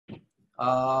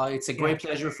It's a great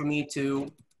pleasure for me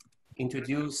to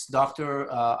introduce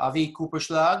Dr. Avi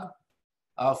Cooperschlag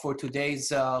for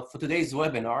today's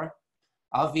webinar.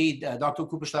 Avi, Dr.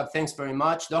 Cooperschlag, thanks very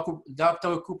much.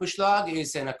 Dr. Cooperschlag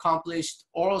is an accomplished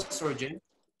oral surgeon.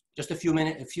 Just a few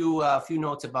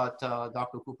notes about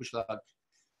Dr. Cooperschlag.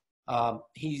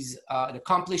 He's an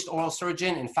accomplished oral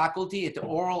surgeon and faculty at the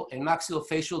Oral and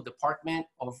Maxillofacial Department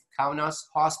of Kaunas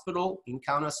Hospital in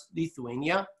Kaunas,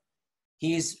 Lithuania.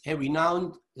 He's a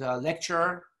renowned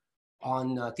lecturer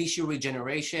on tissue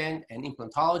regeneration and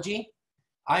implantology.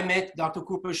 I met Dr.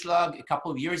 Cooperschlag a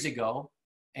couple of years ago,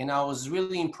 and I was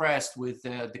really impressed with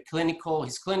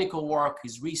his clinical work,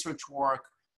 his research work,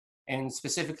 and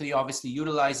specifically, obviously,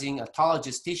 utilizing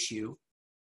autologous tissue,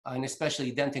 and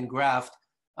especially dentin graft,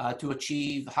 to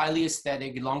achieve highly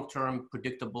aesthetic, long-term,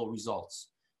 predictable results.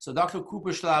 So Dr.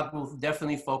 Cooperschlag will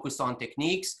definitely focus on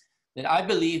techniques that I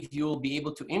believe you'll be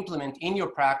able to implement in your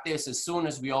practice as soon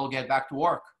as we all get back to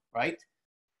work, right?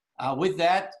 With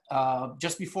that,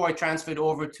 just before I transfer it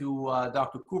over to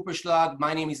Dr. Cooperschlag,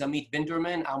 my name is Amit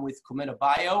Binderman. I'm with Cometa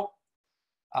Bio.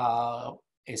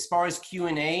 As far as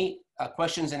Q&A,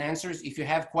 questions and answers, if you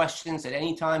have questions at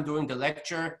any time during the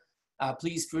lecture,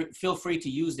 please feel free to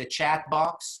use the chat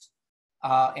box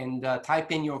and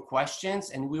type in your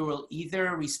questions, and we will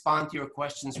either respond to your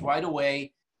questions right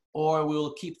away or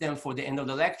we'll keep them for the end of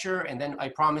the lecture, and then I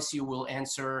promise you we'll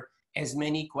answer as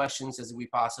many questions as we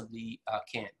possibly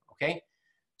can, okay?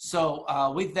 So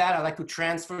with that, I'd like to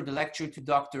transfer the lecture to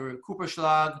Dr.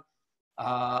 Cooperschlag,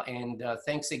 and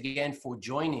thanks again for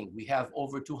joining. We have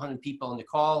over 200 people on the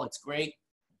call. It's great.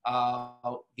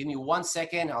 Give me 1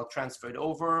 second. I'll transfer it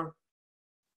over.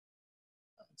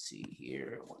 Let's see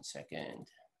here, 1 second.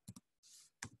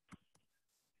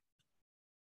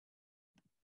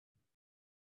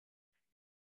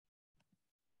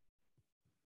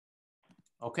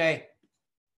 Okay.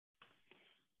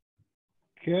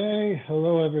 Okay,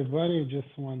 hello everybody,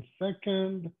 just 1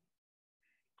 second.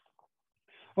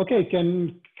 Okay,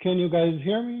 can you guys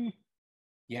hear me?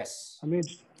 Yes.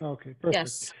 Okay, perfect.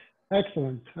 Yes.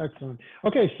 Excellent, excellent.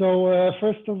 Okay, so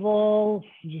first of all,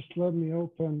 just let me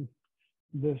open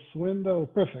this window.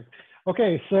 Perfect.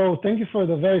 Okay, so thank you for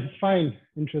the very fine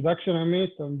introduction,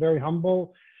 Amit. I'm very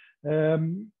humble.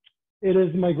 It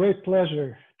is my great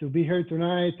pleasure to be here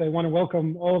tonight. I want to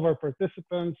welcome all of our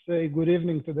participants. Say good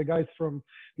evening to the guys from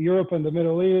Europe and the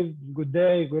Middle East. Good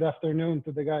day, good afternoon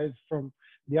to the guys from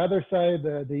the other side,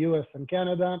 the US and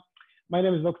Canada. My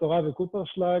name is Dr. Avi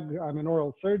Cooperschlag. I'm an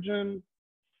oral surgeon.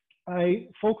 I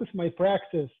focus my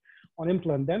practice on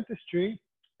implant dentistry,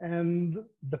 and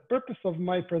the purpose of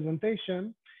my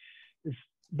presentation is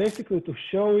basically to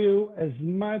show you as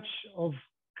much of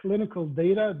clinical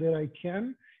data that I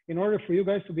can in order for you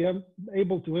guys to be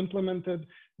able to implement it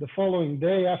the following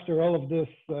day after all of this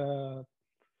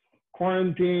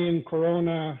quarantine,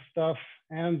 corona stuff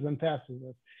ends and passes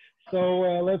it. So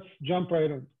let's jump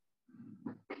right in.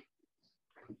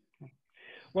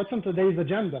 What's on today's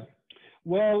agenda?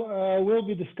 Well, we'll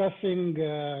be discussing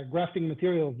grafting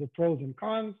materials, the pros and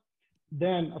cons.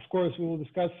 Then, of course, we will be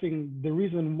discussing the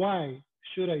reason why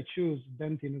should I choose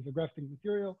dentin as a grafting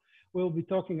material. We'll be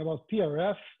talking about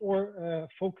PRF, or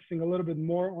focusing a little bit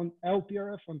more on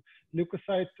LPRF, on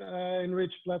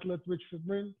leukocyte-enriched, platelet-rich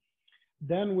fibrin.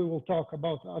 Then we will talk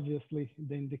about, obviously,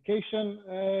 the indication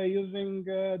using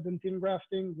dentin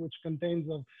grafting, which contains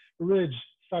of ridge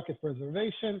socket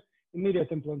preservation, immediate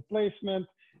implant placement,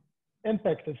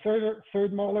 impacted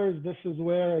third molars. This is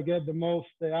where I get the most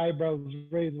eyebrows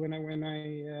raised when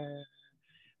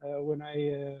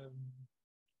I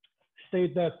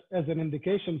state that as an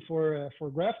indication for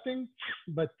grafting,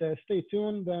 but stay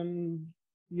tuned and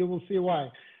you will see why.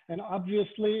 And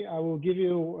obviously, I will give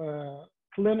you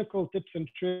clinical tips and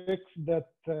tricks that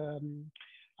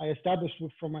I established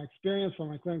from my experience, from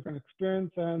my clinical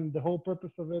experience, and the whole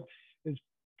purpose of it is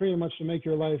pretty much to make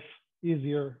your life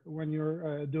easier when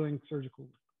you're doing surgical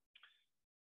work.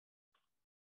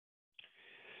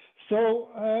 So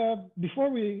before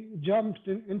we jump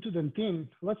into dentin,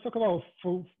 let's talk about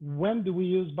when do we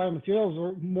use biomaterials,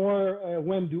 or more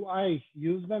when do I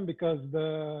use them, because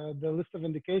the list of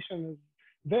indications is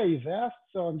very vast.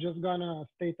 So I'm just gonna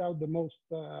state out the most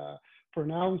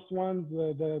pronounced ones,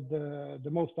 the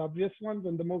most obvious ones,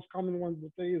 and the most common ones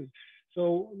that they use.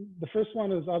 So the first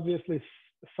one is obviously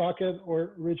socket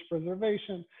or ridge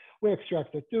preservation. We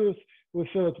extract a tooth, we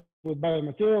fill it with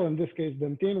biomaterial, in this case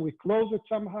dentin, we close it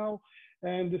somehow,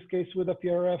 and in this case with a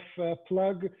PRF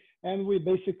plug, and we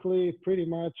basically pretty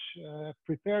much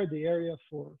prepare the area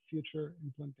for future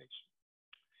implantation.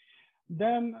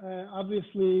 Then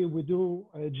obviously we do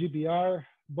GBR,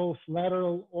 both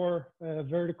lateral or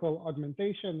vertical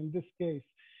augmentation. In this case,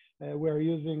 we're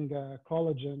using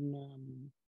collagen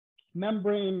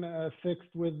membrane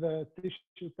fixed with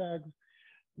tissue tags.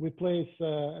 We place,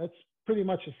 it's pretty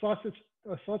much a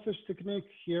sausage technique.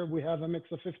 Here we have a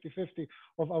mix of 50-50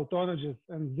 of autogenous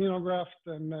and xenograft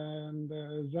and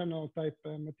xeno type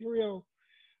material.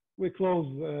 We close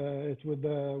it with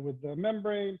the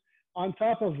membrane. On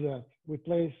top of that, we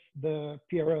place the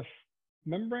PRF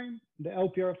membrane, the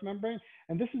LPRF membrane,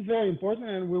 and this is very important,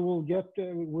 and we will get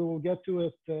to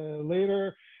it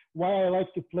later. Why I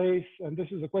like to place, and this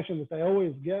is a question that I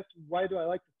always get, why do I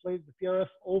like to place the PRF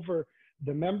over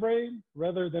the membrane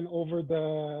rather than over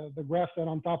the graft, and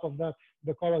on top of that,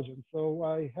 the collagen? So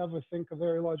I have, I think, a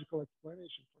very logical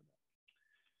explanation for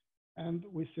that. And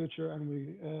we suture and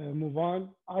we move on.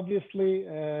 Obviously,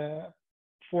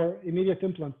 for immediate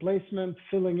implant placement,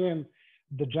 filling in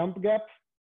the jump gap.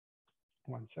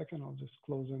 1 second, I'll just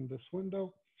close in this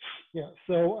window. Yeah,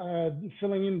 so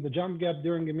filling in the jump gap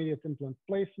during immediate implant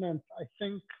placement, I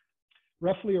think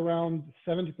roughly around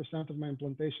 70% of my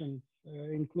implantations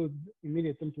include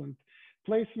immediate implant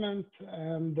placement.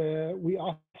 And we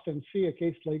often see a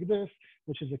case like this,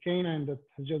 which is a canine that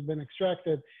has just been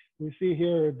extracted. We see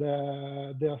here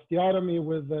the osteotomy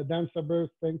with the densa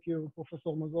birth. Thank you,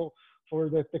 Professor Mazot, for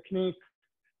the technique.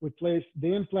 We place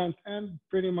the implant and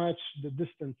pretty much the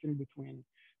distance in between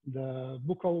the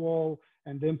buccal wall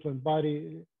and the implant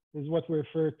body is what we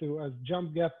refer to as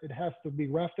jump gap. It has to be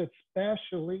grafted,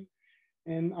 especially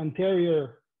in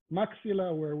anterior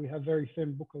maxilla, where we have very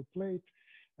thin buccal plate.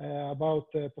 About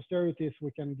posterities we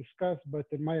can discuss, but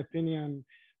in my opinion,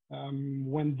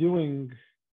 when doing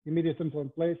immediate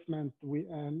implant placement, we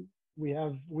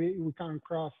can't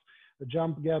cross a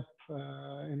jump gap.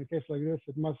 In a case like this,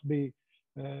 it must be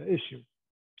issued.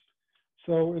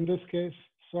 So in this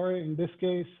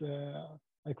case,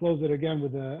 I close it again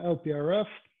with the LPRF,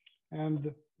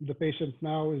 and the patient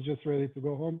now is just ready to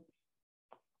go home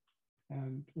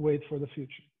and wait for the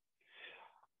future.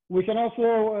 We can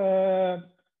also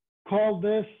call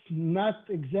this not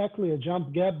exactly a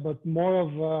jump gap, but more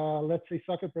of, let's say,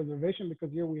 socket preservation,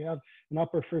 because here we have an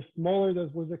upper first molar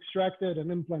that was extracted,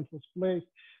 an implant was placed.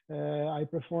 I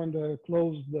performed a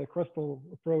closed crustal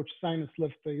approach sinus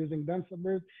lift using densa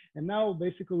bird, and now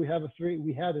basically we had a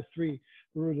three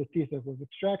rooted teeth that was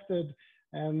extracted,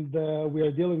 and we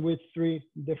are dealing with 3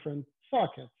 different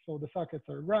sockets. So the sockets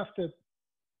are grafted.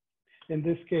 In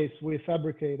this case, we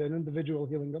fabricate an individual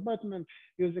healing abutment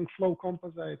using flow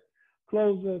composite,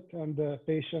 close it, and the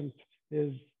patient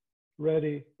is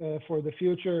ready for the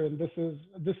future. And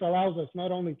this allows us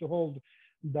not only to hold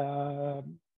the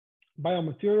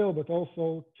biomaterial, but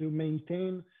also to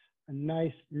maintain a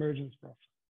nice emergence profile.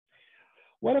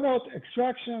 What about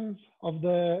extractions of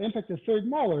the impacted third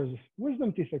molars,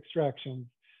 wisdom teeth extractions?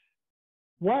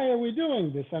 Why are we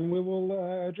doing this? And we will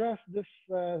address this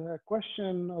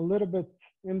question a little bit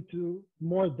into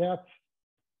more depth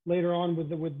later on with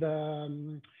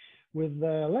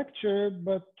the lecture,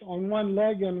 but on one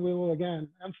leg, and we will again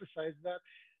emphasize that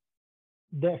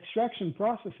the extraction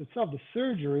process itself, the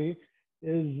surgery,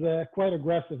 is quite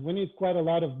aggressive. We need quite a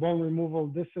lot of bone removal.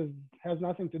 This has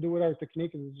nothing to do with our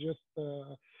technique. It's just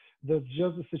that's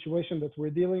just the situation that we're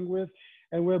dealing with,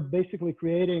 and we're basically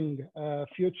creating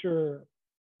future,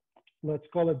 let's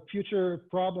call it future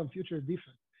problem, future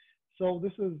defect. So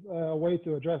this is a way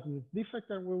to address this defect,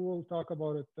 and we will talk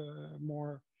about it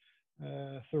more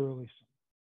thoroughly soon.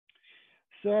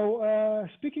 So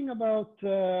speaking about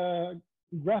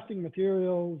grafting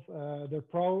materials, their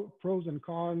pros and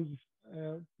cons,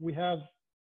 we have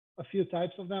a few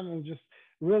types of them. We'll just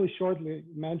really shortly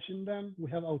mention them. We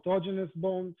have autogenous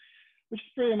bone, which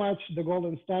is pretty much the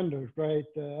golden standard, right?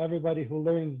 Everybody who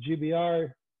learns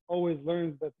GBR always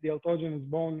learns that the autogenous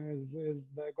bone is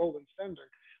the golden standard.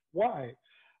 Why?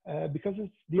 Because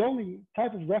it's the only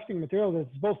type of grafting material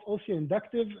that's both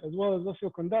osteoinductive as well as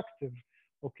osteoconductive.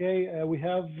 Okay, we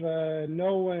have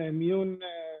no immune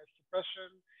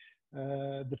suppression.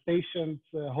 The patient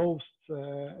hosts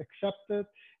accept it,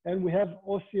 and we have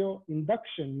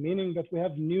osteoinduction, meaning that we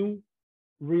have new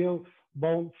real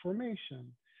bone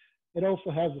formation. It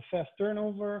also has a fast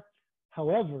turnover.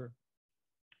 However,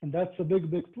 and that's a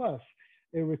big plus,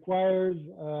 it requires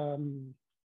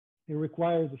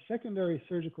a secondary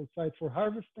surgical site for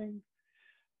harvesting,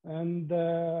 and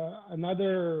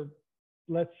another,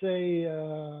 let's say,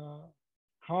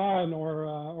 con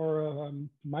or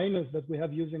minus that we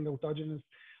have using autogenous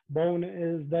bone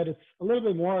is that it's a little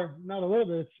bit more, not a little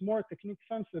bit, it's more technique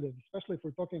sensitive, especially if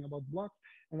we're talking about blocks.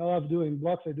 And I love doing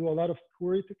blocks. I do a lot of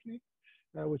Kuri technique,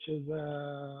 which is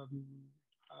a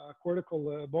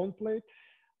cortical bone plate.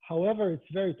 However,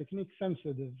 it's very technique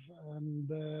sensitive, and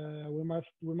we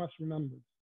must remember.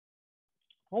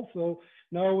 Also,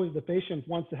 not always the patient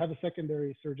wants to have a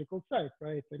secondary surgical site,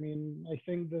 right? I mean, I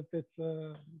think that it's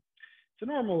a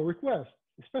normal request,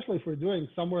 especially if we're doing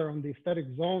somewhere on the aesthetic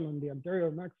zone on the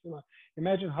anterior maxilla.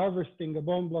 Imagine harvesting a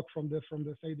bone block from the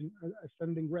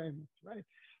ascending ramus, right?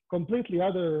 Completely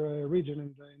other region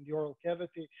in the oral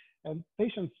cavity, and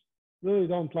patients really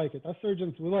don't like it. Us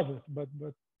surgeons, we love it, but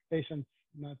patients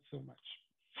not so much.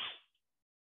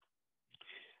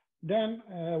 Then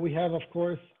we have, of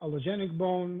course, allogenic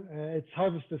bone. It's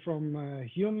harvested from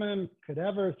human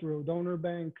cadaver through a donor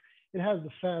bank. It has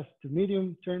a fast to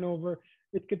medium turnover.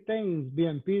 It contains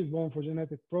BMPs, bone for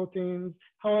genetic proteins.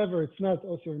 However, it's not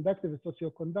osteoinductive, it's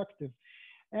osteoconductive.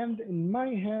 And in my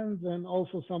hands, and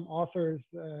also some authors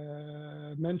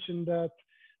mentioned that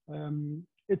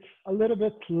it's a little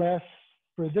bit less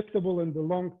predictable in the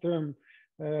long-term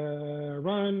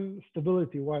run,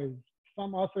 stability-wise.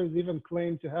 Some authors even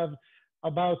claim to have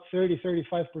about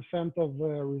 30–35% of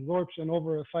resorption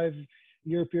over a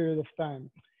 5-year period of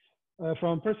time.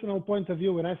 From a personal point of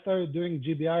view, when I started doing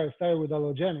GBR, I started with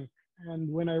allogenic.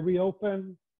 And when I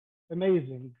reopened,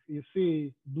 amazing. You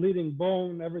see bleeding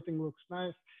bone, everything looks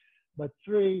nice. But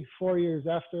 3–4 years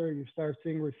after, you start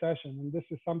seeing recession. And this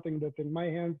is something that in my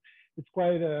hands, it's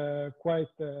quite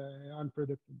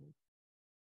unpredictable.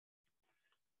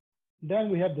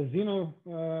 Then we have the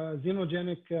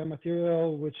xenogenic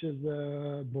material, which is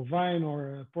bovine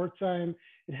or porcine.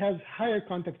 It has higher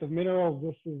contact of minerals.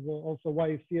 This is also why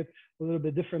you see it a little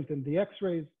bit different in the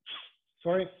X-rays.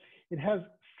 Sorry, it has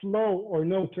slow or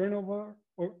no turnover.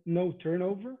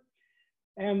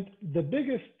 And the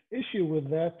biggest issue with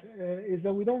that is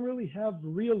that we don't really have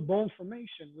real bone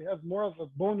formation. We have more of a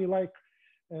bony-like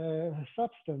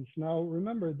substance. Now,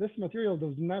 remember, this material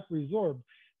does not resorb.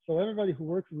 So everybody who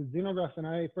works with xenografts, and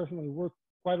I personally work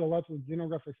quite a lot with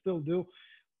xenografts, I still do.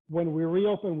 When we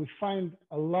reopen, we find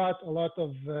a lot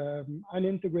of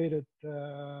unintegrated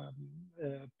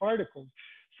particles.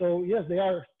 So yes, they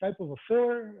are type of a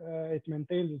filler. It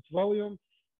maintains its volume,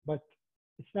 but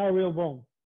it's not real bone.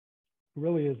 It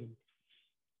really isn't.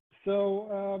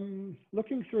 So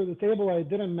looking through the table, I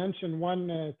didn't mention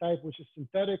one type, which is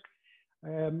synthetic.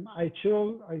 I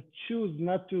choose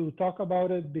not to talk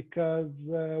about it because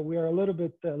we are a little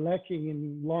bit lacking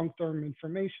in long-term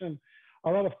information. A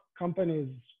lot of companies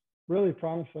really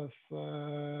promise us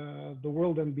the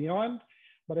world and beyond,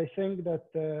 but I think that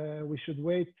we should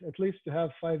wait at least to have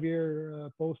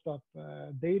 5-year post-op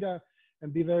data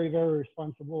and be very, very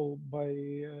responsible by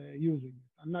using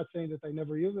it. I'm not saying that I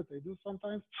never use it, I do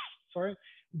sometimes, sorry,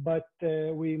 but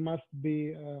we must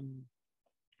be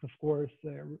of course,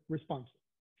 responsible.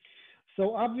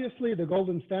 So obviously the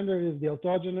golden standard is the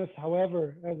autogenous.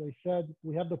 However, as I said,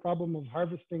 we have the problem of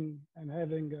harvesting and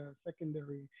having a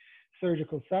secondary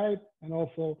surgical site and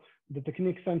also the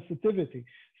technique sensitivity.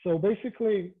 So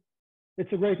basically,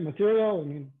 it's a great material. I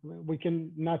mean, we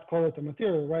can not call it a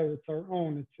material, right? It's our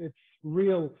own. It's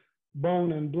real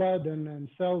bone and blood and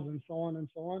cells and so on and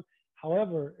so on.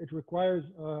 However, it requires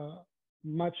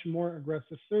much more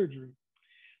aggressive surgery.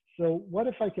 So what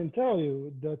if I can tell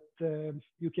you that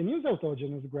you can use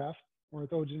autogenous graft or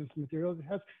autogenous materials? It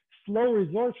has slow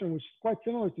resorption, which is quite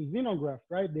similar to xenograft,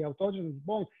 right? The autogenous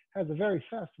bone has a very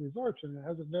fast resorption. It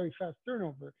has a very fast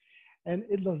turnover, and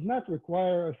it does not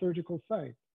require a surgical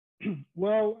site.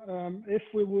 Well, if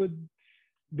we would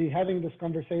be having this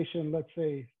conversation, let's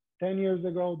say 10 years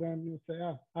ago, then you'd say,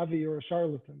 ah, Avi, you're a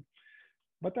charlatan.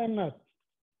 But I'm not.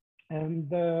 And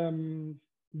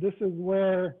this is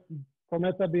where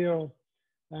Cometa Bio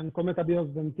and Cometa Bio's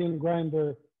dentin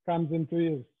grinder comes into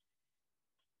use.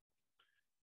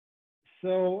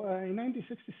 So in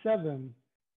 1967,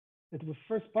 it was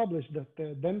first published that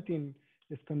dentin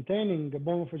is containing the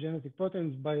bone morphogenetic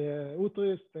proteins by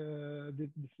Utrecht, this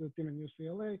team in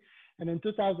UCLA. And in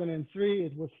 2003,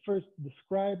 it was first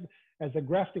described as a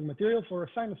grafting material for a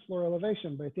sinus floor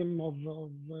elevation by a team of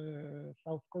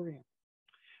South Korea.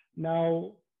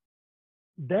 Now,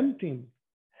 dentin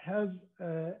has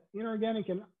inorganic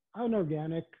and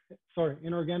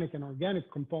inorganic and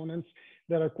organic components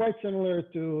that are quite similar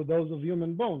to those of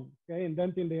human bone. Okay, in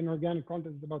dentin, the inorganic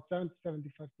content is about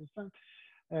 70–75%.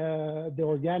 The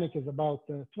organic is about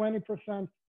 20%.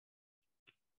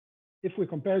 If we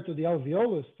compare it to the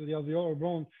alveolus, to the alveolar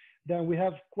bone, then we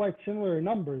have quite similar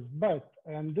numbers. But,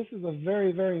 and this is a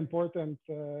very, very important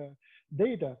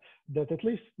data, that at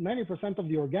least 90% of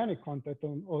the organic content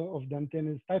of dentin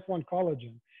is type 1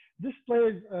 collagen. This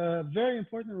plays a very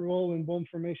important role in bone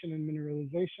formation and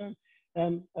mineralization.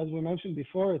 And as we mentioned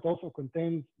before, it also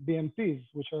contains BMPs,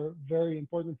 which are very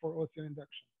important for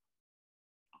osteoinduction.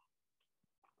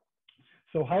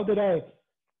 So how did I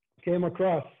came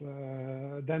across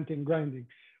dentin grinding?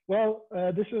 Well,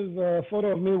 this is a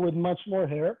photo of me with much more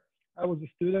hair. I was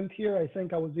a student here. I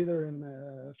think I was either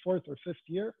in fourth or fifth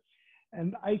year.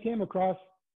 And I came across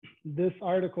this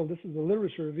article. This is a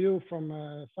literature review from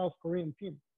a South Korean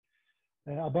team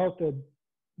about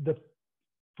the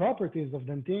properties of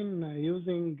dentin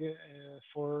using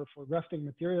for grafting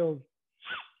materials.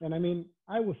 And I mean,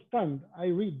 I was stunned. I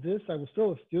read this. I was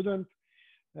still a student.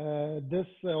 This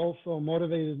also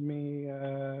motivated me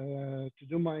to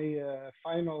do my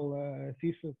final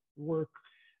thesis work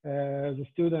as a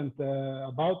student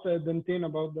about dentin,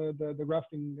 about the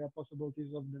grafting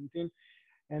possibilities of dentin.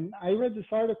 And I read this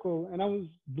article and I was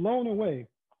blown away.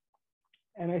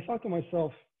 And I thought to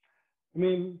myself, I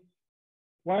mean,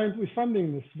 why aren't we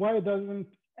funding this? Why doesn't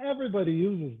everybody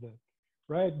uses that,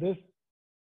 right? This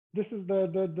is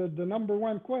the number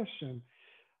one question.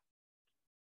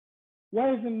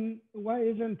 Why isn't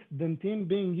dentin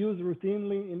being used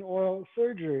routinely in oral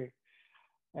surgery?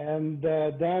 And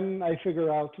then I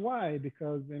figure out why,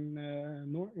 because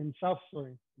in South,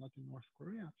 sorry, not in North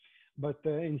Korea, but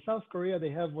in South Korea,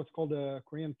 they have what's called a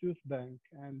Korean tooth bank.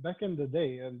 And back in the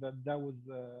day, and that was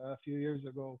a few years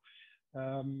ago,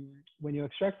 when you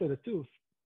extracted a tooth,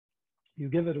 you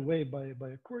give it away by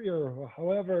a courier or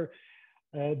however,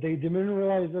 they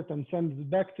demineralize it and send it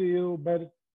back to you.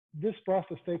 But this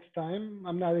process takes time.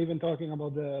 I'm not even talking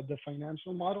about the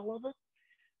financial model of it.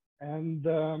 And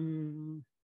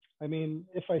I mean,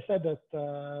 if I said that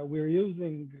we're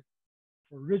using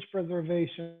for ridge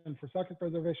preservation, for socket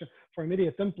preservation, for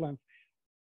immediate implants,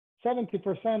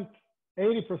 70%,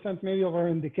 80% maybe of our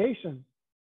indication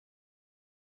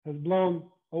has blown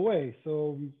away.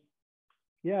 So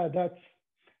yeah,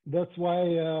 that's why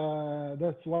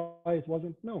it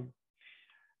wasn't known.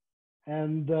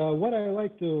 And what I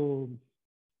like to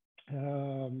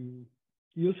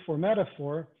use for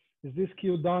metaphor is these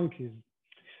cute donkeys.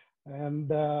 And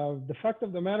the fact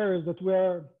of the matter is that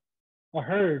we're a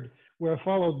herd. We're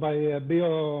followed by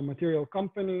biomaterial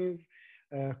companies,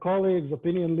 colleagues,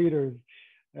 opinion leaders.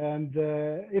 And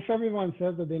if everyone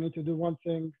says that they need to do one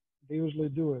thing, they usually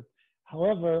do it.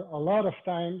 However, a lot of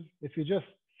times, if you just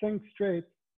think straight,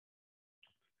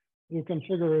 you can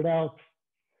figure it out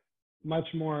much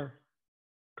more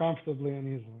comfortably and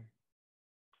easily.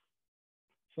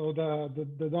 So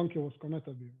the donkey was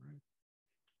Kometabi, right?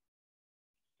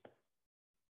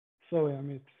 So yeah,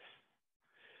 Amit.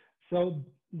 So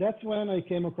that's when I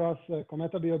came across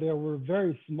Kometabi. They were a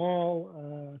very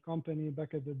small company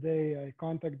back in the day. I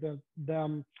contacted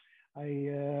them. I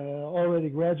already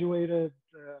graduated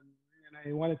and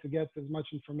I wanted to get as much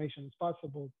information as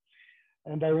possible.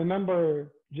 And I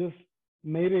remember just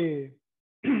maybe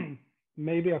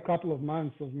maybe a couple of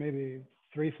months, of maybe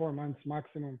 3-4 months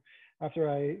maximum, after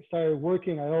I started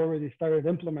working, I already started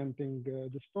implementing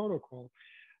this protocol.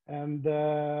 And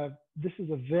this is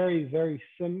a very, very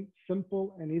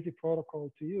simple and easy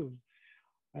protocol to use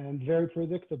and very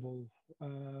predictable.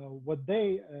 What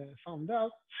they found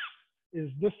out is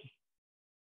this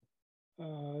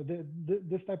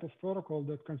type of protocol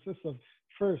that consists of,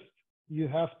 first, you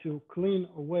have to clean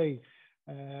away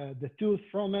the tooth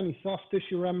from any soft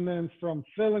tissue remnants, from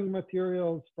filling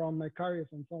materials, from caries,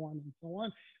 and so on and so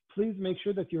on. Please make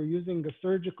sure that you're using a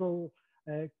surgical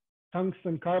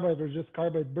tungsten carbide or just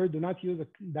carbide burr. Do not use a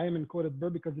diamond coated burr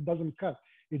because it doesn't cut.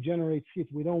 It generates heat.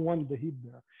 We don't want the heat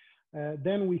there.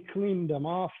 Then we clean them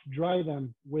off, dry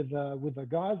them with a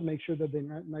gauze, make sure that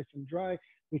they're nice and dry.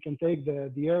 We can take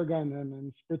the air gun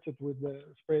and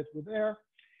spray it with air.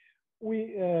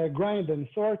 We grind and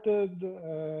sort it.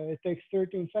 It takes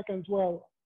 13 seconds. Well,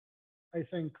 I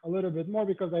think a little bit more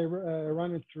because I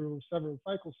run it through several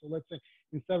cycles. So let's say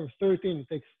instead of 13, it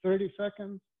takes 30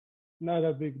 seconds. Not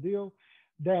a big deal.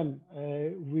 Then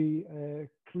we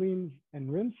clean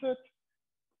and rinse it.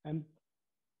 And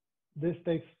this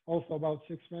takes also about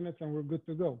 6 minutes and we're good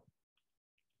to go.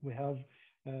 We have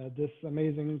this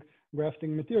amazing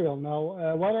grafting material.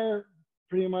 Now, what are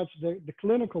pretty much the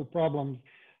clinical problems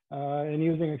in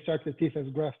using extracted teeth as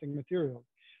grafting material?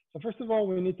 So first of all,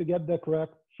 we need to get the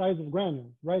correct size of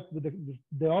granules, right?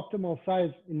 The optimal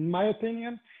size, in my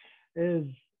opinion, is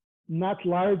not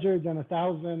larger than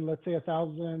 1,000, let's say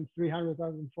 1,300,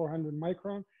 1,400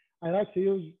 micron. I like to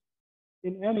use,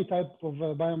 in any type of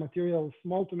biomaterial,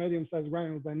 small to medium sized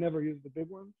granules. I never use the big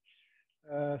ones,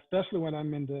 especially when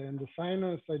I'm in the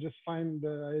sinus. I just find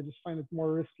it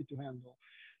more risky to handle.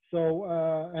 So,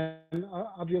 and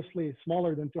obviously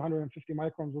smaller than 250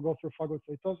 microns will go through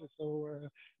phagocytosis. So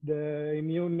the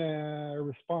immune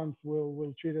response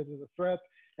will treat it as a threat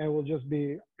and will just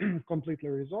be completely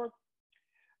resorbed.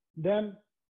 Then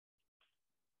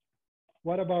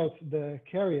What about the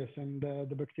caries and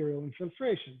the bacterial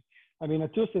infiltration? I mean, a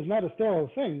tooth is not a sterile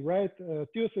thing, right?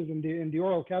 Tooth is in the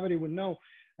oral cavity. We know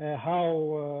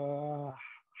how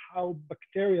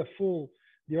bacteria full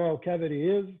the oral cavity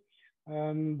is,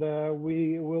 and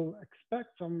we will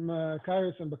expect some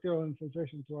caries and bacterial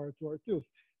infiltration to our tooth.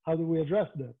 How do we address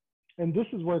that? And this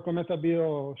is where Cometa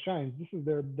Bio shines. This is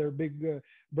their big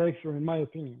breakthrough, in my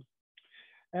opinion.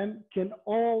 And can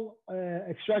all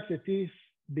extracted teeth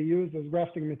be used as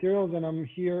grafting materials? And I'm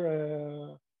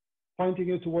here pointing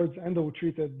you towards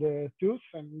endo-treated tooth,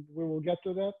 and we will get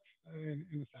to that in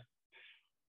a second.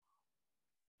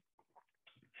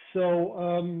 So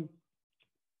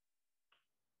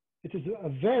it is a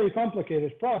very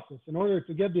complicated process. In order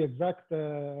to get the exact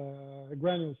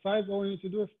granule size, all you need to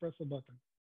do is press a button.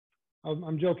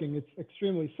 I'm joking, it's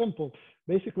extremely simple.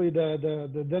 Basically,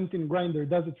 the dentin grinder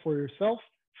does it for yourself,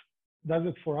 does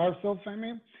it for ourselves, I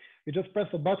mean. You just press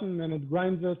a button and it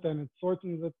grinds it and it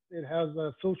shortens it. It has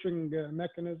a filtering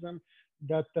mechanism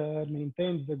that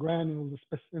maintains the granules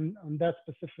on that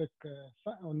specific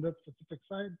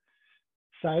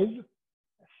size.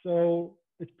 So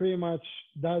it pretty much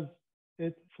does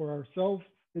it for ourselves.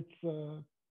 It's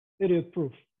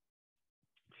idiot-proof.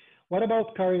 What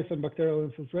about caries and bacterial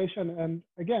infiltration? And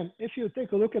again, if you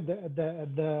take a look at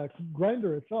the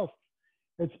grinder itself,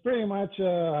 it's pretty much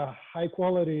a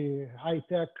high-quality,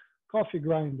 high-tech coffee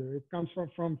grinder. It comes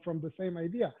from the same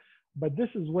idea. But this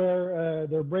is where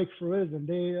their breakthrough is, and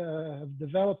they have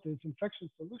developed this infection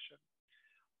solution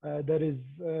that is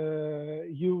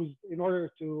used in order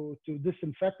to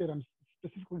disinfect it. I'm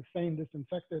specifically saying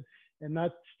disinfected and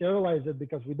not sterilize it,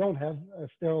 because we don't have a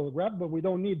sterile graft, but we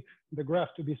don't need the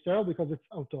graft to be sterile because it's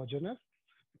autogenous.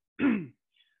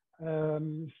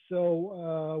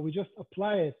 So we just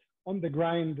apply it on the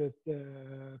grinded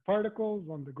particles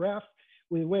on the graft.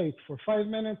 We wait for 5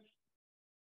 minutes.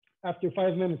 After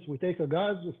 5 minutes, we take a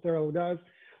gauze, a sterile gauze.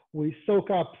 We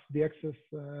soak up the excess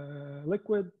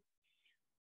liquid.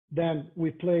 Then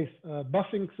we place a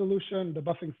buffing solution. The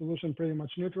buffing solution pretty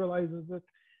much neutralizes it.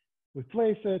 We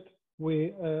place it.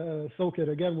 We soak it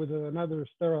again with another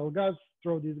sterile gauze,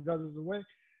 throw these gauzes away.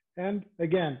 And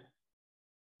again,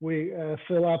 we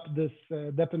fill up this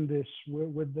Deppen dish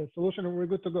with the solution, and we're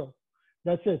good to go.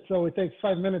 That's it. So it takes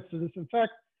 5 minutes to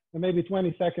disinfect and maybe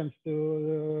 20 seconds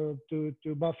to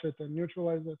buff it and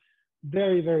neutralize it.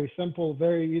 Very, very simple,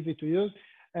 very easy to use.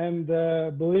 And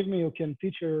believe me, you can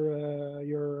teach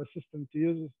your assistant to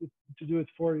use it, to do it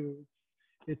for you.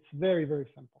 It's very, very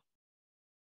simple.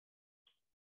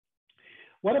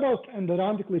 What about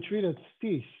endodontically treated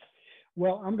teeth?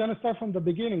 Well, I'm going to start from the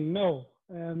beginning. No.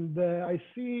 And I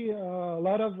see a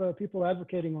lot of people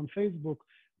advocating on Facebook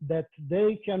that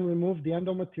they can remove the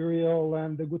endomaterial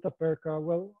and the gutta perca.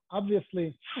 Well,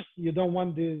 obviously, you don't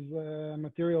want these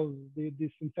materials,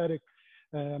 these synthetic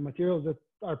materials that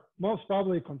are most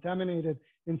probably contaminated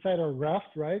inside our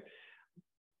graft, right?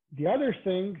 The other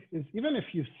thing is, even if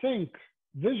you think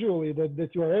visually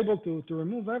that you are able to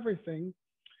remove everything,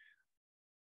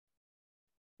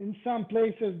 in some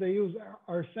places they use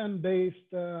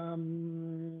arsenic-based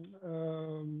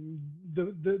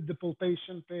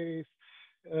depulpation paste.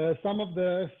 Some of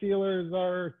the sealers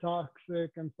are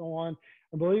toxic and so on.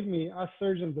 And believe me, us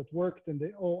surgeons that worked in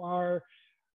the OR,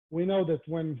 we know that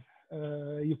when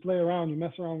you play around, you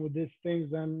mess around with these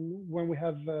things, and when we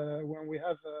have a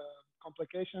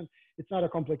complication, it's not a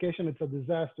complication, it's a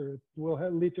disaster. It will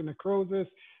lead to necrosis.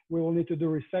 We will need to do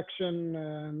resection,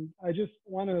 and I just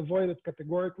want to avoid it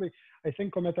categorically. I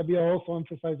think Cometa Bio also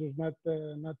emphasizes not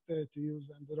to use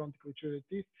endodontically treated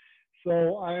teeth.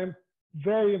 So I am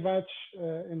very much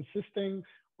insisting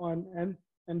on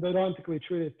endodontically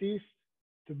treated teeth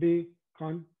to be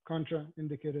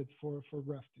contraindicated for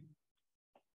grafting,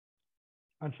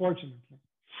 unfortunately.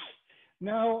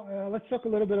 Now, let's talk a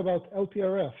little bit about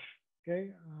LPRF,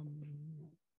 okay?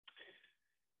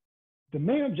 The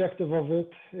main objective of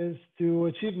it is to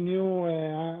achieve new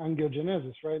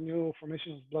angiogenesis, right? New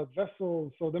formation of blood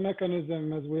vessels. So the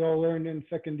mechanism, as we all learned in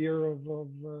second year of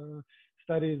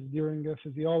studies during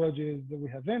physiology, is that we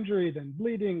have injury, then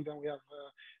bleeding, then we have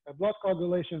a blood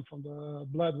coagulation. From the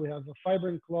blood, we have a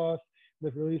fibrin clot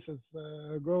that releases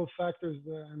growth factors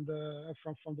and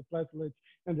from the platelets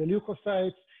and the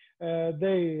leukocytes.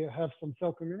 They have some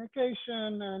cell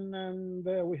communication, and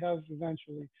we have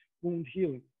eventually wound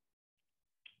healing.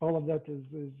 All of that is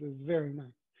very nice.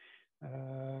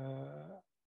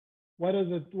 What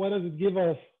does it give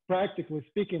us practically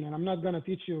speaking? And I'm not going to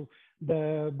teach you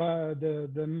the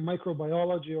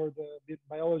microbiology or the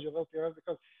biology of LPRF,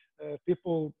 because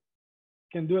people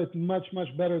can do it much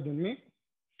better than me,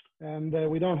 and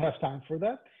we don't have time for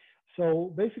that.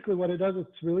 So basically what it does, it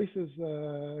releases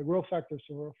growth factors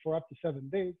for up to 7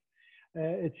 days.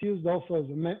 It's used also as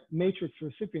a matrix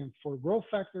recipient for growth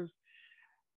factors.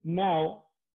 Now,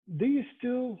 these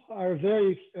two are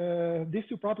these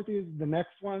two properties, the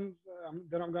next ones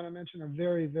that I'm going to mention, are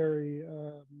very, very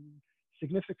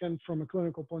significant from a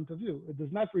clinical point of view. It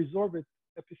does not resorb it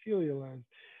epithelialized.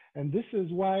 And this is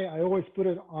why I always put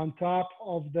it on top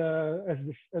of as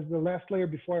the last layer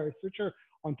before I suture,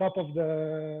 on top of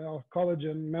the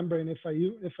collagen membrane if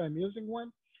I'm using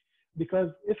one. Because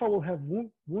if I will have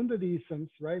wounded essence,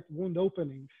 right, wound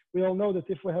opening, we all know that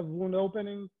if we have wound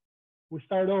opening, we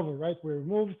start over, right? We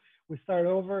remove, we start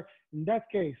over. In that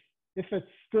case, if it's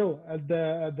still at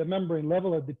the membrane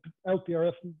level, at the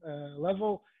LPRF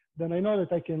level, then I know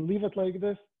that I can leave it like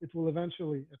this. It will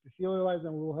eventually epithelialize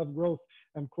and we will have growth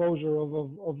and closure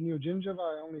of new gingiva.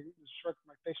 I only instruct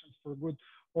my patients for good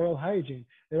oral hygiene.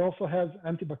 It also has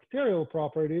antibacterial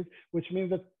properties, which means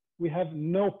that we have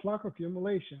no plaque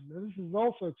accumulation. This is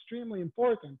also extremely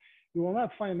important. You will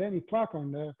not find any plaque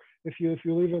on there if you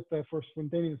leave it for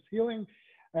spontaneous healing.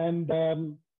 And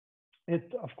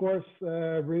it, of course,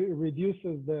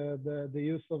 reduces the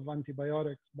use of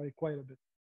antibiotics by quite a bit.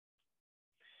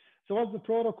 So what's the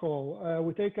protocol?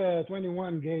 We take a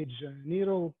 21 gauge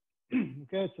needle.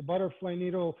 Okay, it's a butterfly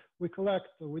needle. We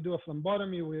do a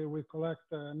phlebotomy. We collect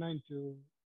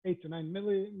 8 to 9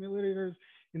 milliliters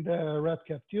in the red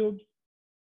cap tubes.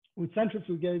 We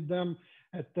centrifugate them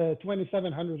at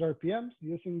 2,700 RPMs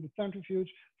using the centrifuge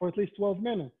for at least 12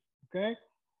 minutes. Okay.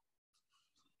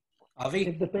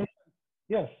 Avi,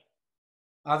 yes.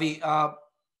 Avi,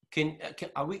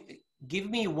 give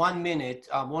me 1 minute.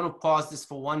 I want to pause this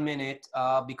for 1 minute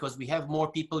because we have more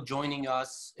people joining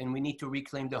us and we need to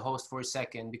reclaim the host for a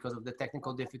second because of the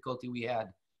technical difficulty we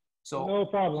had. So no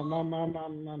problem.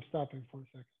 I'm stopping for a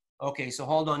second. Okay, so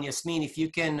hold on, Yasmin. If you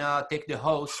can take the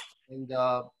host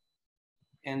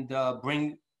and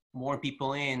bring more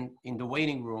people in the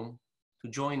waiting room to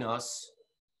join us.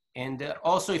 And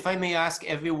also, if I may ask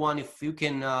everyone, if you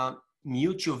can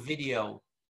mute your video.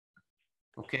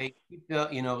 Okay,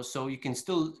 you know, so you can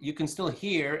still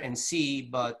hear and see,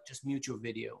 but just mute your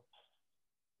video.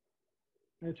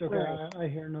 It's okay. I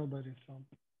hear nobody. So.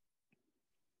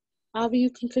 Avi, you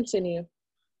can continue.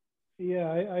 Yeah,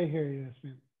 I hear you,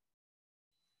 Yasmin.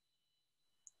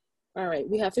 All right,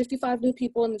 we have 55 new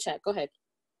people in the chat. Go ahead.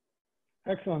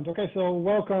 Excellent. Okay, so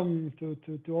welcome to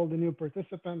all the new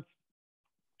participants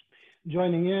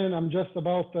joining in. I'm just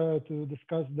about to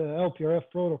discuss the LPRF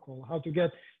protocol, how to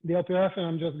get the LPRF, and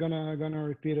I'm just gonna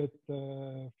repeat it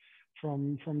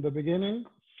from the beginning.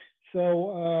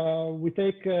 So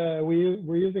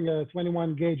we're using a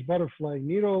 21 gauge butterfly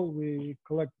needle. We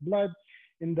collect blood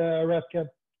in the red cap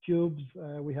tubes.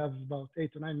 We have about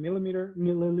 8 to 9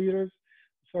 milliliters.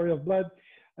 Of blood.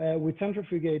 We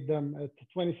centrifugate them at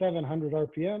 2,700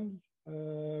 RPM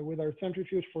with our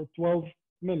centrifuge for 12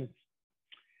 minutes.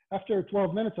 After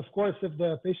 12 minutes, of course, if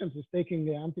the patient is taking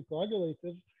the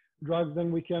anticoagulative drugs,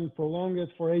 then we can prolong it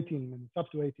for 18 minutes,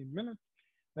 up to 18 minutes.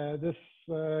 This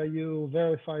you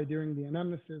verify during the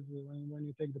anamnesis when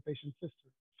you take the patient's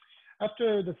history.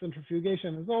 After the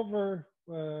centrifugation is over,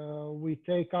 we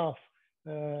take off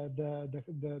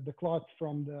the clots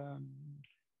from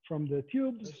the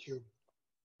tubes.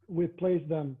 We place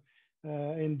them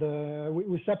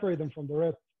we separate them from the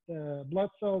red blood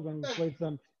cells and we place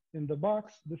them in the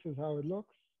box. This is how it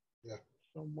looks. Yeah.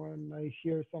 I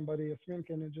hear somebody, Yasmin,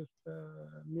 can you just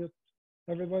mute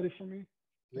everybody for me?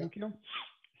 Yeah. Thank you.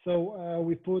 So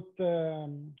we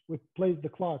place the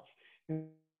clots in.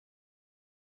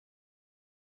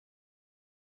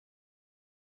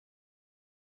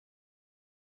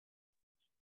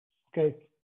 Okay,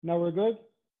 now we're good?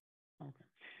 Okay.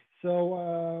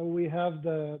 So we have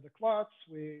the clots,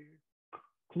 we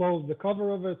close the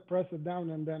cover of it, press it down,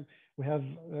 and then we have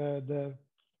the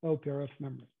LPRF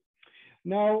membrane.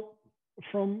 Now,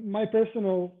 from my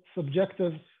personal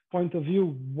subjective point of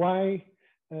view, why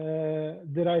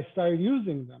did I start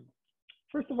using them?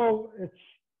 First of all, it's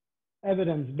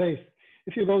evidence-based.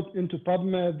 If you go into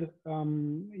PubMed,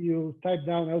 you type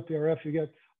down LPRF, you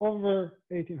get over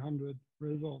 1,800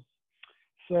 results.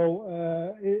 So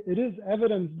it is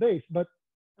evidence-based, but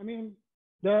I mean,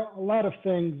 there are a lot of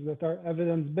things that are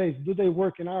evidence-based. Do they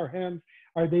work in our hands?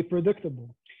 Are they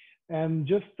predictable? And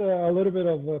just a little bit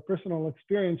of personal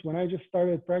experience, when I just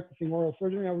started practicing oral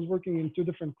surgery, I was working in 2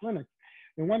 different clinics.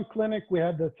 In one clinic, we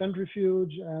had the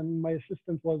centrifuge, and my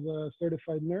assistant was a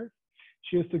certified nurse.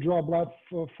 She used to draw blood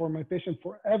for my patient,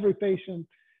 for every patient.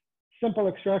 Simple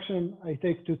extraction, I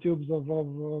take 2 tubes of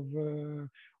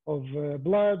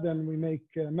blood, and we make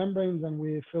membranes, and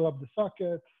we fill up the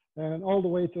socket. and all the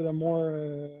way to the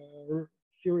more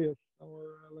serious or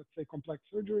let's say complex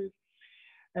surgeries.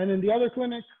 And in the other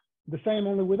clinic, the same,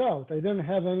 only without. I didn't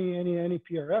have any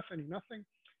PRF, any nothing.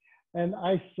 And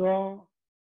I saw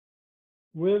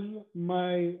with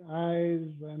my eyes,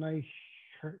 and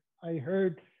I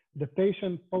heard the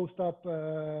patient post-op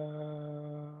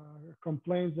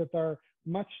complaints that are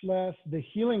much less, the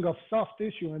healing of soft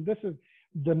tissue. And this is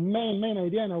the main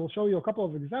idea. And I will show you a couple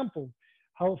of examples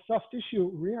how soft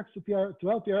tissue reacts to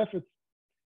LPRF. It's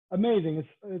amazing.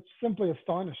 It's simply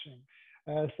astonishing.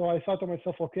 So I thought to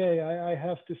myself, okay, I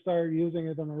have to start using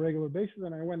it on a regular basis.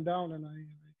 And I went down and I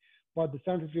bought the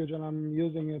centrifuge, and I'm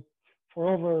using it for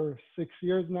over 6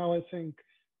 years now, I think,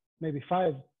 maybe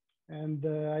 5. And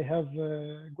I have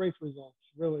great results,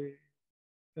 really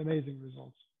amazing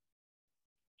results.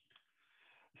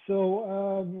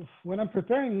 So when I'm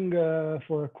preparing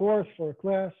for a course, for a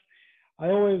class, I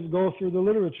always go through the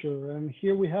literature. And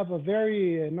here we have a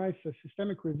very nice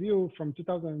systemic review from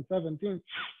 2017.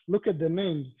 Look at the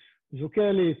names: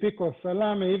 Zucchelli, Pico,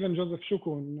 Salame, even Joseph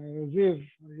Shukun, Ziv,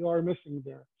 you are missing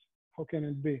there. How can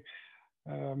it be?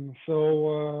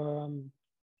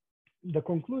 The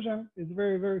conclusion is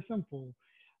very simple,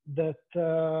 that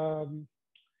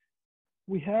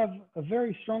we have a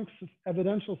very strong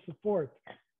evidential support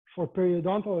for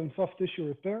periodontal and soft tissue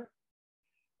repair.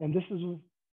 And this is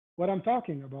what I'm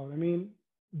talking about. I mean,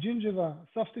 gingiva,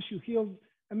 soft tissue heals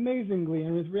amazingly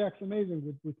and it reacts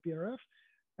amazingly with PRF.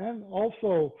 And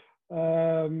also,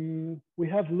 we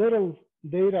have little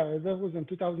data. That was in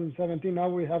 2017. Now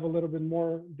we have a little bit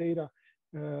more data.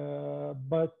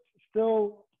 But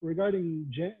still,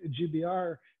 regarding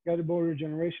GBR, guided bone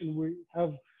regeneration, we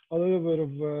have a little bit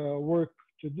of work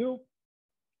to do.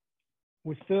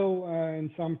 We still,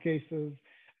 in some cases,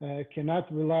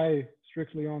 cannot rely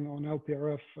strictly on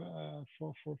LPRF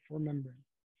for membrane.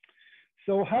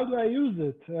 So how do I use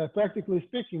it? Practically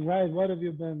speaking, right? What have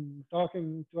you been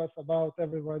talking to us about?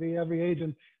 Everybody, every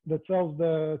agent that sells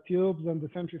the tubes and the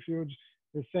centrifuge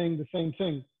is saying the same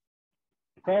thing.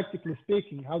 Practically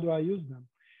speaking, how do I use them?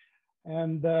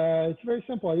 And it's very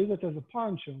simple. I use it as a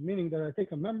poncho, meaning that I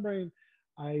take a membrane,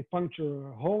 I puncture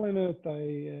a hole in it,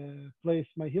 I place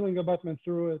my healing abutment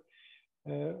through it.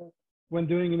 When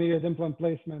doing immediate implant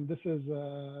placement, this is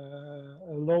a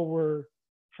lower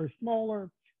first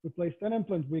molar. We placed an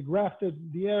implant, we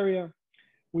grafted the area,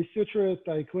 we sutured it,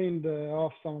 I cleaned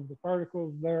off some of the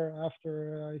particles there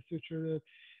after I sutured it.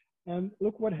 And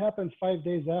look what happens 5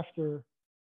 days after,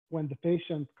 when the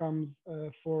patient comes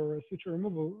for suture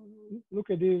removal.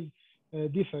 Look at these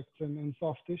defects in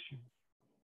soft tissue.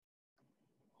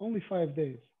 Only 5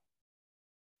 days.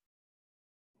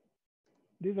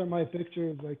 These are my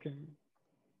pictures. I can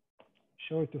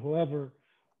show it to whoever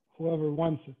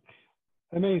wants it.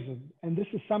 Amazing. And this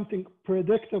is something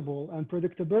predictable, and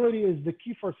predictability is the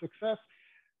key for success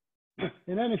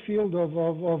in any field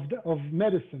of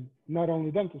medicine, not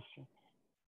only dentistry.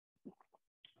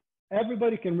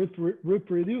 Everybody can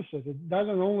reproduce it. It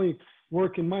doesn't only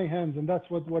work in my hands, and that's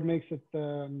what makes it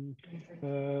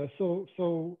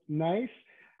so nice.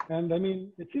 And I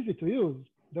mean, it's easy to use.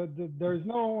 There's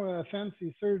no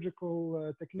fancy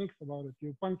surgical techniques about it.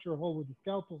 You puncture a hole with a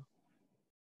scalpel,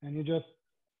 and you just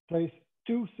place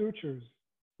 2 sutures,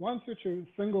 1 suture,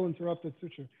 single interrupted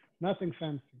suture, nothing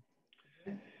fancy.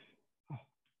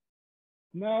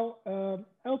 Now,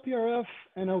 LPRF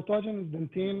and autogenous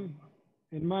dentine,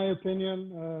 in my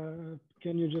opinion,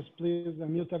 can you just please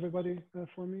mute everybody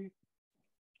for me?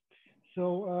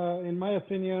 So in my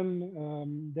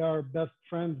opinion, they are best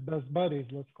friends, best buddies,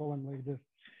 let's call them like this.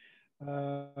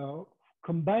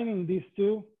 Combining these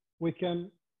two, we can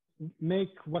make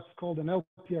what's called an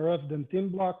LPRF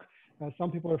dentine block.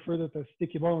 Some people refer to it as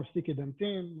sticky bone or sticky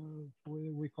dentine.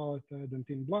 We call it a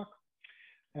dentine block.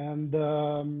 And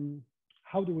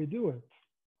how do we do it?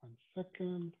 1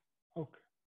 second. Okay.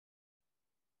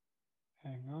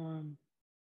 Hang on.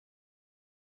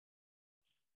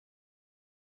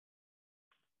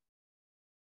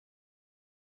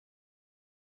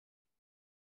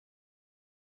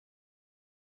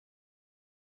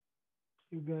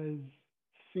 You guys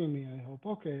see me, I hope.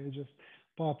 Okay, it just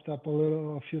popped up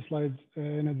a few slides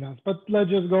in advance. But let's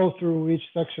just go through each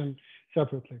section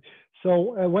separately.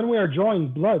 So when we are drawing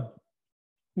blood,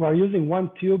 we are using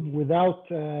 1 tube without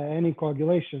any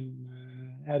coagulation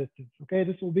additives. Okay,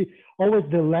 this will be always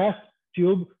the last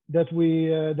tube that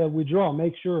we draw.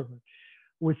 Make sure of it.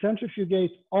 We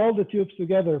centrifugate all the tubes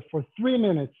together for 3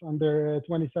 minutes under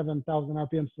 27,000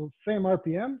 RPM. So same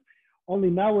RPM, only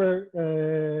now we're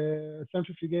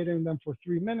centrifugating them for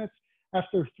 3 minutes.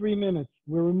 After 3 minutes,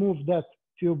 we remove that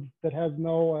tube that has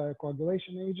no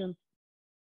coagulation agent.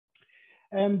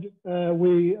 And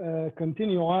we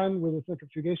continue on with the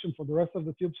centrifugation for the rest of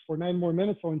the tubes for 9 more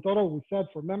minutes. So in total, we said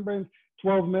for membranes,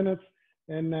 12 minutes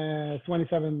and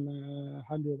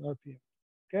 2700 RPM.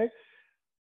 Okay.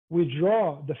 We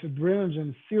draw the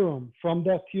fibrinogen serum from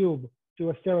that tube to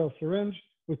a sterile syringe.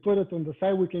 We put it on the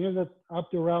side. We can use it up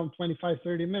to around 25,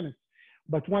 30 minutes.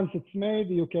 But once it's made,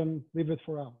 you can leave it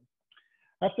for hours.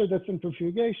 After the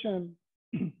centrifugation,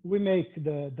 we make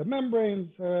the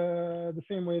membranes the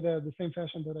same way, the same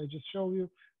fashion that I just showed you.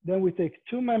 Then we take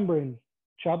 2 membranes,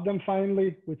 chop them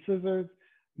finely with scissors,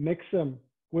 mix them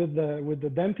with the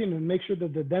dentine, and make sure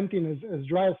that the dentine is as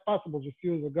dry as possible. Just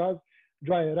use a gauze,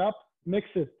 dry it up, mix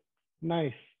it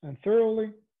nice and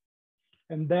thoroughly,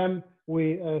 and then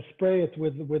we spray it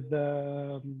with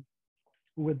the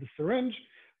syringe.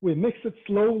 We mix it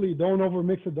slowly. Don't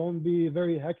overmix it. Don't be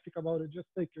very hectic about it. Just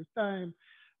take your time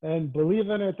and believe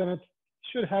in it. And it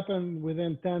should happen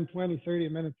within 10, 20, 30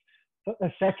 minutes,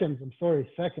 seconds. I'm sorry,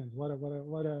 seconds. What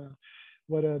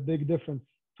a big difference.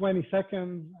 20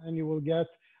 seconds, and you will get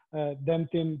a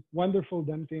dentine, wonderful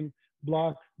dentine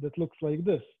block that looks like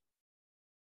this.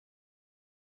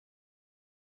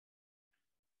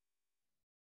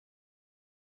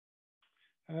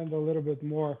 And a little bit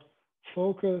more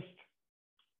focused,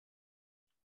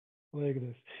 like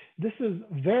this. This is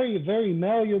very, very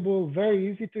malleable, very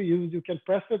easy to use. You can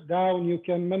press it down, you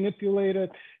can manipulate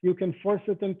it, you can force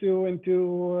it into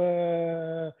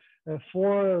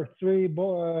 4 or 3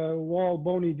 wall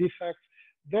bony defects.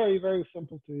 Very, very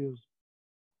simple to use.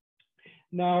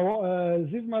 Now,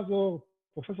 Ziv Mazor,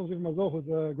 Professor Ziv Mazor, who's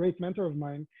a great mentor of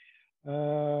mine,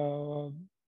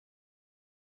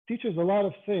 teaches a lot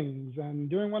of things. And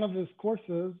during one of his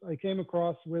courses, I came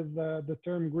across with the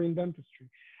term green dentistry.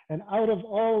 And out of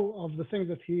all of the things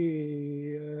that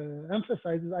he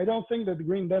emphasizes, I don't think that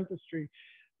green dentistry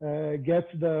gets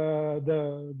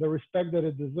the respect that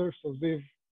it deserves. So Ziv,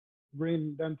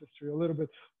 green dentistry, a little bit,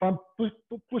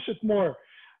 push it more.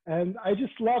 And I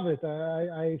just love it.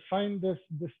 I find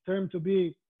this term to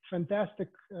be fantastic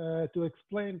to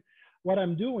explain what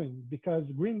I'm doing, because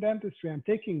green dentistry, I'm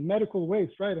taking medical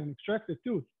waste, right, an extracted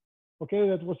tooth, okay,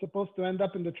 that was supposed to end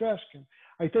up in the trash can.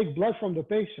 I take blood from the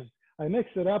patient, I mix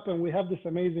it up, and we have this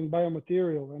amazing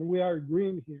biomaterial, and we are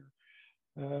green here.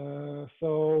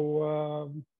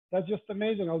 That's just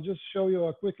amazing. I'll just show you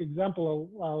a quick example.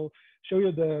 I'll show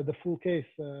you the full case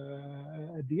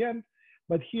at the end.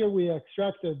 But here we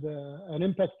extracted an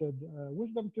impacted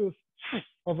wisdom tooth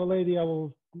of a lady. I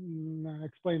will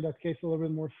explain that case a little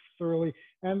bit more thoroughly,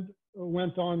 and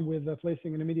went on with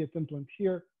placing an immediate implant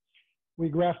here. We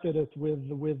grafted it with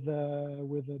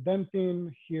a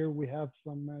dentine. Here we have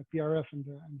some PRF in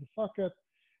the socket,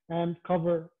 and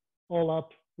cover all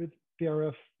up with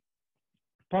PRF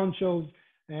ponchos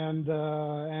and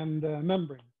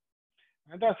membrane.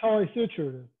 And that's how I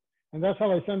sutured it. And that's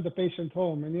how I sent the patient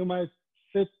home. And you might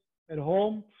sit at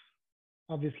home,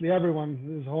 obviously everyone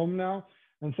is home now,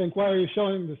 and think, why are you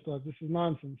showing this to us? This is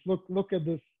nonsense. Look at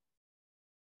this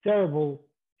terrible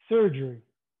surgery.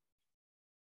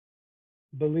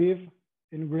 Believe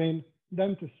in green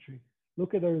dentistry.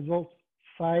 Look at the results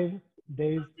 5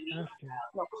 days after.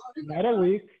 Not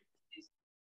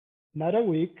a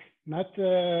week, not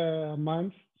a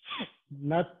month,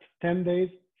 not 10 days,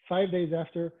 5 days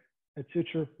after a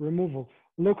suture removal.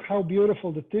 Look how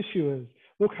beautiful the tissue is.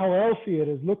 Look how healthy it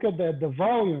is. Look at the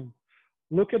volume.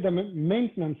 Look at the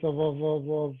maintenance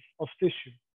of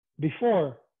tissue.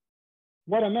 Before,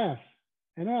 what a mess,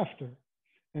 and after.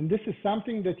 And this is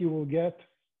something that you will get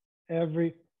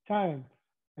every time.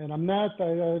 And I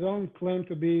don't claim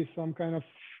to be some kind of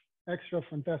extra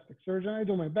fantastic surgeon. I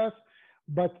do my best,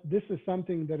 but this is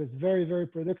something that is very, very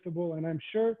predictable. And I'm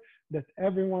sure that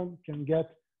everyone can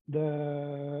get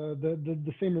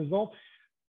the same result.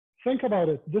 Think about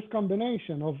it. This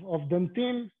combination of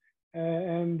dentine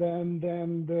and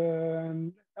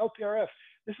LPRF.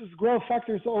 This is growth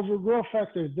factors over growth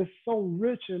factors. This is so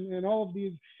rich in all of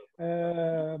these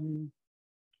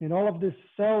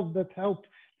cells that help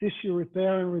tissue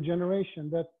repair and regeneration,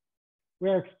 that we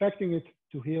are expecting it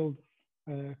to heal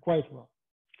quite well.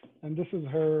 And this is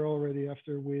her already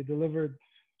after we delivered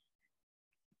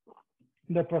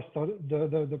the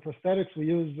prosthetics. We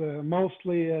use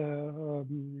mostly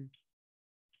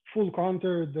full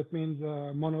contour. That means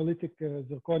monolithic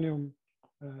zirconium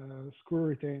screw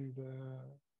retained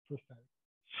prosthetics.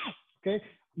 Okay,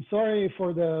 I'm sorry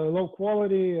for the low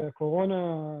quality.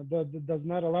 Corona does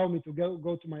not allow me to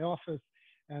go to my office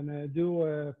and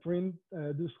do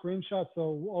screenshots.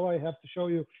 So all I have to show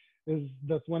you is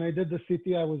that when I did the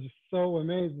CT, I was so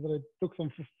amazed that I took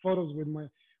some photos with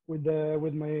with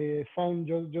my phone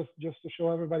just to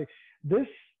show everybody. This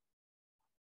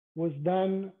was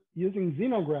done using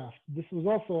xenograft. This was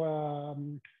also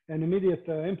an immediate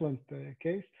implant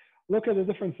case. Look at the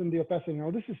difference in the opacity.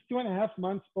 Now this is 2.5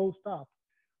 months post-op.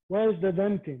 Where is the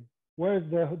dentin? Where is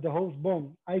the host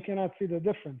bone? I cannot see the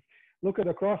difference. Look at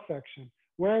the cross section.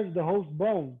 Where is the host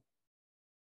bone?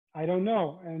 I don't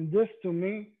know. And this to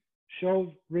me shows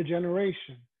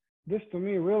regeneration. This to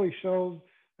me really shows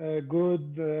a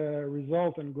good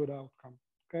result and good outcome.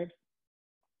 Okay.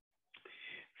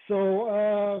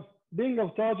 So being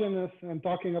autogenous and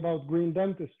talking about green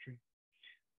dentistry,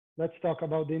 let's talk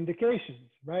about the indications,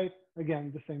 right?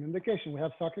 Again, the same indication. We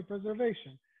have socket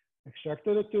preservation,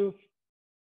 extracted a tooth,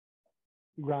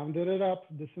 grounded it up,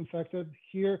 disinfected.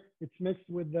 Here it's mixed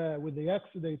with the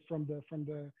exudate from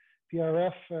the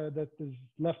PRF that is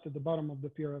left at the bottom of the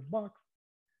PRF box.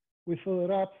 We fill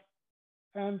it up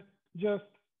and just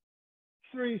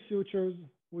 3 sutures.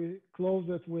 We close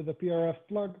it with a PRF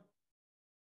plug.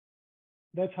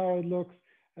 That's how it looks.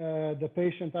 The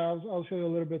patient, I'll show you a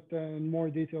little bit in more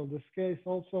detail this case.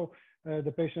 Also,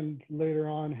 the patient later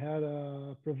on had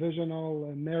a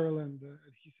provisional Maryland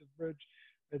adhesive bridge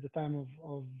at the time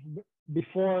of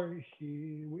before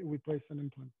we placed an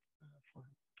implant for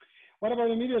him. What about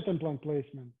immediate implant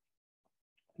placement?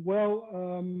 Well,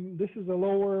 this is a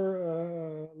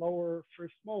lower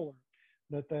first molar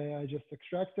that I just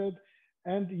extracted,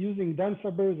 and using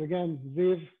Densabers again.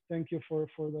 Ziv, thank you for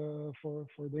the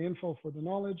info, for the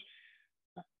knowledge.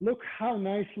 Look how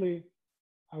nicely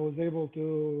I was able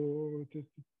to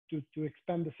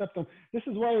expand the septum. This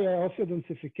is why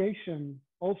osseodensification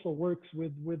also works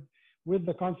with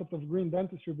the concept of green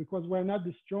dentistry, because we're not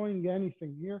destroying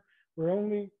anything here. We're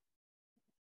only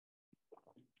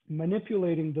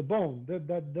manipulating the bone.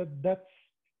 That's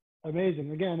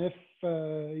amazing. Again, if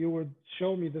you would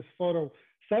show me this photo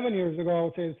 7 years ago, I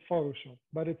would say it's Photoshop,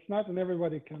 but it's not, and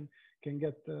everybody can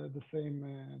get the same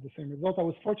result. I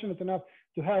was fortunate enough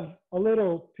to have a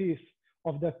little piece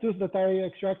of that tooth that I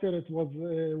extracted. It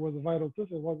was a vital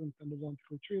tooth. It wasn't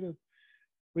endodontically treated.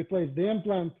 We placed the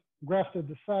implant, grafted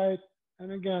the site,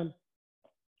 and again,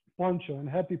 poncho, and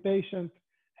happy patient,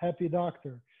 happy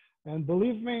doctor. And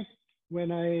believe me,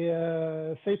 when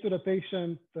I say to the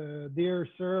patient, dear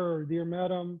sir or dear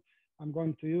madam, I'm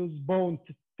going to use bone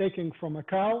taken from a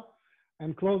cow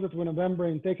and close it with a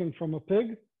membrane taken from a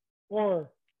pig, or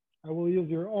I will use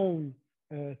your own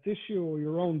tissue or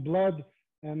your own blood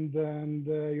and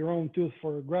your own tooth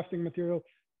for grafting material,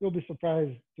 you'll be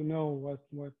surprised to know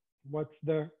what's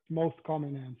the most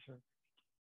common answer.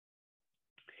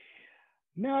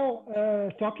 Now,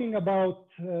 talking about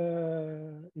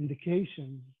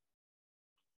indications,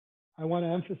 I want to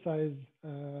emphasize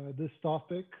this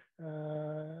topic.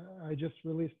 I just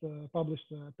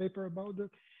published a paper about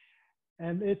it,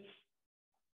 and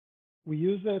we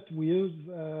use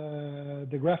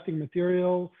the grafting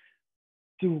material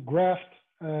to graft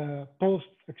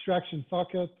post-extraction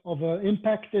socket of an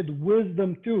impacted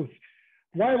wisdom tooth.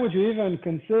 Why would you even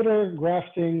consider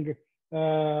grafting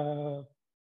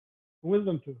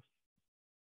wisdom tooth?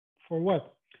 For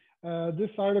what? This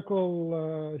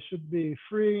article should be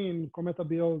free in Cometa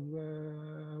Bio's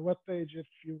webpage if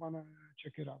you want to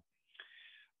check it out.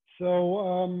 So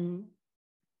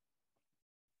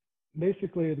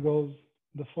basically it goes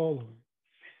the following.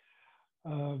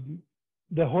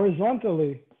 The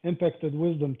horizontally impacted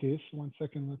wisdom teeth, one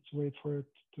second, let's wait for it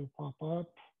to pop up.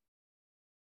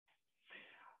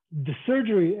 The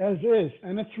surgery as is,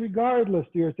 and it's regardless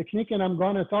to your technique, and I'm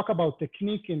going to talk about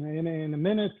technique in a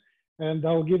minute, and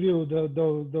I'll give you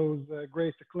those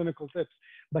great clinical tips.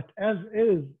 But as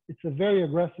is, it's a very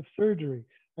aggressive surgery.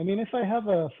 I mean, if I have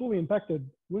a fully impacted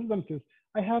wisdom tooth,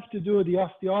 I have to do the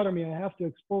osteotomy. I have to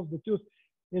expose the tooth.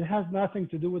 It has nothing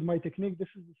to do with my technique. This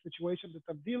is the situation that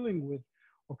I'm dealing with,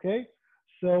 okay?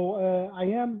 So I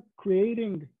am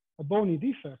creating a bony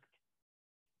defect.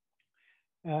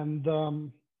 And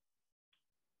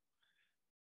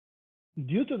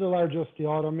due to the large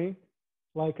osteotomy,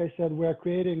 like I said, we're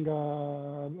creating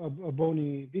a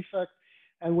bony defect,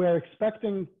 and we're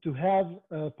expecting to have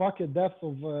a pocket depth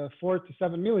of 4 to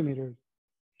 7 millimeters.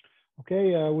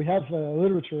 Okay, we have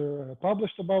literature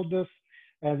published about this,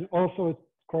 and also it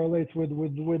correlates with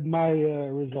my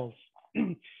results.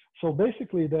 So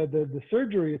basically, the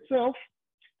surgery itself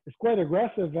is quite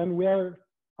aggressive, and we are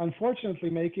unfortunately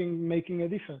making a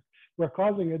defect. We're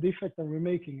causing a defect, and we're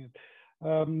making it.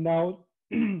 Now,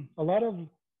 a lot of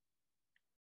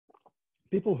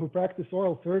people who practice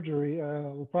oral surgery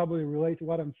will probably relate to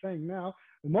what I'm saying now.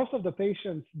 Most of the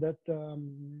patients that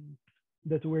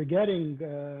that we're getting,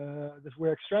 that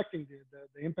we're extracting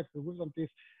the impact of wisdom teeth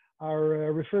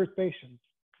are referred patients.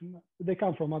 They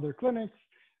come from other clinics.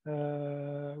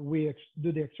 We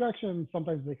do the extraction.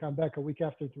 Sometimes they come back a week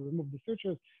after to remove the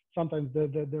sutures. Sometimes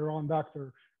their own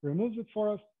doctor removes it for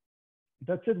us.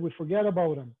 That's it, we forget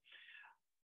about them.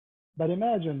 But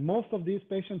imagine, most of these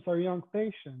patients are young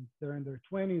patients. They're in their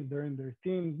 20s, they're in their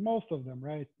teens, most of them,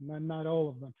 right? Not all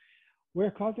of them. We're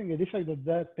causing a defect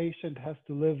that patient has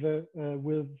to live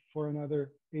with for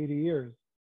another 80 years,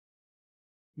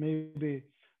 maybe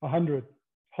 100,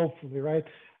 hopefully, right?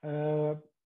 Can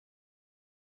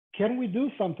we do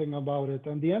something about it?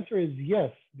 And the answer is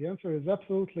yes. The answer is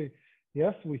absolutely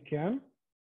yes, we can.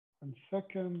 1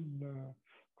 second,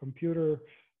 computer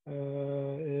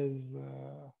is,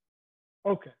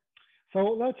 okay. So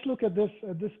let's look at this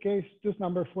case, this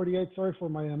number 48. Sorry for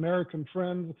my American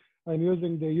friends. I'm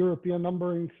using the European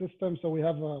numbering system. So we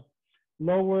have a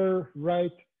lower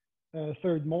right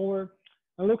third molar.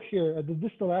 And look here at the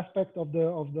distal aspect of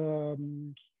the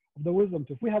wisdom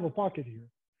tooth. We have a pocket here.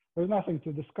 There's nothing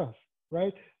to discuss,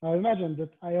 right? Now imagine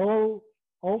that I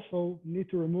also need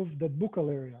to remove the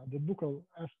buccal area, the buccal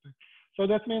aspect. So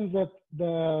that means that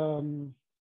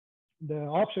the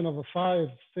option of a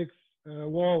 5-6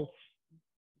 wall,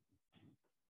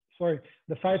 sorry,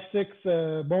 the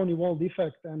 5-6 bony wall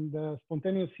defect and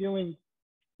spontaneous healing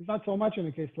is not so much in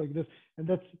a case like this. And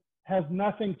that has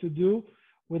nothing to do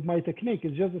with my technique.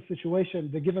 It's just a situation,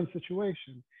 the given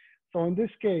situation. So in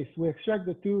this case, we extract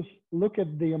the tooth, look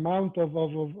at the amount of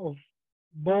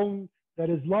bone that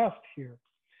is lost here.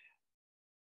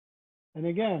 And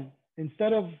again,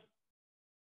 instead of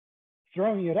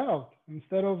throwing it out,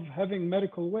 instead of having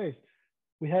medical waste,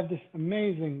 we have this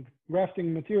amazing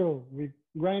grafting material. We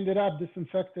grind it up,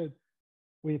 disinfect it,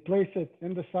 we place it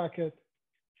in the socket,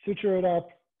 suture it up,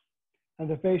 and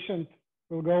the patient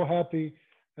will go happy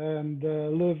and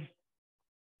live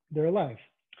their life.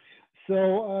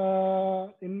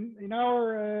 So in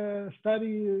our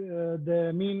study,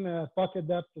 the mean pocket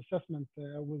depth assessment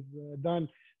was done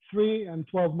 3 and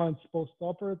 12 months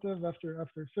post-operative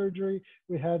after surgery.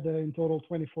 We had in total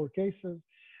 24 cases.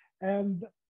 And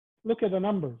look at the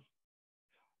numbers.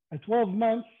 At 12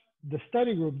 months, the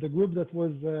study group, the group that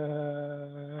was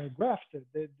grafted,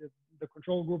 the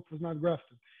control group was not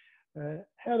grafted,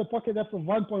 had a pocket depth of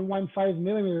 1.15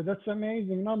 millimeters. That's an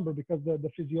amazing number because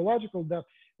the physiological depth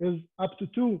is up to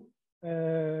 2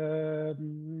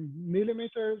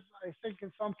 millimeters. I think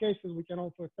in some cases we can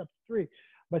also accept 3,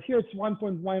 but here it's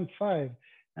 1.15.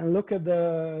 And look at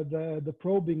the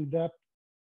probing depth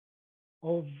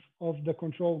of the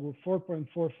control group,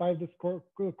 4.45. This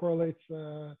correlates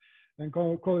and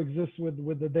coexists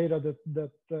with the data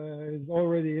that is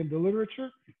already in the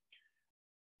literature.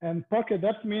 And pocket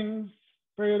depth means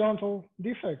periodontal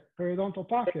defect, periodontal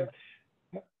pocket.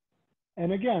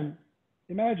 And again,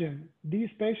 imagine these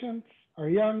patients are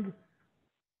young.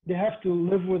 They have to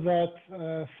live with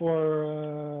that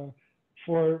for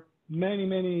many,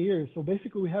 many years. So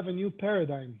basically we have a new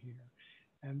paradigm here.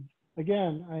 And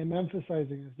again, I'm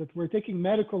emphasizing is that we're taking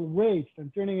medical waste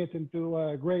and turning it into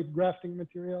a great grafting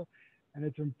material, and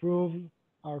it improves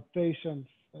our patients'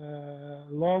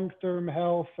 long-term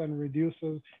health and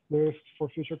reduces the risk for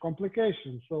future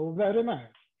complications. So very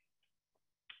nice.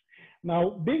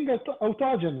 Now, being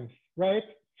autogenous, right?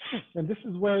 And this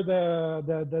is where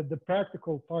the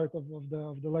practical part of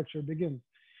the lecture begins.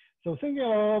 So thinking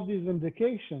of all these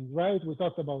indications, right? We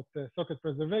talked about socket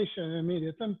preservation,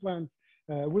 immediate implants,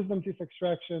 wisdom teeth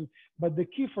extraction, but the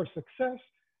key for success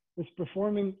is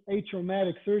performing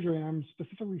atraumatic surgery. And I'm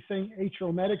specifically saying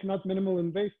atraumatic, not minimal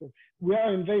invasive. We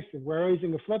are invasive. We're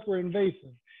raising a flap, we're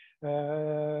invasive.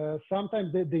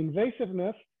 Sometimes the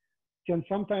invasiveness can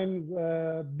sometimes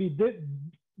be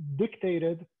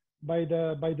dictated by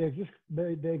the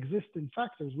existing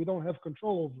factors. We don't have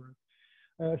control over it.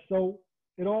 So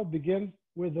it all begins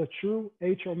with a true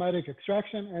atraumatic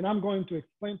extraction. And I'm going to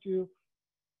explain to you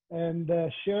and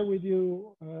share with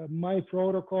you my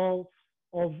protocol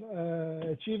of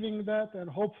achieving that, and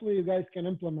hopefully you guys can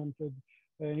implement it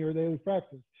in your daily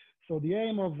practice. So the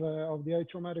aim of the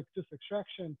atraumatic tooth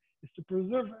extraction is to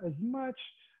preserve as much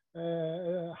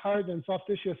hard and soft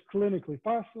tissue as clinically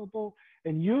possible,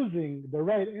 and using the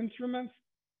right instruments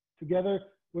together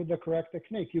with the correct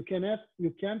technique. You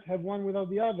can't have one without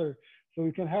the other. So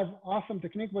you can have awesome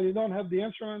technique, but you don't have the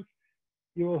instruments,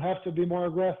 you will have to be more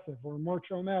aggressive or more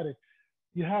traumatic.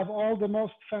 You have all the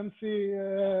most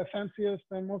fanciest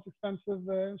and most expensive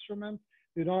instruments.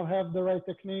 You don't have the right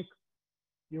technique,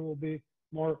 you will be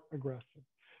more aggressive.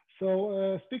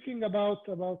 So speaking about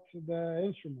the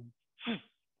instruments,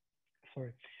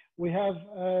 sorry, we have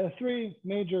three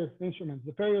major instruments: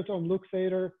 the periotome,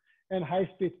 luxator, and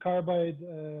high-speed carbide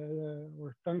or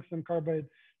tungsten carbide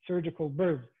surgical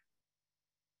burrs.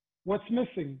 What's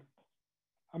missing?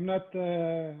 I'm not,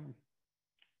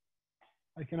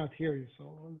 I cannot hear you, so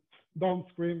don't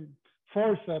scream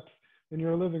forceps in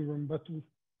your living room, but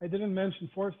I didn't mention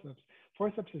forceps.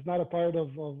 Forceps is not a part of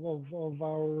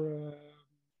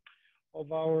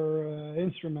our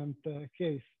instrument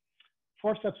case.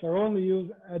 Forceps are only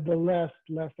used at the last,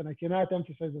 and I cannot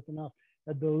emphasize it enough,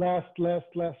 at the last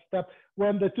step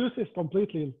when the tooth is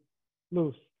completely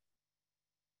loose.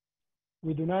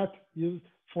 We do not use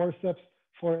forceps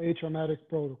for atraumatic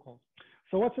protocol.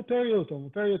 So what's a periotome? A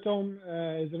periotome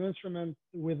is an instrument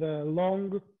with a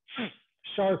long,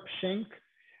 sharp shank.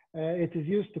 It is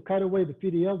used to cut away the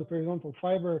PDL, the periodontal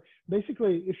fiber.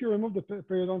 Basically, if you remove the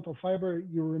periodontal fiber,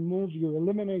 you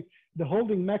eliminate the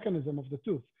holding mechanism of the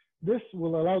tooth. This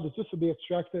will allow the tooth to be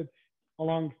extracted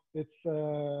along its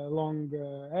long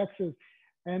axis,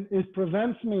 and it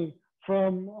prevents me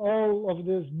from all of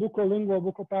this buccolingual,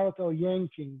 buccopalatal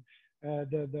yanking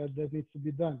that needs to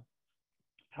be done.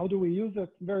 How do we use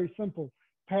it? Very simple.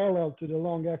 Parallel to the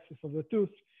long axis of the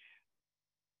tooth,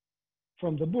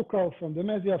 from the buccal, from the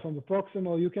mesial, from the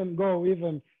proximal. You can go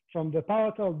even from the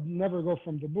palatal, never go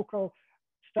from the buccal.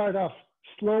 Start off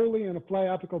slowly and apply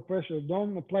apical pressure.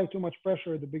 Don't apply too much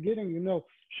pressure at the beginning. You know,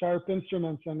 sharp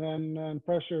instruments and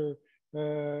pressure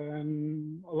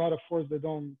and a lot of force, they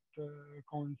don't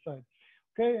coincide.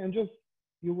 Okay, and just,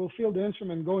 you will feel the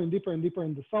instrument going deeper and deeper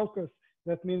in the sulcus.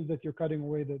 That means that you're cutting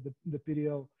away the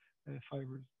PDL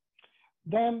fibers.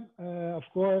 Then, of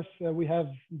course, we have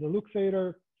the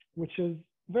luxator, which is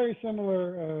very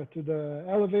similar to the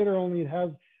elevator, only it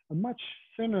has a much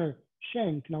thinner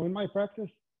shank. Now, in my practice,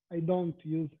 I don't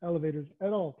use elevators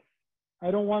at all.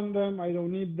 I don't want them. I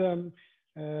don't need them.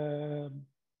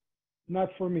 Not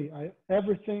for me.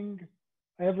 Everything,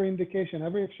 every indication,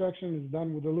 every extraction is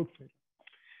done with the luxator.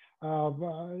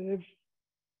 If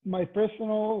my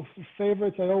personal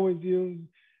favorites, I always use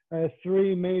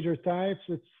three major types.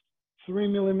 It's 3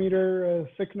 millimeter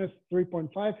thickness,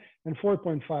 3.5, and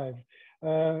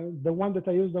 4.5. The one that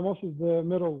I use the most is the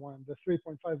middle one, the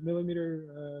 3.5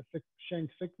 millimeter shank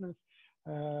thickness.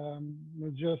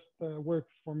 It just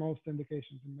works for most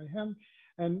indications in my hand.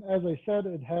 And as I said,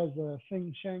 it has a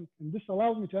thin shank, and this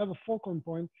allows me to have a fulcrum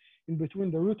point in between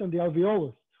the root and the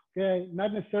alveolus. Okay,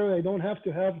 not necessarily, I don't have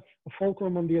to have a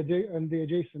fulcrum on the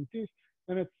adjacent teeth,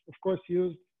 and it's of course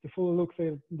used to fully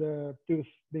luxate the tooth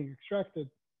being extracted.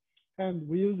 And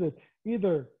we use it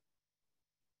either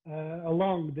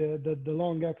along the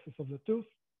long axis of the tooth,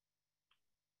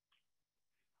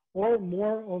 or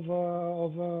more of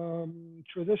a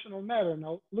traditional matter.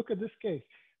 Now look at this case.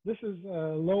 This is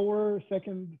lower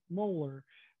second molar.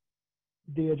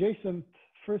 The adjacent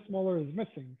first molar is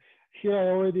missing. Here I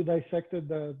already dissected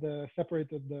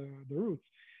separated the roots.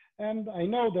 And I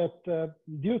know that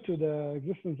due to the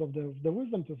existence of the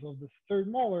wisdom tooth of the third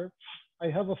molar, I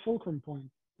have a fulcrum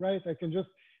point, right? I can just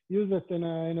use it in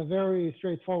a very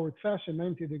straightforward fashion,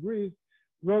 90 degrees,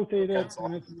 rotate it,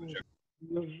 and it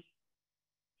will,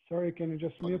 sorry, can you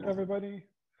just mute everybody,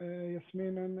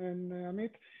 Yasmin and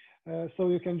Amit? So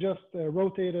you can just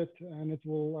rotate it and it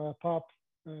will pop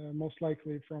most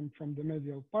likely from the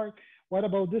medial part. What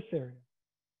about this area?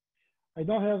 I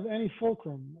don't have any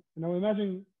fulcrum. Now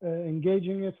imagine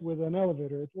engaging it with an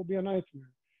elevator. It will be a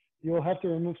nightmare. You'll have to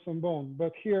remove some bone.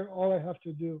 But here, all I have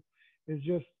to do is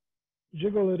just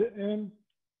jiggle it in.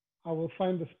 I will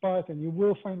find the spot, and you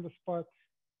will find the spot,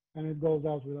 and it goes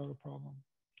out without a problem.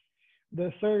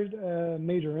 The third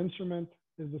major instrument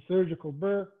is the surgical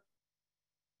burr.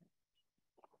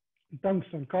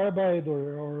 Tungsten carbide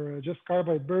or just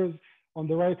carbide burrs on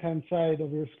the right-hand side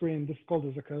of your screen. This is called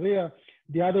a Zakaria.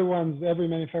 The other ones, every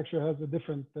manufacturer has a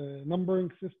different numbering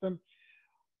system.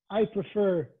 I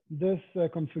prefer this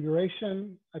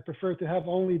configuration. I prefer to have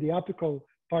only the apical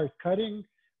part cutting,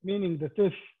 meaning that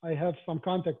if I have some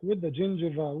contact with the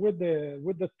gingiva, with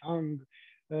the tongue,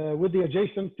 with the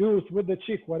adjacent tooth, with the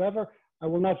cheek, whatever, I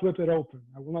will not rip it open.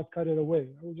 I will not cut it away.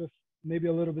 I will just maybe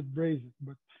a little bit braze it,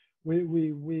 but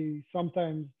we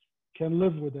sometimes can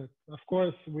live with it. Of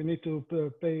course, we need to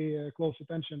pay close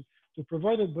attention to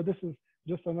provide it, but this is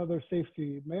just another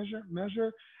safety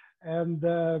measure. And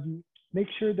make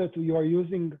sure that you are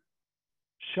using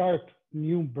sharp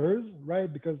new burrs,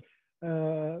 right? Because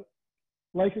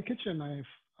like a kitchen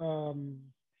knife, a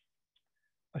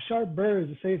sharp burr is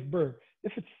a safe burr.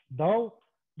 If it's dull,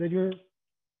 then you're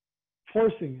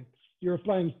forcing it. You're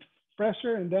applying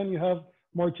pressure, and then you have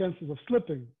more chances of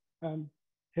slipping and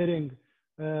hitting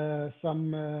some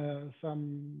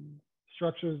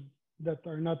structures that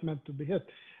are not meant to be hit.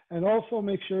 And also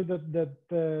make sure that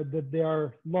they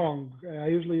are long. I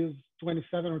usually use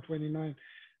 27 or 29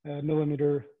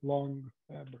 millimeter long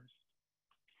burrs.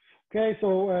 Okay,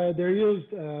 so they're used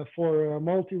for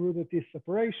multi-rooted teeth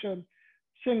separation,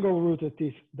 single-rooted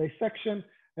teeth dissection,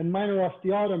 and minor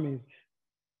osteotomies.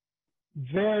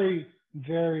 Very,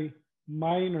 very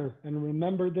minor. And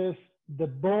remember this, the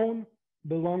bone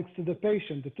belongs to the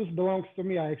patient. The tooth belongs to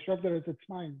me. I extracted it, it's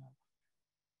mine now.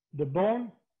 The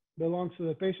bone belongs to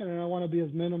the patient, and I want to be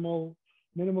as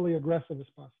minimally aggressive as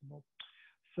possible.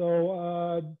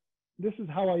 So this is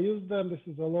how I use them. This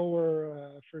is a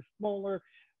lower first molar.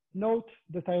 Note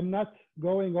that I'm not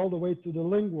going all the way to the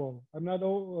lingual. I'm not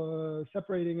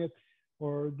separating it,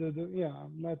 or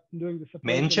I'm not doing the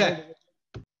separation.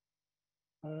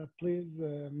 Please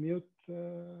mute,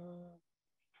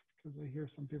 because I hear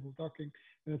some people talking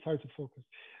and it's hard to focus.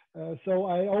 So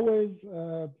I always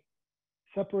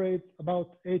separate about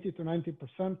 80 to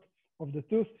 90% of the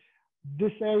tooth.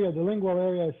 This area, the lingual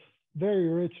area, is very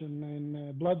rich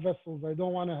in blood vessels. I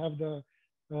don't want to have the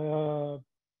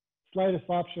slightest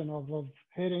option of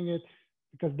hitting it,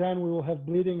 because then we will have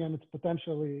bleeding and it's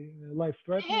potentially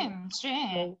life-threatening.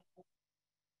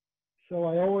 So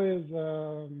I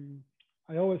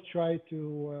always try to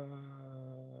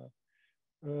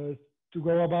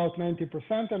go about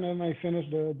 90%, and then I finish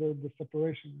the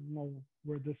separation. You know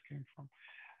where this came from.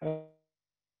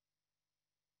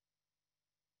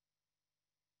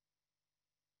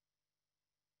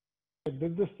 The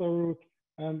distal root,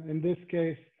 and in this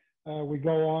case, we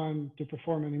go on to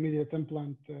perform an immediate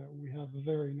implant. We have a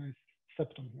very nice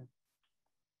septum here.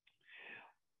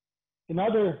 In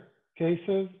other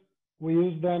cases, we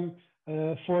use them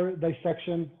for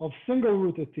dissection of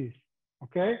single-rooted teeth,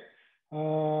 okay?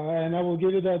 And I will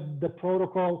give you the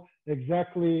protocol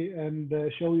exactly and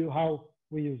show you how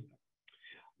we use them.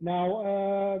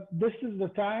 Now, this is the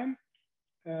time.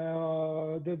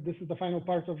 This is the final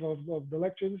part of the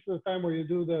lecture. This is the time where you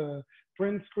do the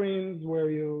print screens, where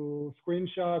you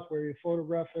screenshot, where you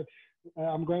photograph it.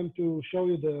 I'm going to show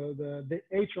you the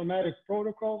atraumatic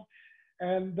protocol.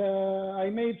 And I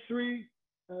made three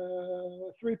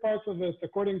parts of it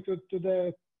according to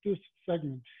the tooth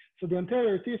segment. So the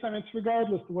anterior teeth, and it's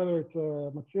regardless whether it's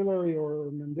maxillary or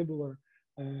mandibular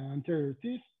anterior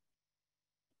teeth.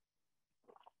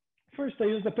 First, I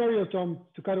use the periotome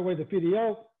to cut away the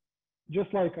PDL,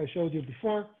 just like I showed you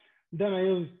before. Then I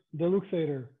use the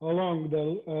luxator along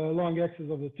the long axis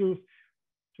of the tooth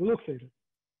to luxate it.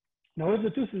 Now, if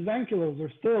the tooth is ankylosed, or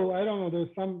still, I don't know,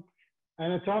 there's some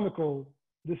anatomical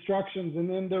distractions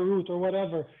in the root or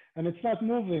whatever, and it's not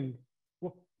moving,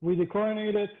 we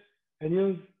decoronate it and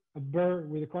use a burr.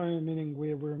 We decoronate, meaning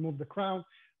we remove the crown.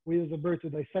 We use a burr to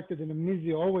dissect it in a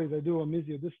mesio. Always I do a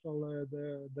mesiodistal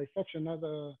dissection, not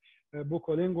a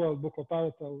buccolingual,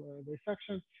 buccopalatal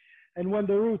dissection. And when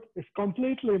the root is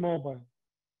completely mobile,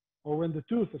 or when the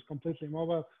tooth is completely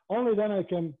mobile, only then I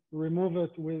can remove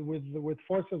it with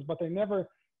forces, but I never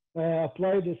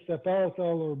apply this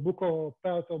palatal or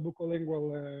buccopalatal,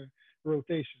 buccolingual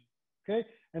rotation, okay?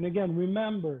 And again,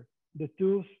 remember, the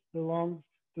tooth belongs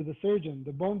to the surgeon.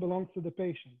 The bone belongs to the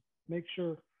patient. Make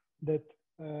sure that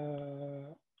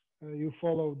you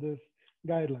follow this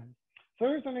guideline. So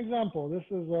here's an example. This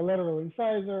is a lateral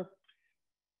incisor.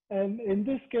 And in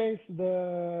this case,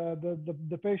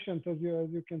 the patient, as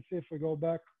you can see, if we go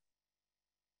back,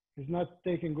 is not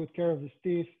taking good care of his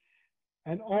teeth.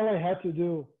 And all I had to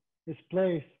do is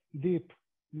place deep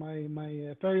my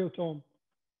periotome,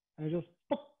 and just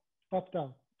popped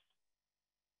out.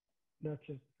 That's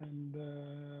it. And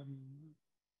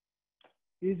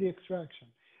easy extraction.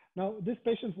 Now, this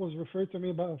patient was referred to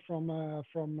me from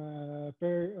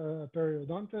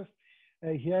periodontist.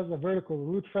 He has a vertical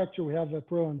root fracture. We have a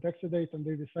purulent exudate, and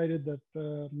they decided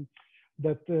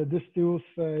that this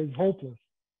tooth is hopeless.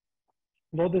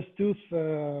 Though this tooth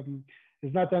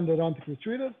is not endodontically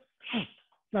treated,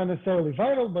 it's not necessarily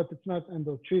vital, but it's not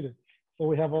endo treated. So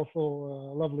we have also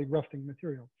lovely grafting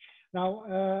material. Now,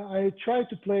 I tried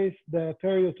to place the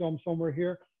periotome somewhere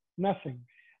here, nothing.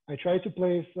 I tried to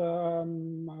place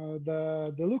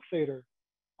the luxator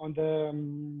on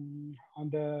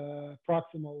the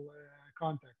proximal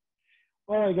contact.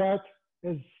 All I got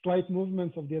is slight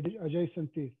movements of the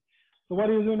adjacent teeth. So what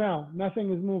do you do now?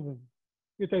 Nothing is moving.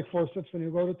 You take forceps and you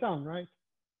go to town, right?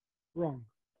 Wrong.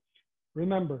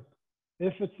 Remember,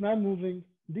 if it's not moving,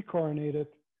 decoronate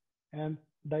it and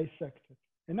dissect it.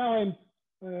 And now I'm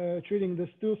treating this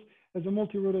tooth as a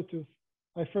multi-rooted tooth.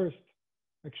 I first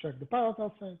extract the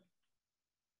palatal side,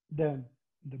 then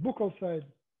the buccal side.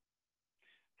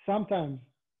 Sometimes,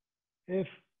 if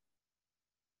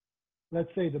let's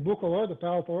say the buccal or the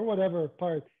palatal or whatever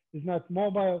part is not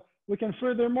mobile, we can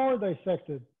furthermore dissect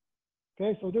it.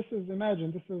 Okay, so this is,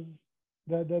 imagine this is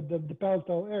the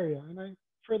palatal area, and I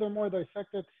furthermore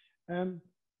dissect it, and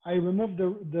I remove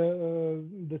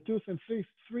the tooth in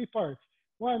three parts,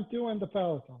 1, 2, and the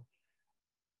palatal.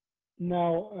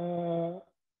 Now,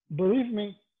 believe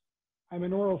me, I'm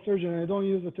an oral surgeon and I don't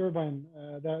use a turbine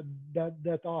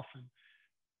that often.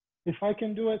 If I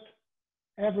can do it,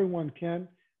 everyone can.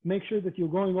 Make sure that you're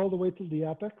going all the way to the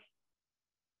apex.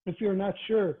 If you're not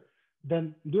sure,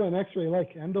 then do an x-ray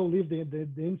like endo, leave the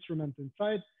instrument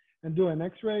inside and do an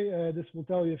x-ray. This will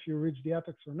tell you if you reach the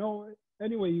apex or no.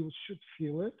 Anyway, you should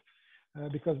feel it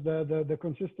because the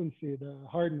consistency, the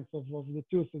hardness of the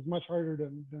tooth is much harder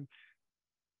than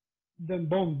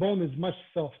bone. Bone is much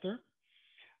softer.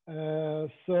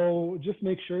 So just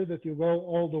make sure that you go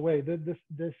all the way. This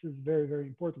is very, very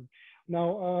important.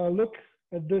 Now look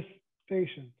at this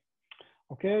patient,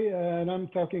 okay? And I'm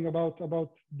talking about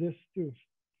this tooth.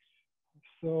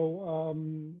 So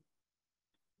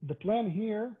the plan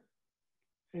here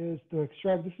is to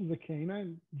extract, this is a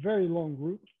canine, very long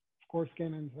root. Of course,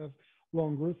 canines have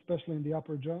long roots, especially in the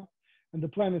upper jaw. And the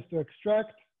plan is to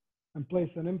extract and place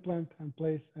an implant and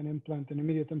place an implant, an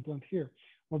immediate implant here.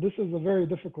 Well, this is a very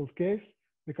difficult case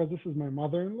because this is my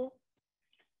mother-in-law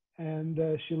and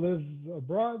she lives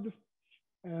abroad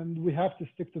and we have to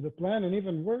stick to the plan. And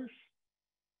even worse,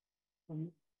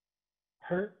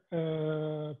 her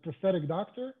prosthetic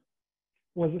doctor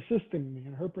was assisting me,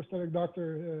 and her prosthetic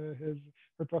doctor,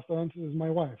 her prosthodontist is my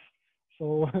wife.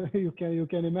 So you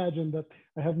can imagine that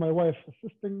I have my wife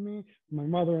assisting me, my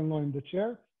mother-in-law in the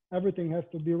chair. Everything has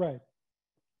to be right.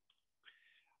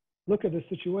 Look at the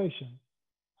situation.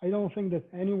 I don't think that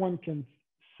anyone can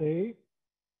say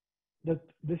that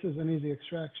this is an easy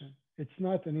extraction. It's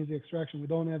not an easy extraction. We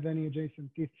don't have any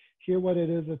adjacent teeth. Here what it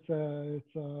is, it's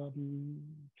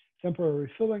temporary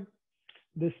filling.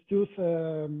 This tooth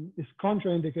is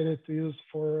contraindicated to use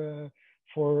for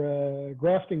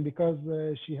grafting because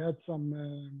she had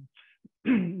some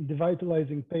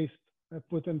devitalizing paste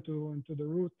put into the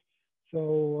root.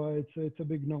 So it's a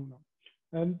big no-no.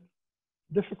 And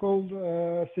difficult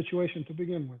situation to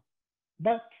begin with.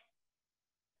 But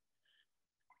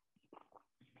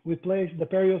we placed the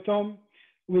periotome.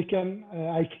 We can,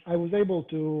 I was able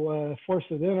to force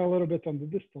it in a little bit on the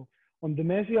distal. On the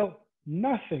mesial,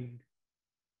 nothing,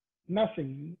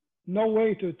 no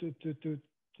way to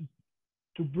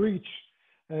breach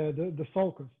the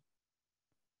sulcus.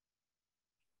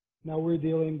 Now we're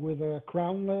dealing with a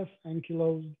crownless,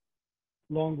 ankylosed,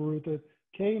 long-rooted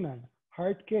canine,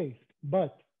 hard case.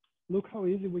 But look how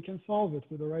easy we can solve it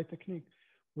with the right technique.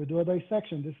 We do a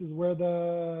dissection. This is where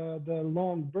the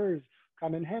long burrs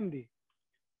come in handy.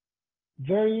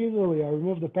 Very easily, I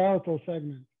remove the palatal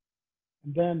segment.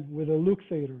 And then with a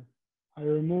luxator, I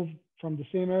remove from the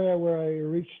same area where I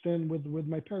reached in with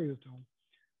my periotome.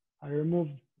 I remove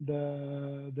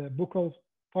the buccal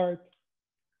part,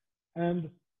 and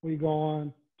we go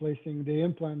on placing the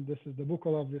implant. This is the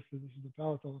buccal, obviously, this is the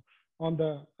palatal, on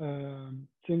the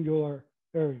singular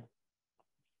area.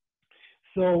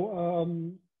 So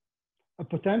a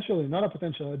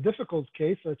difficult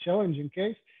case, a challenging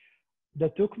case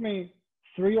that took me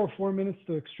 3 or 4 minutes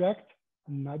to extract,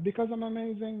 not because I'm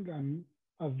amazing. I'm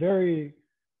a very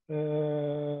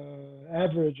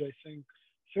average, I think,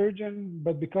 surgeon,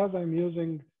 but because I'm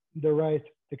using the right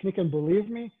technique. And believe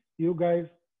me, you guys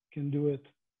can do it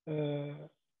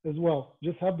as well.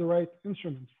 Just have the right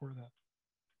instruments for that.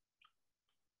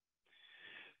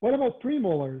 What about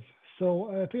premolars? So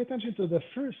pay attention to the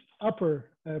first upper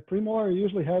premolar.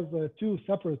 Usually has 2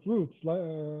 separate roots.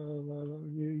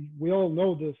 We all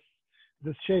know this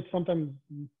shape. Sometimes,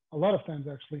 a lot of times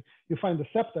actually, you find the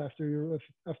septa after you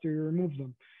remove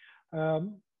them.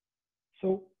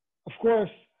 So of course,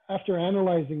 after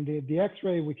analyzing the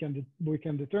X-ray, we can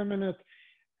determine it,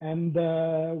 and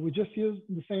we just use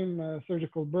the same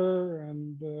surgical burr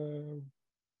and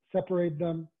separate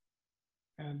them,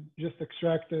 and just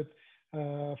extract it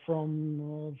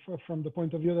from the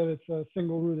point of view that it's a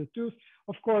single-rooted tooth.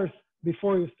 Of course,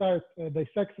 before you start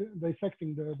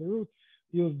dissecting the root,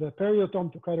 use the periotome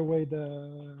to cut away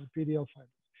the PDL fibers.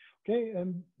 Okay,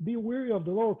 and be wary of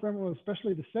the lower premolars,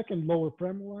 especially the second lower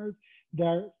premolars.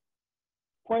 They're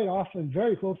quite often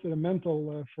very close to the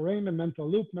mental foramen, mental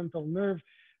loop, mental nerve.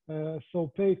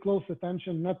 So pay close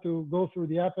attention not to go through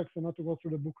the apex and not to go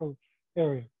through the buccal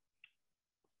area.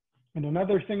 And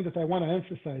another thing that I want to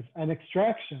emphasize, an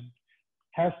extraction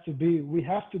has to be, we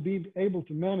have to be able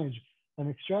to manage an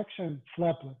extraction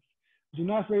flapless. Do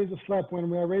not raise a flap. When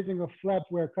we are raising a flap,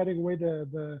 we are cutting away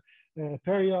the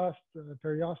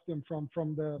periosteum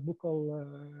from the buccal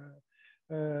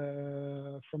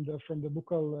from the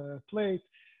buccal plate.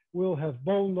 We'll have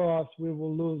bone loss. We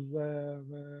will lose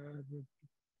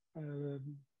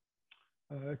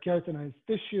keratinized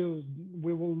tissue.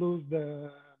 We will lose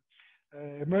the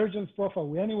emergence profile.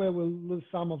 We anyway will lose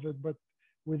some of it, but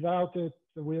without it,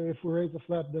 if we raise the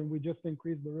flap, then we just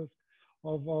increase the risk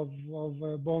of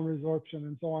bone resorption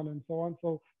and so on and so on.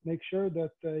 So make sure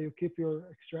that you keep your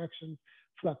extractions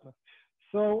flapless.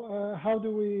 So how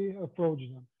do we approach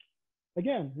them?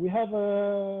 Again, we have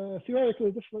a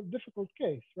theoretically difficult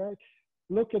case, right?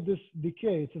 Look at this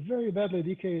decay. It's a very badly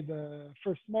decayed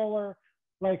first molar.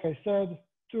 Like I said,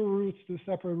 two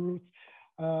separate roots.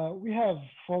 We have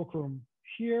fulcrum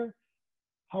here.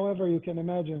 However, you can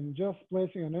imagine just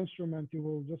placing an instrument, you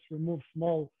will just remove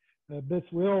small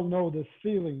bits. We all know this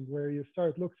feeling where you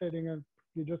start luxating and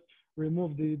you just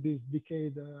remove these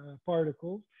decayed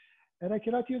particles. And I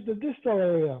cannot use the distal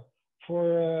area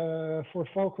for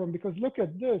fulcrum because look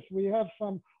at this. We have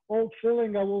some old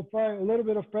filling. I will apply a little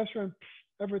bit of pressure and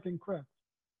everything cracks.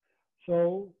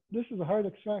 So this is a hard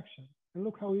extraction. And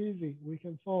look how easy we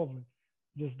can solve it.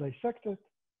 Just dissect it,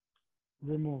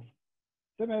 remove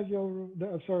the mesial root,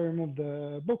 remove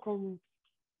the buccal root,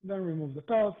 then remove the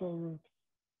palatal root,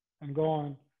 and go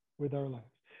on with our lives.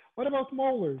 What about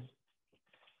molars?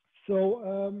 So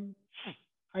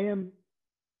I am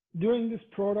doing this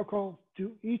protocol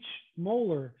to each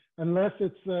molar, unless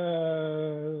it's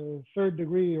third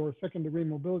degree or second degree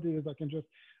mobility, as I can just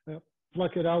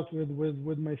pluck it out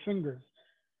with my fingers.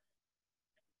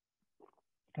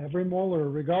 Every molar,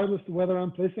 regardless of whether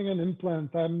I'm placing an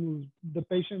implant, the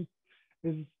patient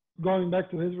is going back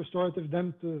to his restorative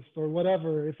dentist or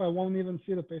whatever, if I won't even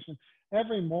see the patient,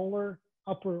 every molar,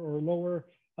 upper or lower,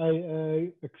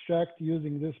 I extract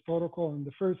using this protocol. And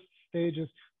the first stage is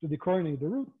to decornate the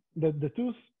root, the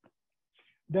tooth.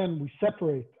 Then we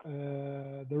separate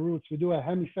the roots. We do a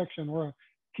hemisection or a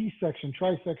T-section,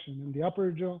 trisection in the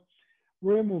upper jaw.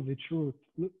 We remove each root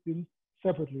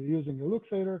separately using a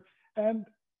luxator. And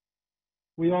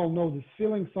we all know this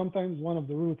feeling. Sometimes one of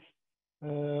the roots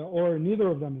or neither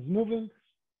of them is moving.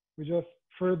 We just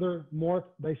furthermore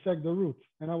dissect the roots.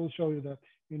 And I will show you that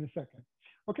in a second.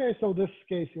 Okay, so this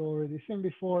case you already seen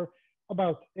before,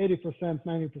 about 80%,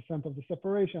 90% of the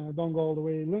separation. I don't go all the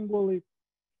way lingually.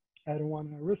 I don't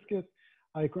want to risk it.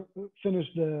 I finish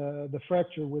the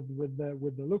fracture with the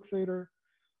luxator.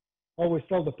 Always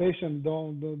tell the patient,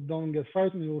 don't get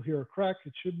frightened. You'll hear a crack.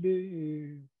 It should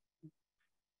be.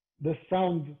 This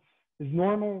sound is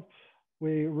normal.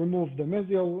 We remove the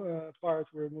mesial part.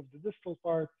 We remove the distal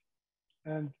part.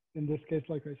 And in this case,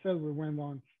 like I said, we went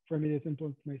on for immediate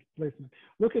implant placement.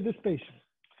 Look at this patient.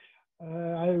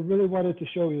 I really wanted to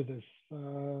show you this.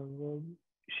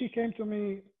 She came to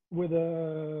me with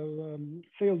a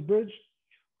failed bridge.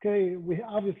 Okay, we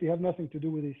obviously have nothing to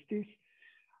do with these teeth.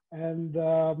 And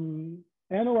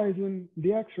analyzing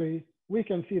the X-ray, we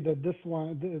can see that this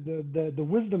one, the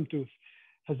wisdom tooth,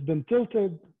 has been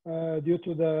tilted due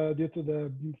to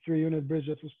the 3-unit bridge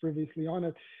that was previously on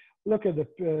it. Look at the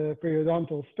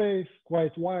periodontal space,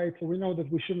 quite wide, so we know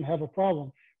that we shouldn't have a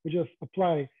problem. We just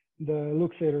apply the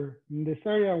luxator in this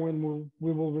area when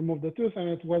we will remove the tooth, and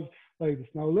it was like this.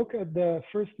 Now look at the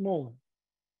first molar.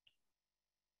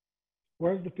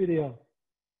 Where's the PDL?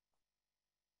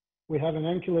 We have an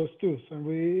ankylosed tooth, and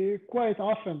we quite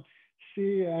often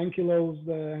see ankylosed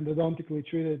endodontically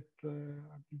treated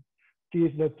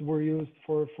teeth that were used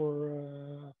for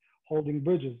holding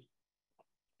bridges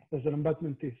as an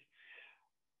embutment teeth.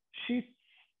 She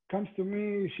comes to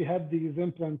me, she had these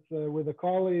implants with a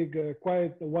colleague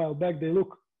quite a while back. They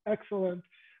look excellent,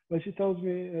 but she tells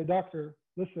me, doctor,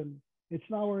 listen, it's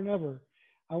now or never.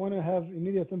 I want to have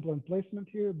immediate implant placement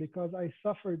here because I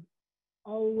suffered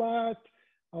a lot.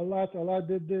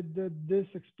 This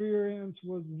experience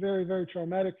was very, very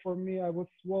traumatic for me. I was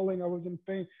swelling, I was in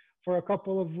pain for a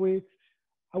couple of weeks.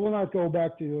 I will not go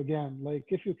back to you again. Like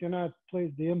if you cannot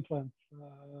place the implants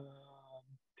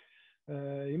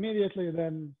immediately,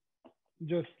 then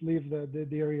just leave the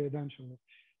area eventually.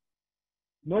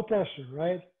 No pressure,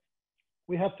 right?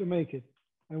 We have to make it,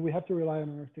 and we have to rely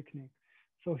on our technique.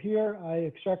 So here I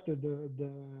extracted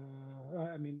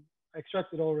I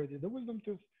extracted already the wisdom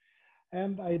tooth,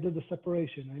 and I did the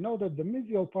separation. I know that the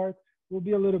mesial part will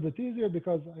be a little bit easier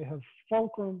because I have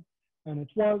fulcrum, and it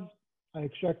was. I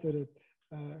extracted it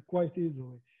quite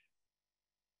easily.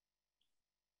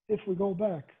 If we go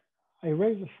back, I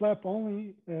raise the flap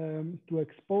only to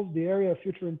expose the area of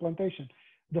future implantation.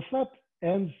 The flap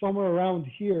ends somewhere around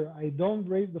here. I don't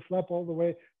raise the flap all the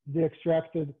way to the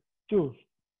extracted tooth.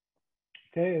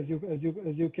 Okay, as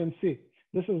you can see,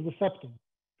 this is the septum.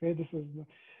 Okay, this is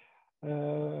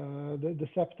the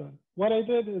septum. What I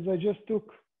did is I just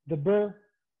took the burr,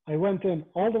 I went in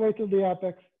all the way to the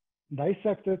apex,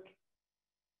 dissected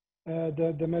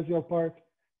the mesial part,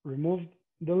 removed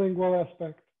the lingual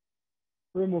aspect,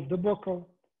 removed the buccal,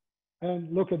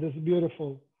 and look at this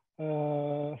beautiful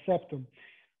septum.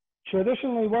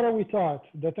 Traditionally, what are we taught?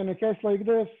 That in a case like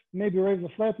this, maybe raise the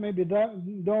flat, maybe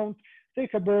don't.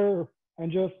 Take a burr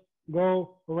and just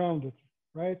go around it,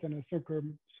 right? In a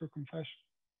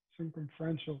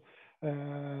circumferential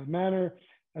manner,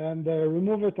 and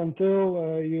remove it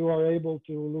until you are able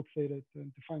to luxate it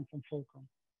and to find some fulcrum.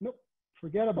 Nope,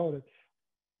 forget about it.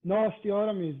 No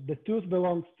osteotomies. The tooth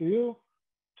belongs to you,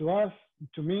 to us,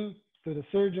 to me, to the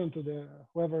surgeon, to the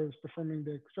whoever is performing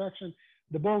the extraction.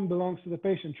 The bone belongs to the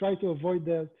patient. Try to avoid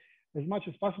that as much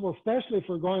as possible, especially if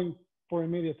we're going for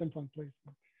immediate implant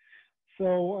placement.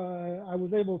 So I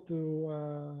was able to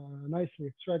nicely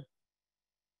extract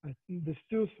this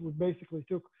tooth. We basically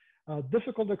took a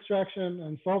difficult extraction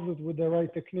and solved it with the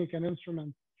right technique and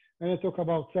instrument. And it took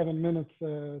about 7 minutes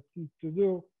to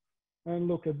do. And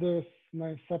look at this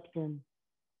nice septum.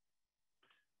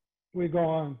 We go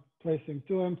on placing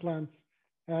 2 implants,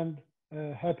 and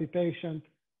happy patient,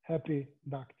 happy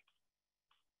doctor.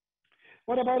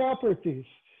 What about upper teeth?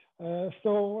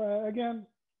 Again,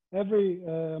 every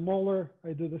molar,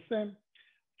 I do the same.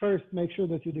 First, make sure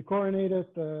that you decoronate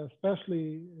it,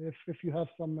 especially if you have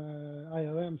some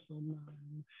ILM, some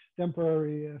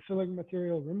temporary filling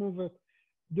material, remove it.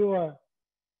 Do a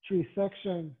tree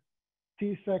section,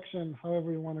 T-section,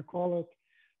 however you want to call it.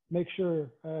 Make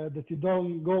sure that you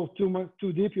don't go too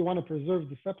deep. You want to preserve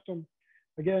the septum.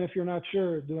 Again, if you're not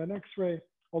sure, do an X-ray,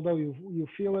 although you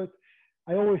feel it.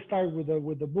 I always start with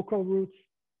the buccal roots.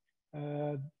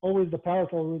 Always the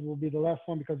palatal root will be the last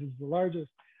one because it's the largest.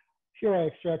 Here I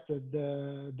extracted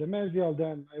the mesial,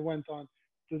 then I went on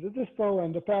to the distal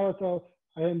and the palatal.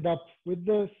 I end up with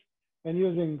this, and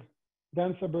using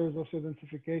Densaber's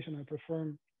osteodensification, I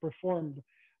performed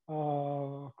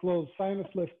closed sinus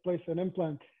lift, placed an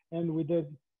implant, and we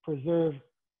did preserve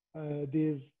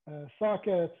these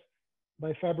sockets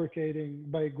by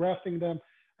grafting them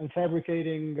and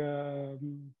fabricating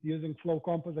using flow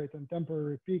composite and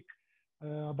temporary peak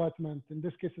abutment. In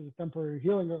this case, it's a temporary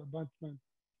healing abutment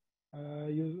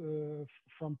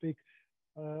from peak.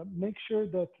 Make sure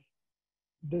that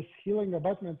this healing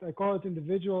abutment, I call it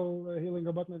individual healing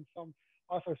abutment. Some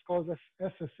authors call it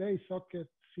SSA, socket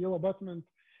seal abutment.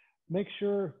 Make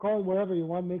sure, call it whatever you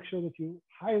want, make sure that you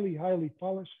highly, highly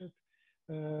polish it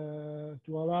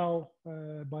to allow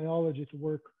biology to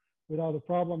work without a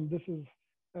problem. This is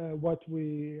what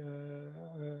we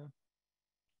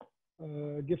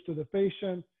give to the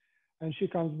patient, and she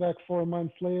comes back 4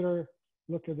 months later.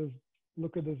 Look at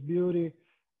this beauty,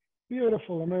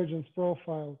 beautiful emergence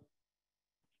profile.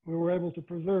 We were able to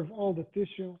preserve all the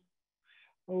tissue.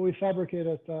 We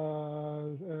fabricated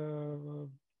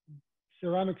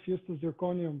ceramic fused to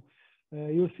zirconium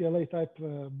UCLA type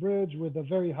bridge with a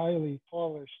very highly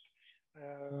polished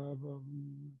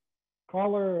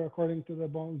collar according to the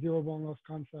zero bone loss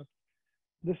concept.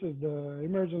 This is the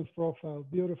emergence profile,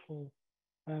 beautiful.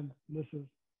 And this is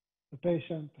the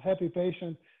patient, happy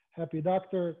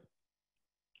doctor.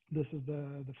 This is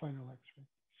the final X-ray.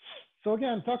 So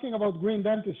again, talking about green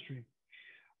dentistry.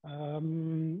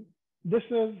 This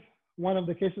is one of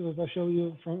the cases that I showed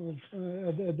you from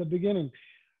at the beginning.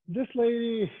 This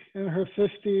lady in her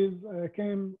 50s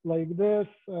came like this.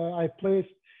 I placed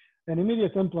an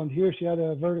immediate implant here. She had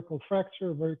a vertical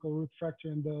root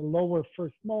fracture in the lower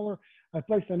first molar. I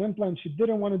placed an implant. She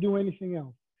didn't want to do anything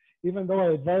else, even though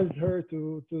I advised her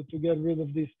to get rid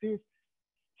of these teeth.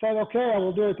 Said, okay, I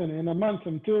will do it in a month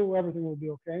and 2, everything will be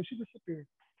okay. And she disappeared,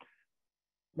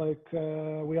 like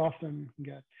we often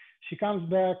get. She comes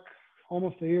back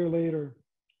almost a year later,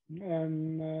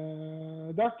 and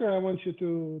doctor, I want you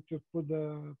to put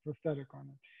the prosthetic on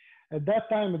it. At that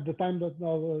time, at the time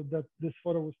that this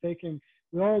photo was taken,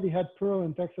 we already had pearl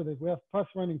and texodate. We have pus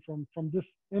running from this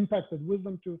impacted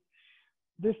wisdom tooth.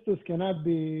 This tooth cannot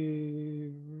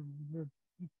be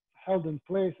held in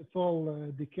place. It's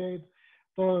all decayed.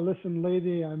 So listen,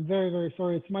 lady, I'm very, very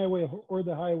sorry. It's my way or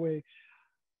the highway.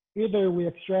 Either we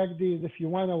extract these. If you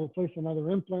want, I will place another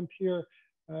implant here.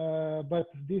 But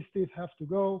these teeth have to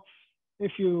go.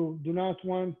 If you do not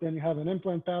want, then you have an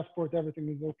implant passport. Everything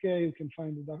is okay. You can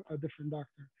find a different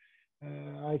doctor.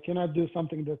 I cannot do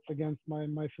something that's against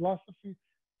my philosophy.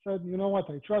 Said, you know what?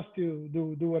 I trust you.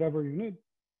 Do whatever you need.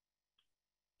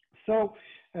 So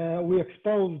we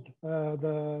exposed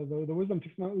the wisdom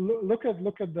teeth. Now look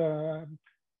at the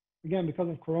Again, because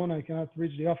of Corona, I cannot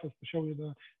reach the office to show you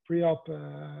the pre-op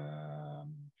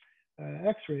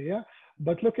X-ray, yeah?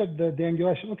 But look at the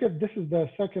angulation. Look at, this is the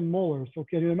second molar. So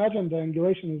can you imagine the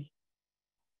angulation is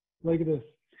like this?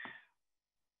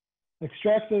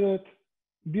 Extracted it,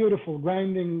 beautiful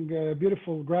grinding,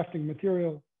 beautiful grafting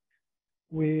material.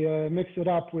 We mix it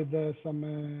up with some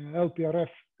LPRF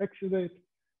exudate,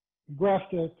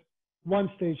 graft it,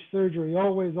 one-stage surgery,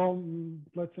 always,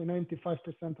 let's say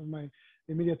 95% of my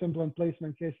immediate implant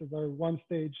placement cases are one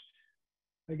stage.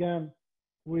 Again,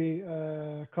 we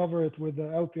cover it with the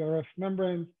LPRF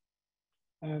membrane,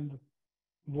 and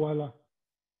voila.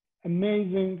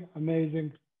 Amazing,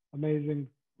 amazing, amazing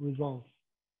results.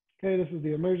 Okay, this is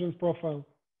the emergence profile,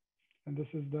 and this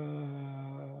is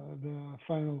the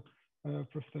final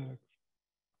prosthetics.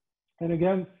 And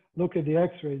again, look at the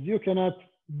x-rays. You cannot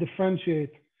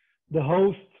differentiate the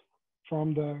host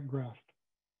from the graft.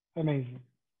 Amazing.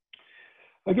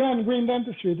 Again, green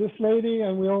dentistry, this lady,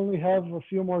 and we only have a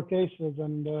few more cases,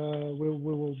 and we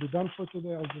will be done for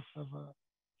today. I'll just have a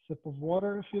sip of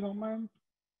water, if you don't mind.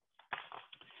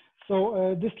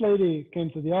 So this lady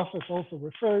came to the office, also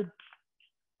referred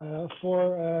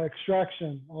for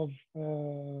extraction of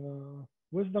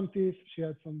wisdom teeth. She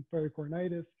had some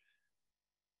pericornitis.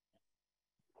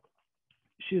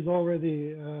 She's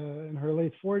already in her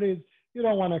late 40s. You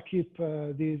don't want to keep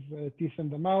these teeth in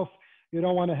the mouth. You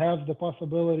don't want to have the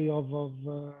possibility of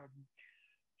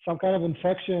some kind of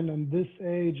infection in this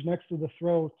age next to the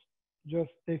throat. Just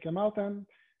take them out. And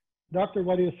doctor,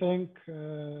 what do you think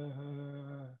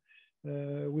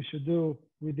we should do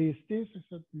with these teeth? I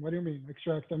said, what do you mean?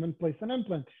 Extract them and place an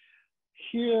implant.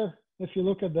 Here, if you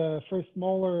look at the first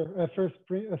molar,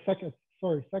 second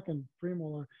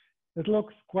premolar, it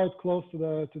looks quite close to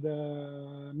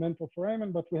the mental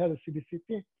foramen, but we had a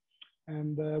CBCT,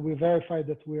 and we verified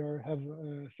that we have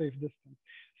a safe distance.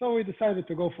 So we decided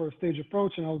to go for a stage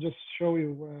approach, and I'll just show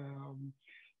you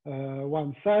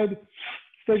one side.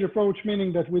 Stage approach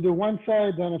meaning that we do one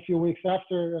side, then a few weeks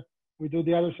after, we do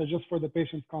the other side just for the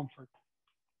patient's comfort.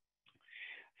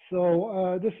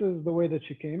 So this is the way that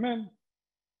she came in.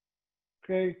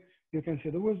 Okay, you can see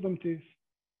the wisdom teeth.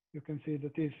 You can see the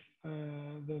teeth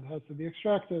that has to be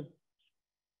extracted.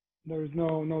 There is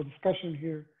no discussion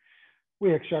here.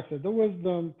 We extracted the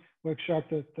wisdom. We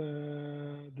extracted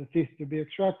the teeth to be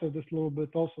extracted. This little bit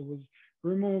also was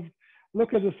removed.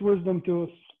 Look at this wisdom tooth.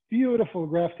 Beautiful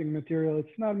grafting material.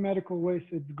 It's not medical waste.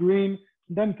 It's green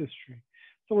dentistry.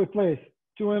 So we placed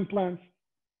 2 implants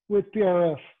with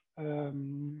PRF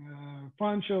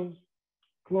ponchos,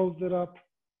 closed it up,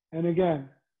 and again,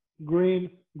 green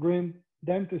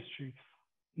dentistry.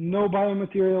 No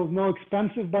biomaterials, no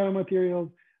expensive biomaterials,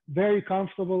 very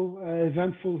comfortable,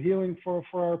 eventful healing for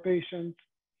our patients.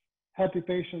 Happy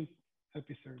patients,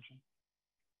 happy surgeon.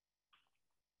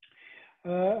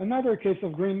 Another case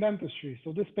of green dentistry.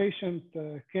 So this patient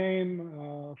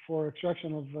came for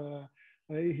extraction of,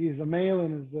 he's a male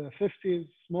in his 50s,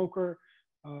 smoker,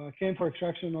 came for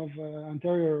extraction of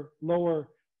anterior lower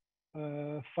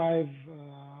 5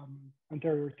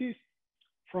 anterior teeth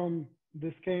from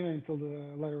this canine to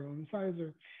the lateral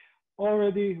incisor.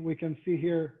 Already we can see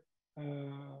here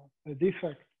a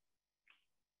defect.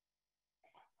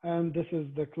 And this is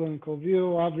the clinical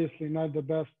view. Obviously not the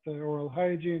best oral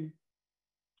hygiene.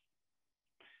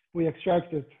 We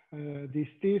extracted these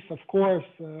teeth. Of course,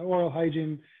 oral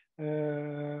hygiene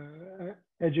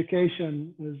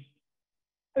education is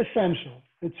essential.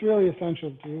 It's really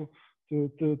essential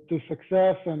to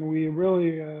success, and we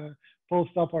really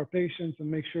post up our patients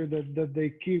and make sure that they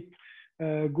keep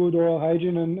good oral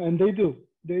hygiene, and they do.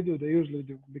 They usually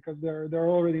do, because they're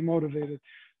already motivated,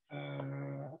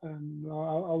 and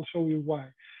I'll show you why.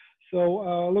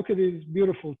 So look at these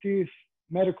beautiful teeth.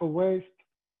 Medical waste?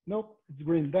 Nope, it's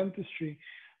green dentistry.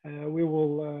 We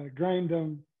will grind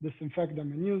them, disinfect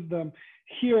them, and use them.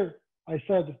 Here, I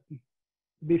said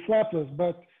be flapless,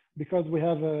 but because we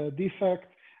have a defect,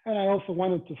 and I also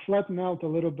wanted to flatten out a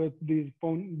little bit these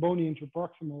bony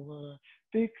interproximal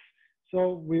peaks,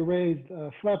 so we raised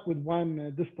a flap with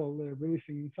one distal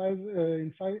releasing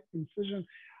incision.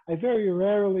 I very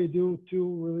rarely do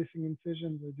 2 releasing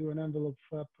incisions. I do an envelope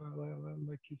flap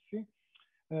like you see.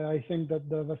 I think that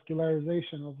the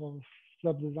vascularization of a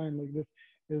flap design like this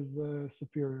is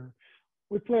superior.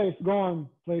 We go on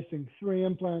placing 3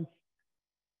 implants.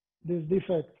 This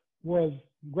defect was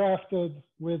grafted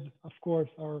with, of course,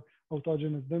 our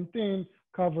autogenous dentine,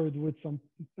 covered with some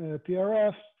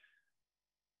PRF.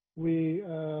 We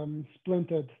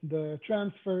splinted the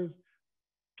transfers,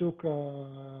 took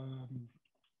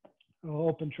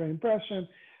open tray impression,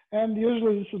 and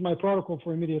usually this is my protocol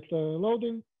for immediate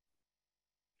loading.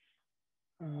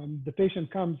 the patient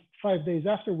comes 5 days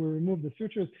after we remove the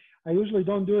sutures. I usually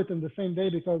don't do it in the same day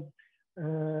because,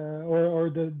 or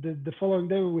the following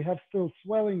day we have still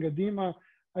swelling, edema.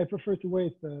 I prefer to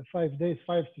wait 5 days,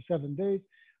 5 to 7 days.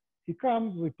 He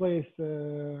comes, we place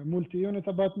multi-unit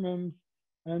abutments,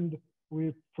 and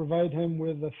we provide him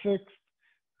with a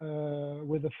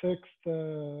fixed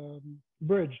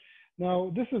bridge.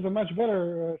 Now, this is a much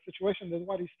better situation than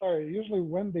what he started. Usually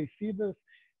when they see this,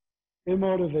 it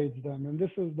motivates them. And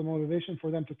this is the motivation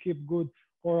for them to keep good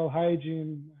oral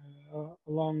hygiene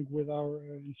along with our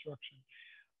instruction.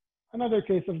 Another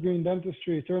case of green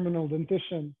dentistry, terminal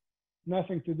dentition,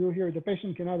 nothing to do here. The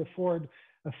patient cannot afford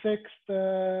a fixed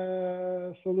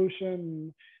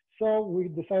solution. So we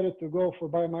decided to go for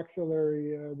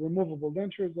biomaxillary removable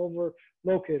dentures over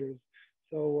locators.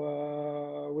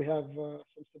 So we have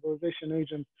some stabilization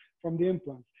agent from the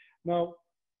implants. Now,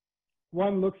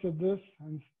 one looks at this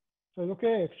and says,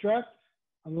 okay, extract.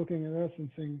 I'm looking at this and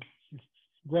saying,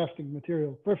 grafting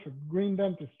material, perfect, green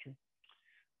dentistry.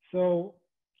 So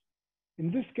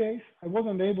in this case, I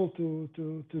wasn't able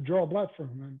to draw blood from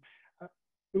him.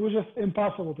 It was just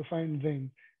impossible to find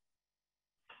veins.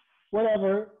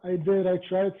 Whatever I did, I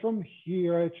tried from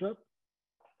here, I tried,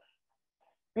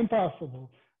 impossible.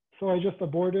 So I just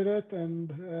aborted it,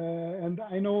 and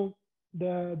I know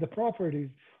the properties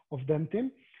of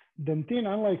dentin. Dentin,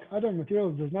 unlike other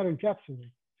materials, does not encapsulate.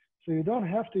 So you don't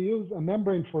have to use a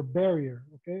membrane for barrier,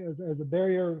 okay, as a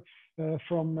barrier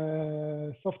from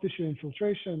soft tissue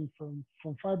infiltration, from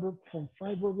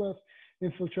fibroblast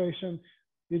infiltration.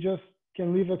 You just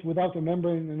can leave it without a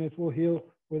membrane and it will heal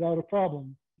without a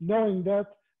problem. Knowing that,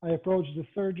 I approached the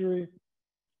surgery.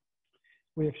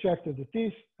 We extracted the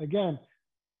teeth. Again,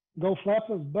 go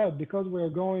flapless, but because we're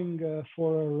going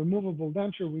for a removable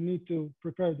denture, we need to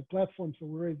prepare the platform. So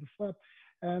we raise the flap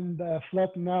and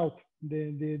flatten out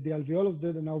the alveolus,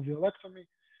 did an alveolectomy.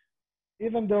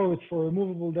 Even though it's for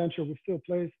removable denture, we still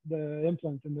place the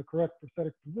implant in the correct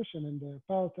prosthetic position in the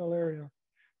palatal area.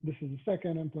 This is the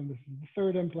second implant, this is the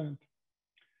third implant.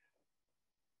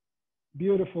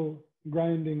 Beautiful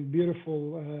grinding,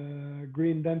 beautiful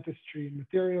green dentistry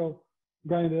material,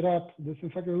 grind it up,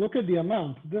 disinfect it. Look at the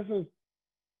amount. This is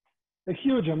a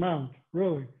huge amount,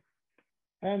 really.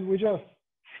 And we just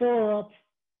fill up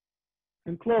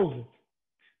and close it.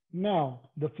 Now,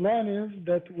 the plan is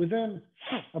that within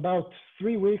about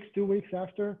 3 weeks, 2 weeks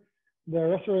after, the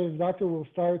restorative doctor will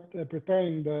start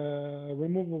preparing the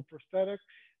removable prosthetic.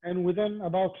 And within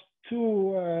about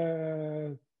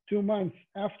two months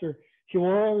after, he will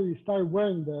already start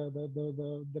wearing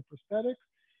the prosthetics.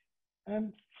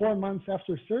 And 4 months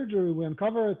after surgery, we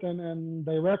uncover it and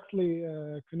directly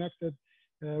connect it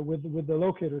with the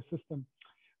locator system.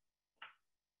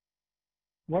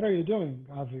 What are you doing,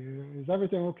 Avi? Is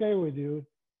everything okay with you?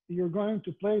 You're going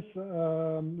to place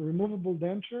removable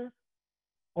denture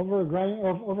over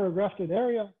a grafted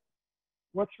area.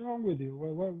 What's wrong with you?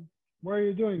 Why are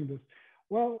you doing this?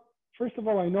 Well, first of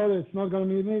all, I know that it's not going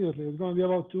to be immediately. It's going to be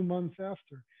about 2 months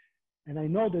after. And I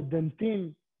know that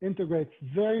dentin integrates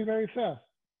very, very fast.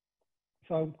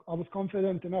 So I was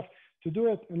confident enough to do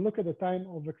it and look at the time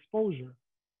of exposure.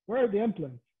 Where are the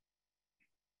implants?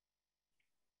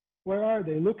 Where are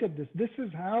they? Look at this. This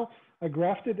is how a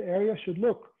grafted area should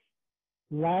look.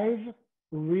 Live,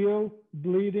 real,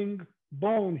 bleeding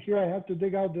bone. Here I have to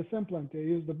dig out this implant. I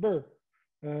use the burr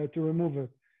to remove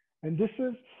it. And this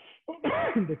is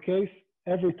the case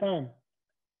every time.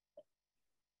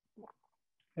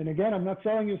 And again, I'm not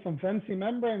selling you some fancy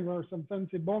membrane or some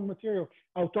fancy bone material.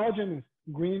 Autogenous,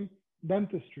 green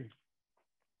dentistry.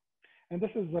 And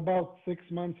this is about 6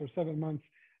 months or 7 months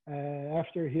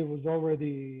after he was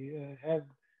already had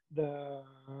the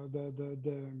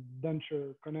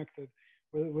denture connected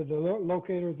with the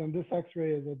locators, and this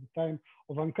x-ray is at the time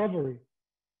of uncovery.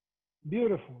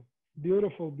 Beautiful,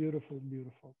 beautiful, beautiful,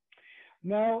 beautiful.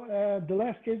 Now, the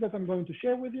last case that I'm going to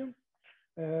share with you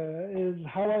is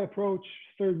how I approach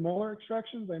third molar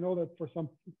extractions. I know that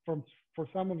for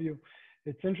some of you,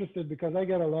 it's interesting because I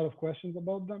get a lot of questions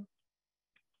about them.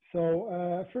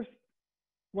 So first,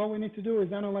 what we need to do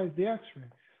is analyze the x-ray.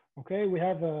 Okay, we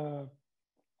have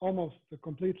almost a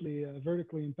completely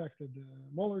vertically impacted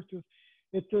molar tooth.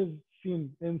 It is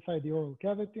seen inside the oral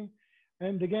cavity.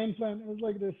 And the game plan is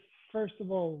like this. First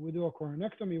of all, we do a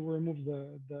coronectomy. We remove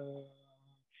the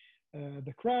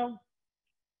crown,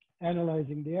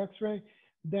 analyzing the x-ray.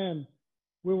 Then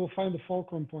we will find the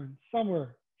fulcrum point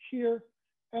somewhere here.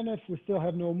 And if we still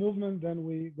have no movement, then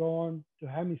we go on to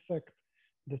hemisect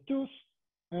the tooth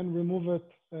and remove it,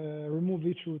 remove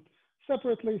each root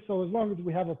separately. So as long as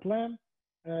we have a plan,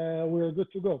 we're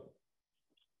good to go.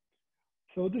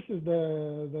 So this is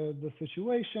the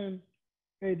situation.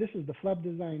 Okay, this is the flap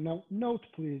design. Now, note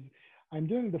please, I'm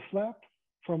doing the flap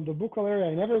from the buccal area.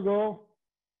 I never go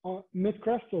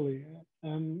mid-crestally,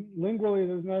 and lingually,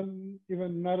 there's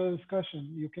not a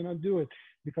discussion. You cannot do it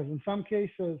because in some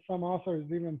cases, some authors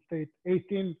even state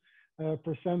 18%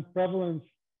 prevalence.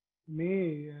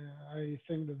 I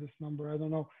think that this number, I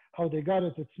don't know how they got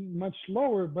it. It's much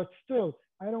lower, but still,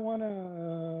 I don't want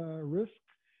to risk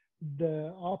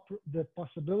the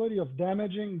possibility of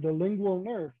damaging the lingual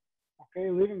nerve. Okay,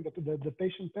 leaving the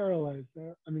patient paralyzed.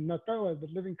 I mean, not paralyzed, but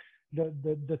leaving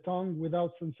the tongue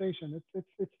without sensation.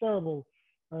 It's terrible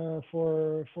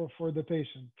for the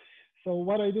patient. So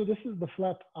what I do, this is the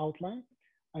flap outline.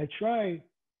 I try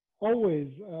always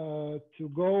to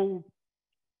go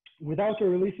without a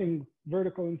releasing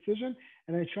vertical incision,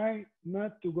 and I try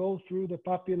not to go through the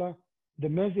papilla, the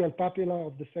mesial papilla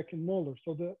of the second molar.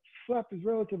 So the flap is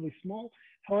relatively small.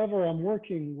 However, I'm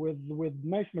working with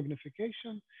nice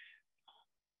magnification.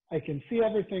 I can see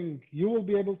everything, you will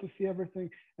be able to see everything,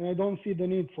 and I don't see the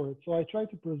need for it. So I try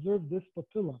to preserve this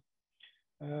papilla.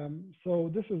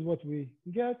 So this is what we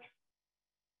get,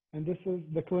 and this is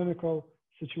the clinical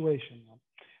situation.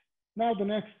 Now the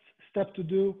next step to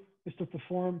do is to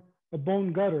perform a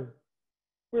bone gutter.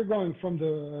 We're going from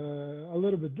a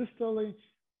little bit distally,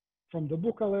 from the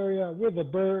buccal area with a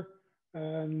burr,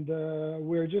 and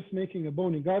we're just making a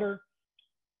bony gutter.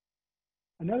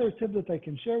 Another tip that I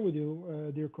can share with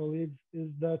you, dear colleagues, is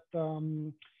that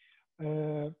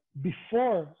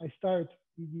before I start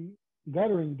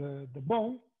guttering the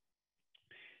bone,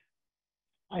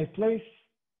 I place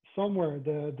somewhere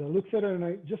the luxator, and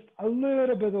I just a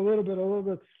little bit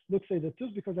luxate the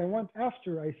tooth, because I want,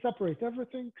 after I separate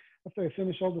everything, after I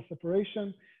finish all the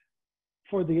separation,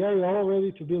 for the area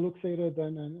already to be luxated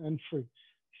and free.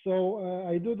 So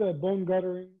I do the bone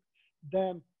guttering,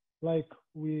 then like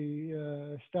we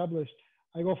established,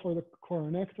 I go for the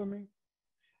coronectomy,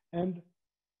 and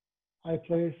I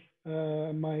place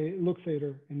my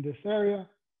luxator in this area,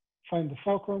 find the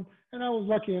fulcrum, and I was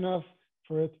lucky enough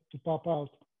for it to pop out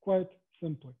quite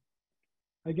simply.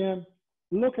 Again,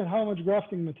 look at how much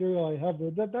grafting material I have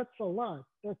there. That's a lot.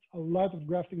 That's a lot of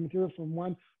grafting material from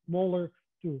one molar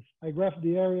tooth. I graft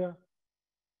the area,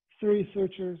 3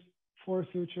 sutures, 4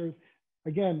 sutures.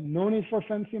 Again, no need for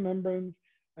fancy membranes.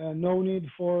 No need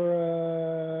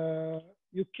for,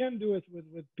 you can do it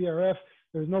with PRF.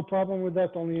 There's no problem with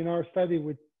that. Only in our study,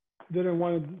 we didn't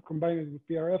want to combine it with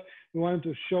PRF. We wanted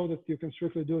to show that you can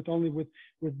strictly do it only with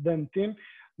dentin.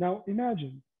 Now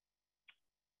imagine,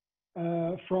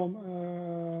 from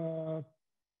a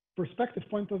perspective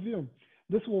point of view,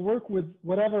 this will work with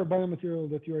whatever biomaterial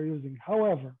that you are using.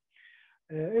 However,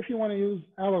 if you want to use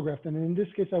allograft, and in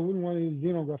this case, I wouldn't want to use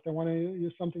xenograft. I want to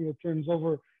use something that turns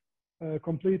over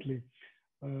completely.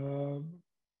 I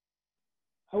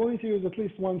will need to use at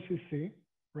least 1 cc,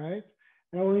 right?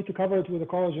 And I will need to cover it with a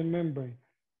collagen membrane.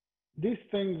 These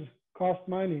things cost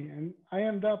money, and I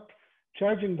end up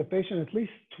charging the patient at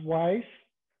least twice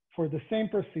for the same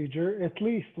procedure, at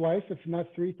least twice, if not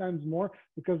 3 times more,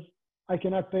 because I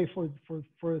cannot pay for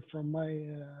it from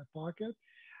my pocket.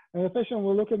 And the patient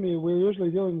will look at me. We're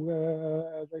usually dealing,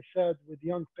 as I said, with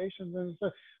young patients, and say,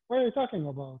 "What are you talking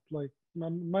about? Like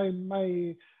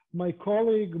my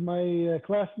colleague, my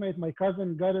classmate, my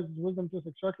cousin got his wisdom tooth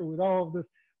extractor with all of this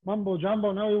mumbo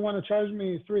jumbo. Now you want to charge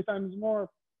me 3 times more?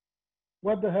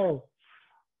 What the hell?"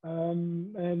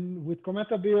 And with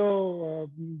Cometa Bio,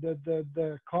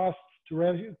 the cost to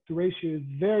ratio is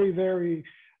very, very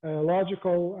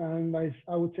logical, and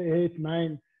I would say 8,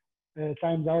 9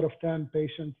 times out of 10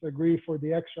 patients agree for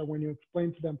the extra when you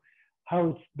explain to them how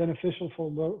it's beneficial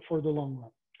for the long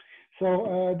run. So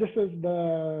this is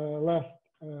the last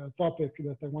topic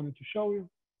that I wanted to show you.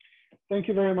 Thank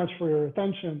you very much for your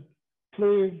attention.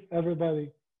 Please,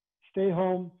 everybody, stay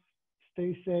home,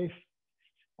 stay safe,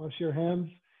 wash your hands.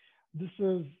 This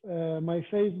is my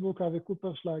Facebook, Avi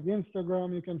Cooperschlag.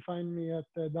 Instagram, you can find me at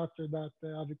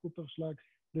dr.avicooperschlag.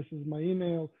 This is my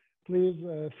email. Please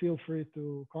feel free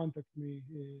to contact me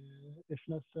if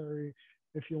necessary,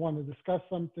 if you want to discuss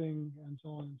something, and so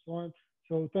on and so on.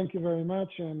 So thank you very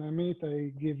much, and Amit,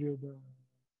 I give you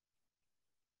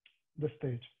the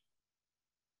stage.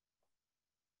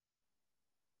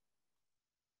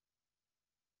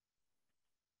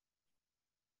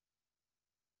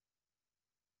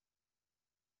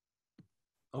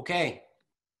 Okay.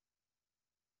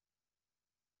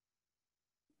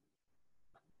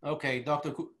 Okay,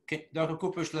 Dr.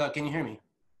 Cooperschlag, can you hear me?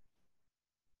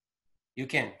 You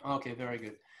can. Okay, very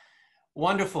good.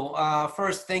 Wonderful.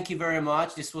 First, thank you very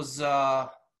much. This was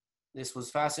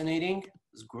fascinating. It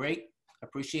was great.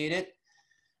 Appreciate it.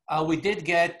 We did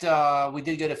get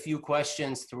a few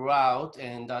questions throughout,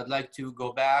 and I'd like to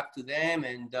go back to them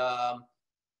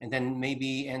and then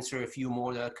maybe answer a few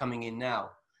more that are coming in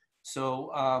now.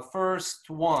 So first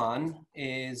one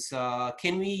is,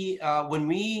 can we when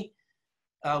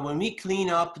we clean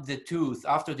up the tooth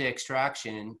after the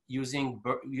extraction using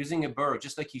a burr,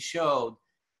 just like you showed,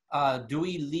 do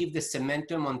we leave the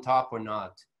cementum on top or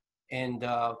not? And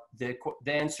the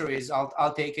answer is,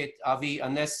 I'll take it, Avi,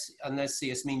 unless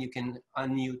Yasmin, you can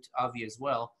unmute Avi as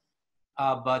well.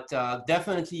 But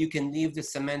definitely you can leave the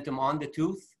cementum on the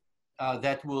tooth.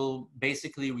 That will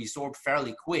basically resorb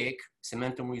fairly quick.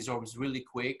 Cementum resorbs really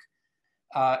quick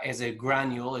as a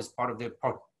granule, as part of the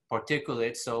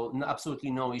particulate, so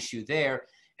absolutely no issue there.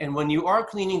 And when you are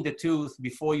cleaning the tooth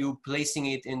before you placing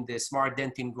it in the smart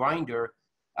dentin grinder,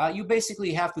 you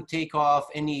basically have to take off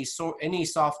any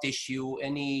soft tissue,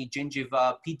 any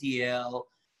gingiva, PDL,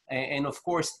 and of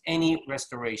course, any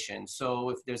restoration.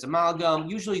 So if there's amalgam,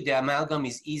 usually the amalgam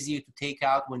is easier to take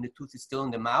out when the tooth is still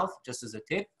in the mouth, just as a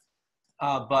tip.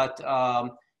 But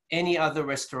any other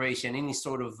restoration, any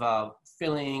sort of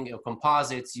filling or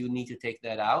composites, you need to take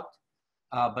that out.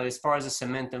 But as far as the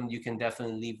cementum, you can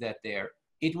definitely leave that there.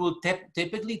 It will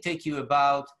typically take you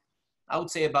about, I would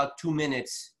say about 2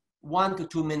 minutes, 1 to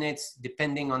 2 minutes,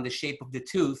 depending on the shape of the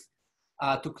tooth,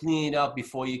 to clean it up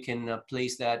before you can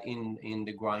place that in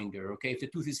the grinder. Okay, if the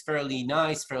tooth is fairly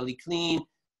nice, fairly clean,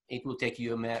 it will take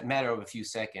you a matter of a few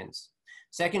seconds.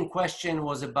 Second question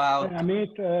was about.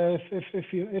 Amit,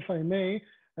 if I may,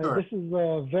 Sure. this is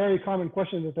a very common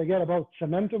question that I get about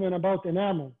cementum and about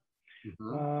enamel.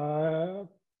 Mm-hmm.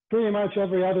 Pretty much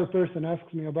every other person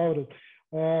asks me about it.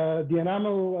 The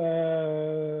enamel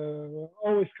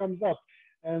always comes up,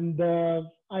 and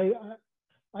I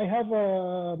have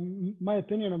my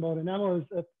opinion about enamel is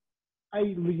that I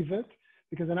leave it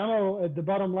because enamel at the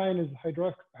bottom line is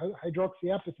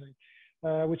hydroxyapatite,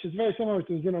 which is very similar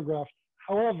to xenograft.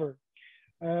 However,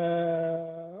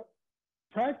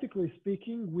 practically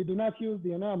speaking, we do not use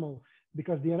the enamel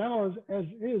because the enamel as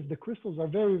is, the crystals are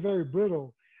very, very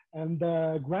brittle, and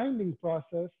the grinding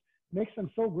process makes them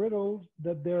so brittle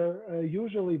that they're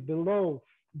usually below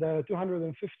the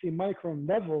 250 micron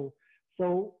level.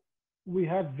 So we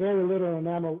have very little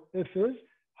enamel if is.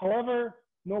 However,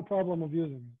 no problem of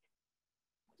using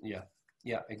it.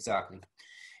 Yeah, exactly.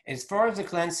 As far as the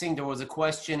cleansing, there was a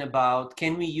question about,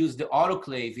 can we use the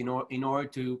autoclave in order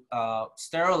to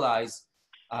sterilize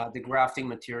the grafting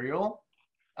material?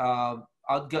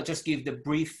 I'll just give the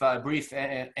brief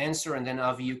answer, and then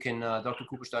Avi, you can, Dr.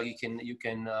 Cooperstag, you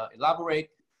can elaborate.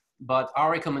 But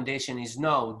our recommendation is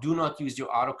no, do not use your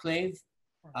autoclave.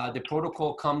 The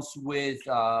protocol comes with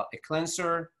a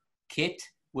cleanser kit,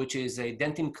 which is a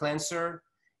dentin cleanser.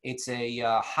 It's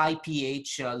a high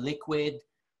pH liquid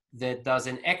that does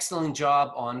an excellent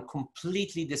job on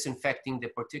completely disinfecting the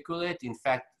particulate. In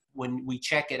fact, when we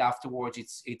check it afterwards,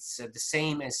 it's the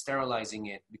same as sterilizing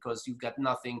it because you've got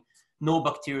nothing, no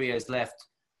bacteria is left.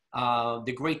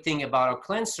 The great thing about our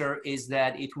cleanser is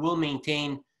that it will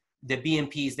maintain the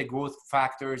BMPs, the growth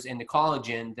factors, and the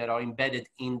collagen that are embedded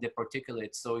in the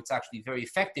particulate. So it's actually very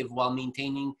effective while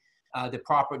maintaining the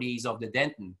properties of the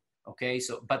dentin. Okay,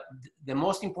 so, but the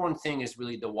most important thing is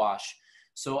really the wash.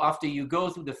 So after you go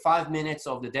through the 5 minutes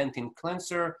of the dentin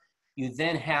cleanser, you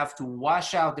then have to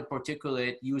wash out the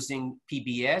particulate using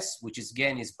PBS, which is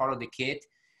again is part of the kit.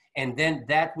 And then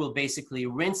that will basically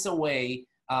rinse away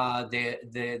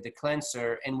the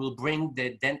cleanser and will bring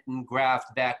the dentin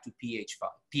graft back to pH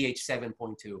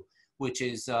 7.2, which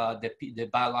is the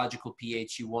biological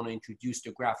pH you want to introduce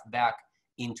the graft back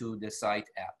into the site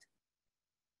at.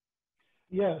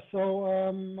 Yeah, so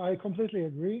I completely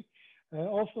agree.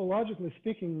 Also, logically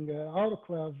speaking,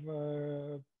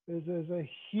 autoclave is a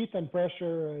heat and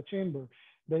pressure chamber,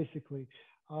 basically.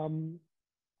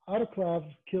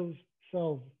 Autoclave kills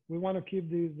cells. We want to keep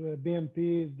these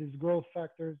BMPs, these growth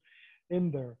factors in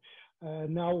there.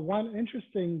 Now, one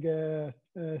interesting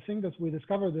thing that we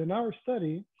discovered in our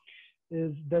study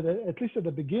is that at least at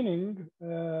the beginning,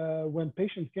 when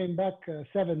patients came back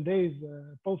 7 days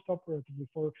post-operatively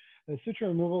for suture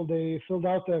removal, they filled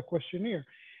out a questionnaire.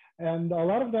 And a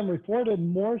lot of them reported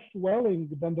more swelling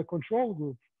than the control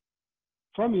group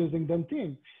from using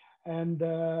Dentin. And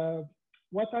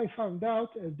what I found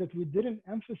out is that we didn't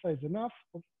emphasize enough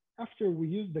after we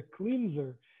used the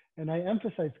cleanser, and I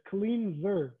emphasize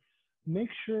cleanser, make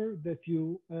sure that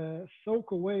you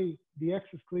soak away the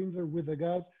excess cleanser with the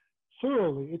gauze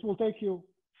thoroughly. It will take you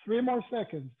 3 more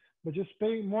seconds, but just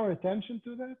pay more attention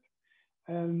to that.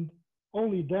 And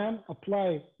only then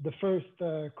apply the first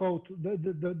coat,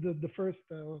 the first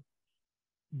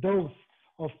dose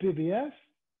of PBS,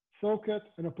 soak it,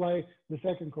 and apply the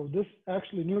second coat. This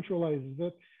actually neutralizes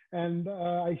it. And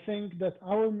I think that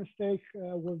our mistake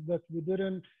was that we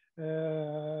didn't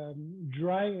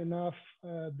dry enough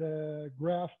the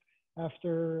graft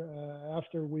after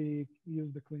we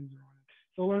use the cleanser on it.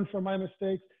 So learn from my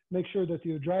mistakes. Make sure that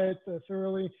you dry it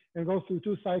thoroughly and go through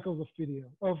 2 cycles of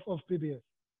PBS.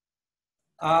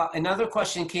 Another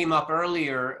question came up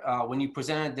earlier when you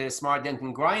presented the smart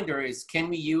dentin grinder is, can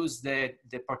we use the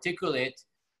particulate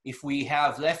if we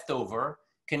have leftover?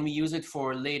 Can we use it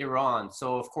for later on?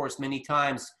 So of course, many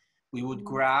times we would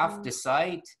graft the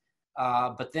site,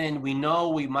 but then we know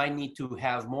we might need to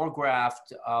have more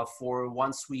graft for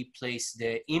once we place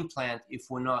the implant if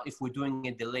we're doing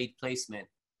a delayed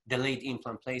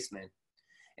implant placement.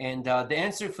 And the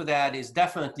answer for that is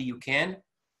definitely you can.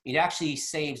 It actually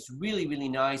saves really, really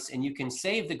nice, and you can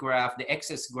save the graft, the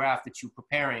excess graft that you're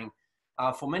preparing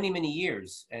for many, many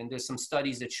years. And there's some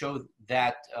studies that show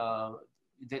that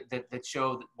that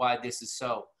show why this is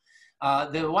so.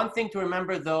 The one thing to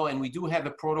remember though, and we do have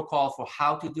a protocol for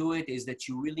how to do it, is that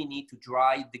you really need to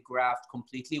dry the graft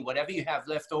completely. Whatever you have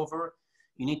left over,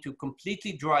 you need to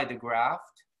completely dry the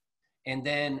graft and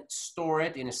then store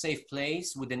it in a safe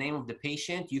place with the name of the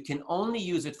patient. You can only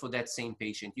use it for that same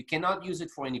patient. You cannot use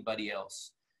it for anybody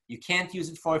else. You can't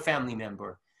use it for a family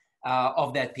member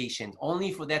of that patient,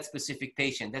 only for that specific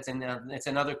patient. That's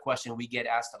another question we get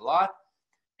asked a lot.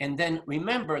 And then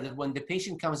remember that when the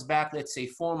patient comes back, let's say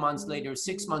 4 months later,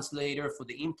 6 months later for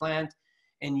the implant,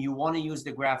 and you want to use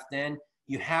the graft then,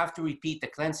 you have to repeat the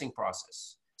cleansing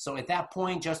process. So at that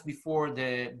point, just before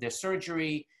the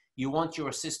surgery, you want your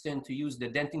assistant to use the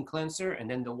dentin cleanser and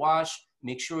then the wash.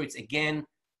 Make sure it's, again,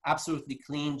 absolutely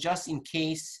clean, just in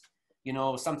case, you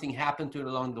know, something happened to it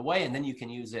along the way, and then you can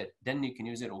use it. Then you can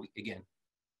use it again.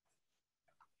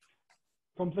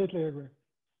 Completely agree.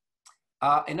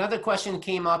 Another question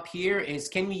came up here is,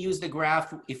 can we use the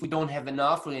graft if we don't have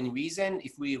enough for any reason?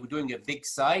 If we're doing a big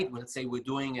site, let's say we're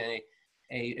doing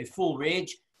a full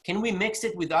ridge, can we mix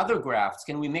it with other grafts?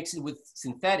 Can we mix it with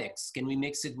synthetics? Can we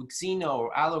mix it with xeno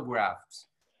or allografts?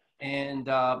 And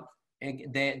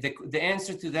the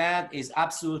answer to that is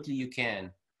absolutely you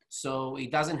can. So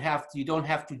it doesn't have to, you don't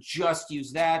have to just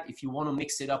use that. If you want to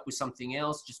mix it up with something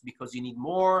else just because you need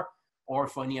more or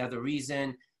for any other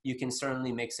reason, you can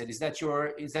certainly mix it. Is that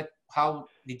how,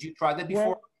 did you try that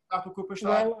before, Dr. Cooperschlag?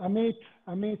 Well,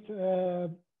 Amit,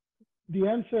 the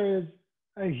answer is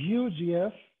a huge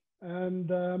yes. And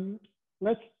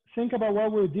let's think about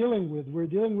what we're dealing with. We're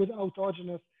dealing with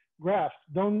autogenous graft.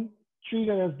 Don't treat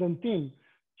it as dentin.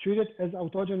 Treat it as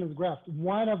autogenous graft.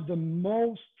 One of the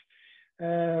most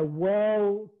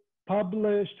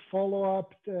well-published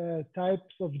follow-up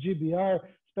types of GBR,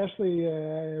 especially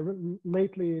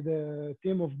lately, the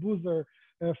team of Boozer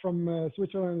from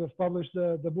Switzerland has published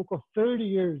the book of 30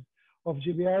 years of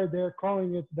GBR. They're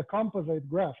calling it the composite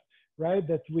graft, right?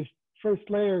 That with first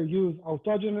layer use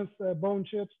autogenous bone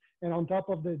chips, and on top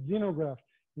of the xenograft.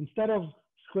 Instead of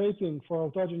scraping for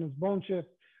autogenous bone chips,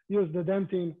 use the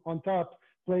dentin on top,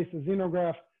 place a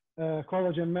xenograft,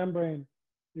 collagen membrane,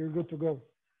 you're good to go.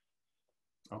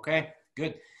 Okay,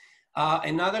 good.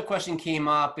 Another question came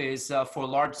up is for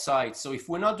large sites. So if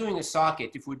we're not doing a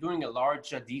socket, if we're doing a large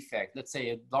defect, let's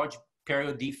say a large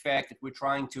perio defect that we're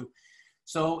trying to,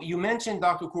 so you mentioned,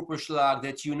 Dr. Cooperschlag,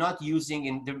 that you're not using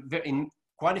in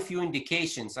quite a few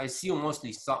indications, I see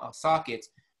mostly sockets,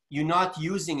 you're not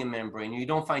using a membrane, you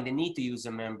don't find the need to use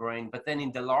a membrane, but then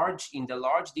in the large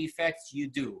defects, you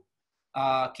do.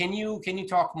 Can you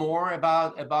talk more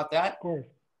about that?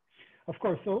 Of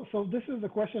course. So this is the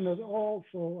question that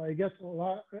also I get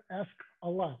asked a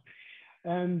lot.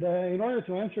 And in order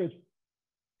to answer it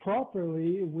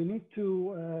properly, we need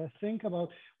to think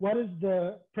about what is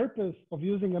the purpose of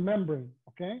using a membrane,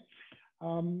 okay?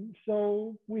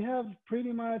 So we have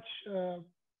pretty much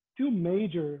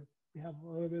we have a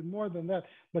little bit more than that,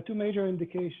 but 2 major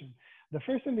indications. The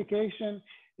first indication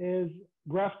is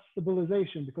graft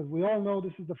stabilization, because we all know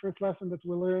this is the first lesson that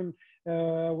we learn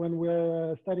when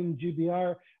we're studying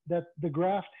GBR, that the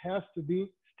graft has to be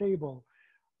stable.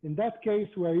 In that case,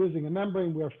 we are using a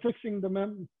membrane. We are fixating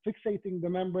the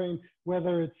membrane,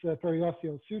 whether it's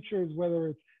periosseal sutures, whether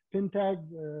it's pin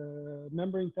tags,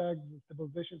 membrane tags,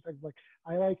 stabilization tags, like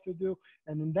I like to do.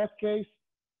 And in that case,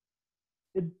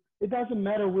 it doesn't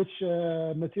matter which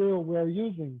material we're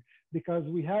using, because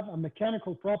we have a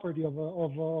mechanical property of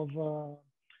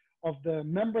the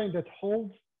membrane that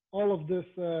holds all of this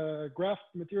graft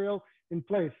material in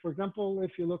place. For example,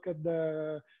 if you look at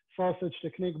the sausage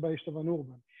technique by Istvan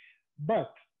Urban.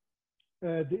 But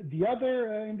the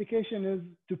other indication is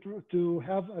to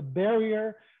have a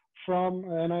barrier from,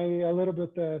 and I a little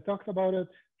bit talked about it,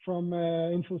 from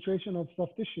infiltration of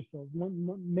soft tissue cells,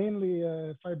 mainly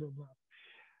fibroblasts.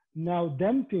 Now,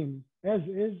 dentin, as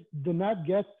is, do not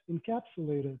get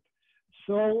encapsulated.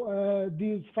 So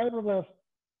these fibroblasts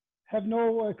have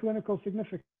no clinical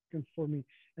significance for me.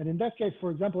 And in that case, for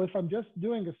example, if I'm just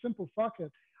doing a simple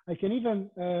socket, I can even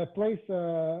place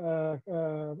a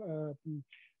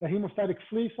hemostatic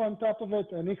fleece on top of it,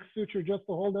 an X suture just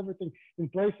to hold everything in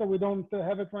place so we don't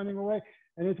have it running away,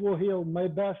 and it will heal. My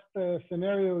best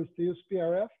scenario is to use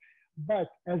PRF, but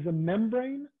as a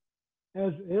membrane,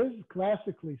 as is,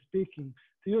 classically speaking,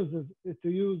 to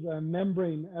use a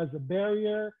membrane as a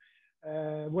barrier,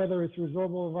 whether it's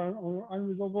resolvable or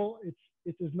unresolvable,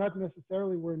 it is not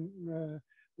necessarily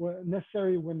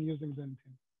necessary when using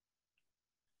dentin.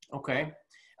 Okay.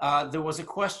 There was a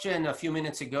question a few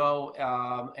minutes ago,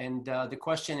 and the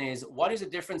question is, what is the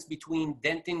difference between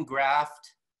dentin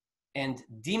graft and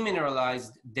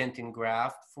demineralized dentin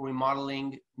graft for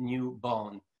remodeling new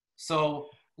bone? So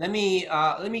let me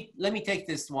take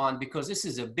this one because this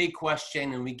is a big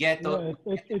question, and we get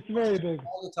it's very big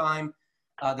all the time.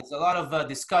 There's a lot of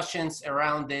discussions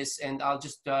around this, and I'll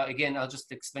just I'll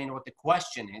just explain what the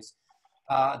question is.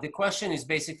 The question is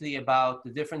basically about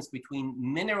the difference between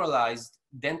mineralized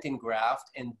dentin graft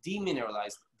and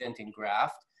demineralized dentin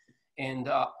graft. And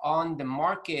on the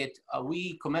market,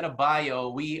 we, Cometa Bio,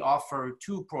 we offer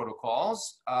two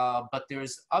protocols, but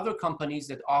there's other companies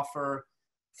that offer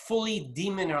fully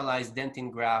demineralized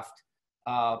dentin graft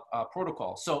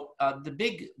protocol. So the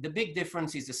big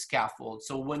difference is the scaffold.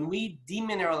 So when we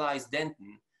demineralize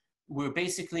dentin, we're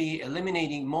basically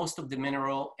eliminating most of the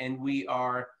mineral, and we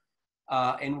are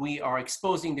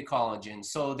exposing the collagen.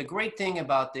 So the great thing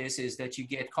about this is that you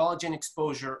get collagen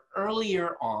exposure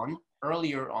earlier on,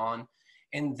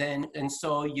 and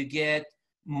so you get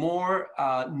more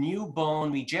new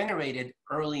bone regenerated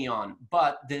early on.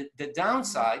 But the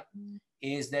downside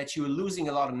is that you're losing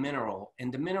a lot of mineral,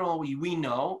 and the mineral we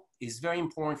know is very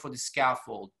important for the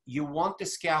scaffold. You want the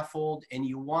scaffold, and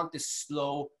you want the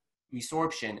slow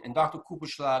resorption, and Dr.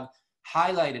 Kupperschlag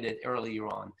highlighted it earlier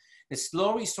on. The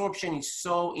slow resorption is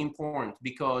so important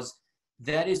because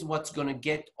that is what's going to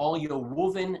get all your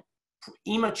woven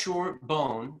immature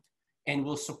bone and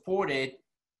will support it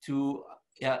to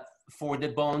for the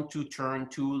bone to turn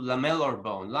to lamellar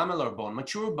bone,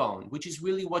 mature bone, which is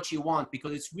really what you want,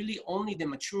 because it's really only the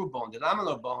mature bone, the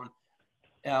lamellar bone,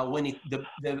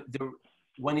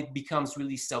 when it becomes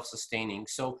really self-sustaining.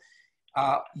 So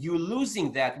you're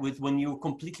losing that when you're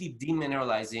completely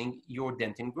demineralizing your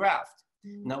dentin graft.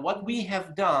 Now, what we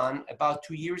have done about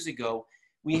 2 years ago,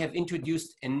 we have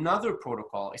introduced another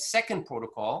protocol, a second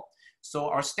protocol. So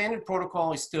our standard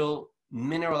protocol is still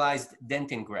mineralized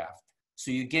dentin graft.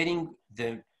 So you're getting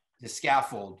the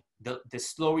scaffold, the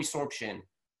slow resorption,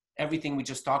 everything we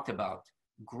just talked about.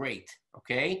 Great,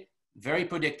 okay? Very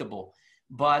predictable.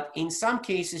 But in some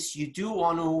cases, you do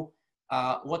want to,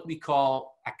 what we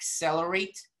call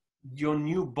accelerate your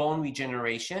new bone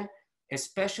regeneration,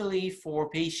 especially for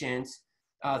patients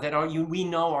that we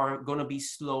know are going to be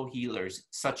slow healers,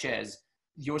 such as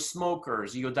your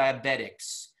smokers, your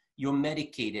diabetics, your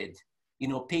medicated,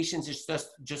 patients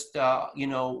just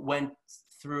went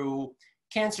through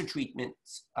cancer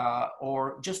treatments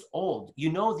or just old.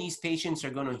 These patients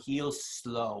are going to heal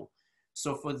slow.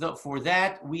 So for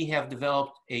that, we have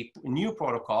developed a new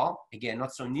protocol, again,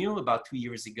 not so new, about 2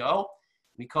 years ago.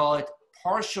 We call it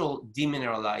partial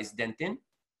demineralized dentin.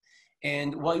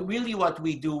 And what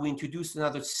we do, we introduce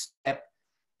another step,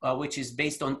 which is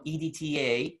based on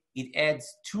EDTA. It adds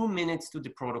 2 minutes to the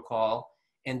protocol,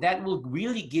 and that will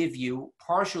really give you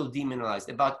partial demineralized,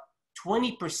 about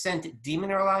 20%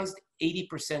 demineralized,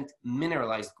 80%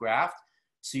 mineralized graft.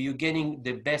 So you're getting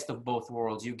the best of both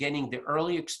worlds. You're getting the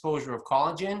early exposure of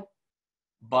collagen,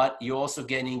 but you're also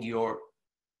getting your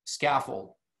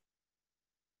scaffold.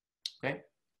 Okay.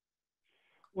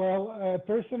 Well,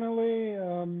 personally,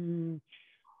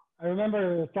 I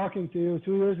remember talking to you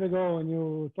 2 years ago, and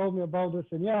you told me about this,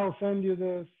 and I'll send you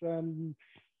this. And,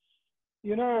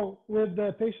 with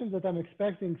the patients that I'm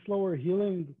expecting slower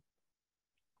healing,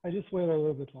 I just wait a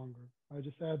little bit longer. I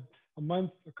just had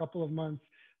a couple of months.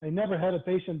 I never had a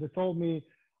patient that told me,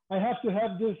 I have to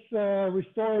have this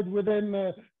restored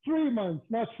within 3 months,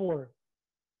 not 4.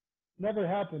 Never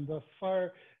happened thus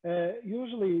far.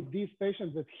 Usually these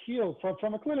patients that heal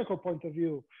from a clinical point of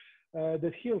view,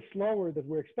 that heal slower, that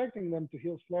we're expecting them to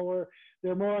heal slower,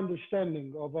 they're more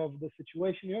understanding of the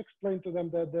situation. You explain to them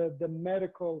the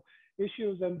medical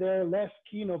issues, and they're less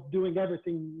keen of doing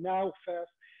everything now fast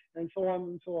and so on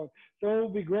and so on. So it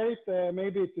would be great,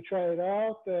 maybe to try it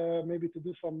out, maybe to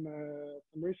do some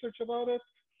research about it.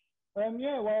 And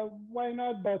yeah, well, why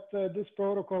not? But this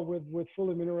protocol with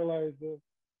fully mineralized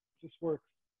just works.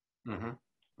 Mm-hmm.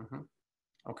 Mm-hmm.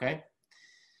 Okay.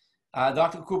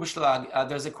 Dr. Kuberschlag,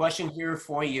 there's a question here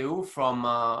for you from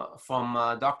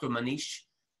Dr. Manish.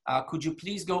 Could you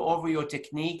please go over your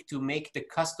technique to make the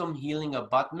custom healing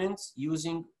abutments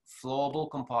using flowable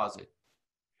composite?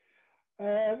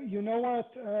 You know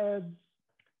what?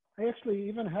 I actually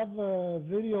even have a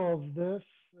video of this,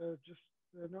 just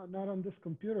not on this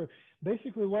computer.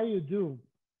 Basically, what you do,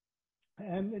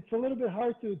 and it's a little bit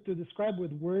hard to describe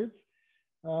with words.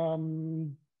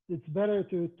 It's better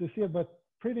to see it, but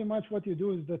pretty much what you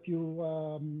do is that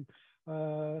you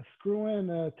screw in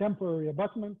a temporary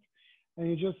abutment, and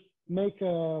you just make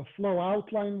a flow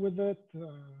outline with it.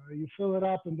 You fill it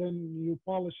up, and then you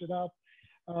polish it up.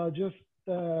 Just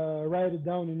write it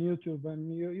down in YouTube,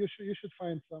 and you should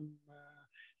find some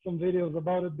videos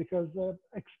about it, because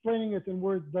explaining it in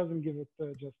words doesn't give it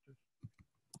justice.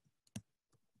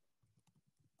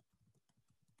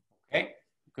 Okay,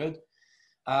 good.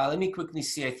 Let me quickly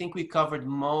see. I think we covered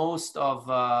most of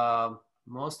the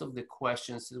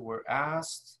questions that were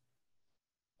asked.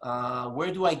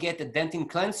 Where do I get the dentin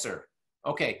cleanser?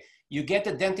 Okay, you get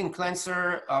the dentin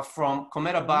cleanser from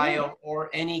Cometa Bio or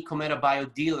any Cometa Bio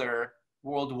dealer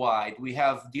worldwide. We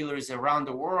have dealers around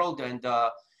the world, and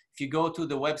if you go to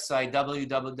the website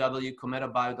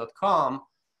www.cometabio.com,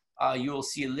 you will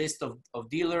see a list of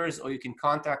dealers, or you can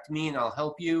contact me and I'll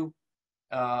help you.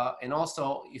 And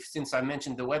also, since I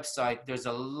mentioned the website, there's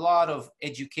a lot of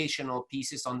educational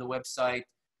pieces on the website,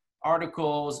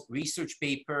 articles, research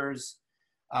papers,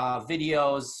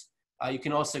 videos. You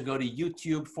can also go to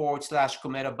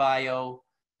YouTube/CometaBio,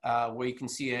 where you can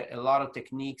see a lot of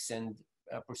techniques and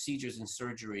procedures and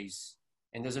surgeries.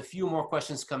 And there's a few more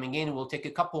questions coming in. We'll take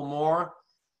a couple more.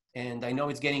 And I know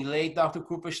it's getting late, Dr.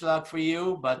 Kuperschlag, for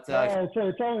you, but it's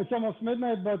almost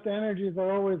midnight. But the energies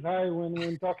are always high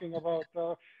when talking about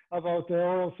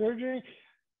oral surgery.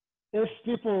 If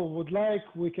people would like,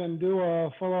 we can do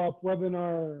a follow-up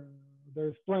webinar.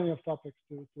 There's plenty of topics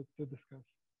to discuss.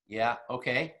 Yeah.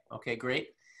 Okay. Okay.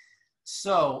 Great.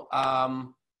 So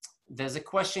there's a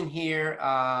question here.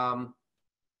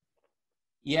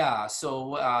 Yeah.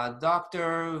 So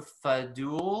Dr.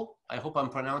 Fadul, I hope I'm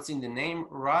pronouncing the name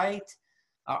right.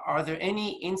 Are there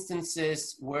any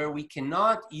instances where we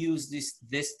cannot use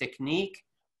this technique,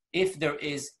 if there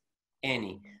is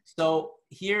any? So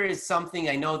here is something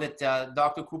I know that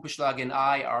Dr. Kuperschlag and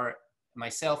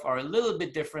myself are a little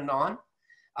bit different on.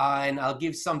 And I'll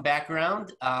give some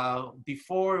background. Up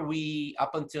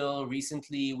until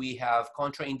recently, we have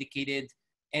contraindicated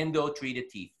endo-treated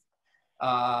teeth.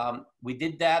 We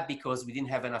did that because we didn't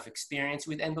have enough experience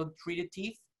with endo-treated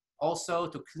teeth. Also,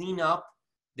 to clean up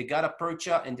the gutta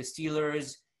percha and the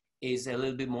stealers is a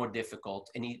little bit more difficult.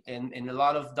 And a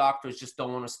lot of doctors just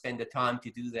don't want to spend the time to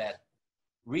do that.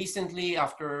 Recently,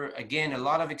 after, again, a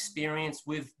lot of experience,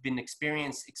 we've been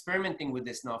experimenting with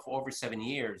this now for over 7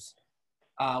 years.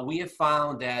 We have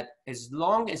found that as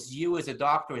long as you as a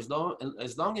doctor, as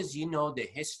long as you know the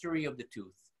history of the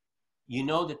tooth, you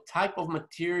know the type of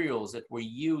materials that were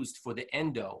used for the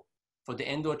endo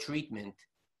treatment,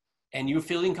 and you're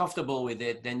feeling comfortable with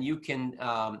it, then you can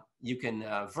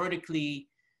vertically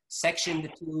section the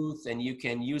tooth, and you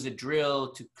can use a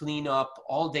drill to clean up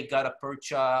all the gutta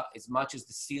percha as much as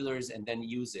the sealers, and then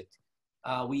use it.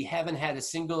 We haven't had a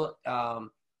single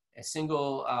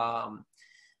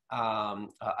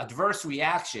adverse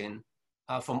reaction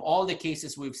from all the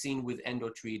cases we've seen with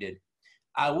endo-treated.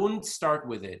 I wouldn't start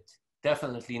with it.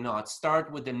 Definitely not.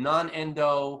 Start with the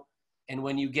non-endo, and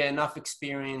when you get enough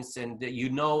experience and you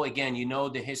know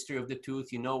the history of the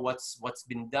tooth, you know what's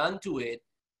been done to it,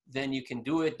 then you can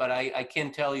do it. But I can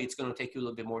tell you it's going to take you a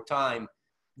little bit more time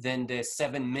than the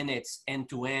 7 minutes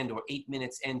end-to-end or 8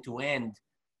 minutes end-to-end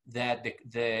that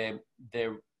the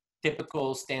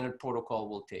typical standard protocol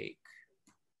will take.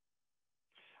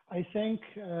 I think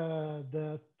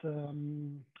that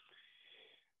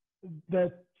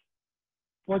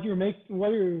what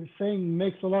you're saying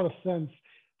makes a lot of sense.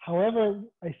 However,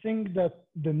 I think that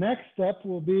the next step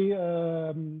will be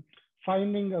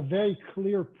finding a very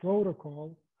clear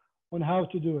protocol on how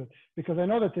to do it. Because I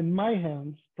know that in my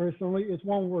hands, personally, it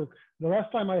won't work. The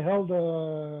last time I held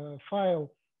a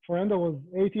file for endo was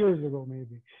 8 years ago,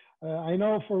 maybe. I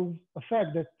know for a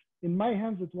fact that in my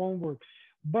hands, it won't work.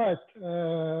 But,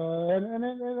 and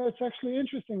it's actually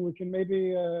interesting. We can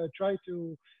maybe try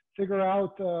to figure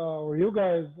out, or you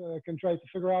guys can try to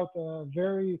figure out a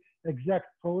very exact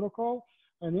protocol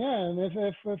And yeah, and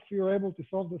if you're able to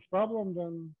solve this problem,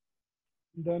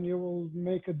 then you will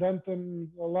make a dent in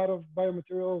a lot of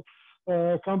biomaterial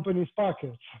companies'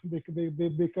 pockets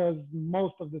because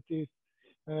most of the teeth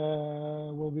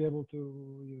will be able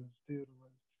to utilize.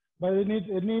 But it needs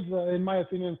in my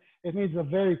opinion, it needs a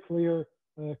very clear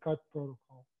cut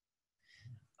protocol.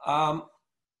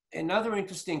 Another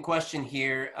interesting question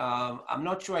here. I'm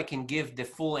not sure I can give the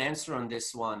full answer on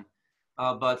this one,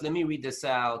 but let me read this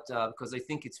out because I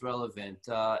think it's relevant.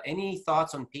 Any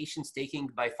thoughts on patients taking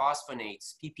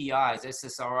biphosphonates, PPIs,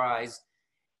 SSRIs,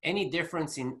 any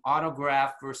difference in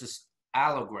autograft versus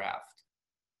allograft?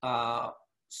 I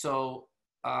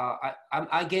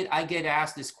get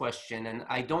asked this question, and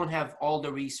I don't have all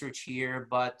the research here,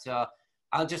 but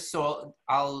I'll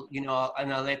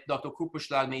let Dr.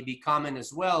 Kupperschlag maybe comment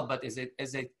as well. But as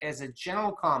a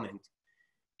general comment,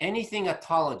 anything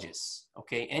autologous,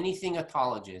 okay, anything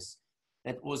autologous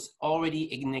that was already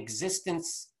in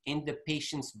existence in the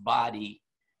patient's body,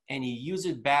 and you use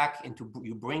it back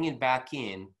you bring it back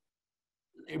in.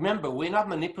 Remember, we're not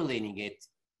manipulating it.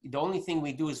 The only thing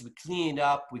we do is we clean it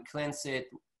up, we cleanse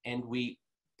it, and we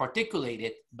particulate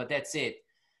it, but that's it.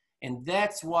 And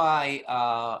that's why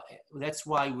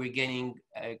we're getting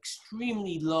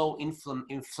extremely low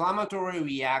inflammatory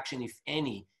reaction, if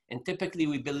any. And typically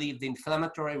we believe the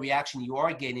inflammatory reaction you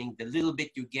are getting, the little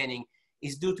bit you're getting,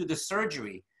 is due to the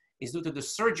surgery, is due to the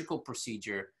surgical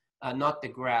procedure, not the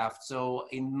graft. So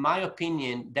in my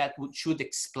opinion, that should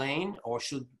explain or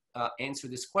should answer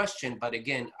this question. But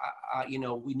again,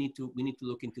 we need to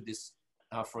look into this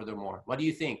furthermore. What do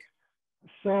you think?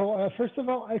 So first of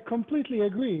all, I completely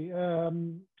agree.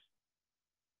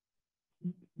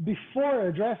 Before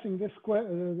addressing this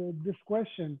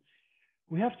question,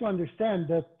 we have to understand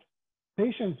that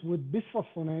patients with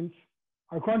bisphosphonates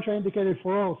are contraindicated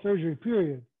for oral surgery,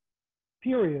 period.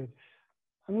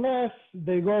 Unless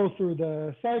they go through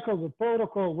the cycle, the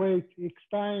protocol, wait X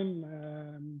time,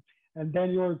 and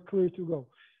then you're clear to go.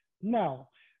 Now,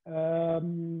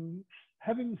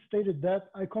 having stated that,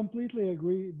 I completely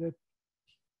agree that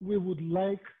we would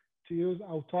like to use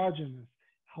autogenous.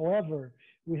 However,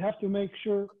 we have to make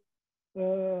sure,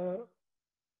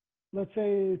 let's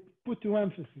say, put two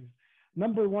emphases.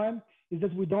 Number one is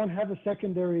that we don't have a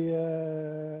secondary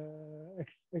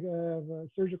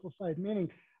surgical site, meaning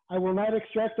I will not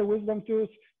extract a wisdom tooth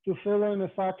to fill in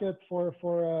a socket for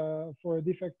a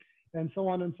defect and so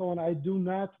on and so on. I do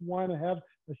not want to have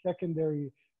a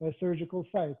secondary surgical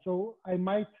site. So I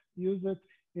might use it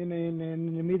in an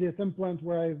immediate implant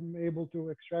where I'm able to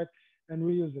extract and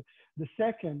reuse it. The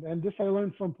second, and this I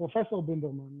learned from Professor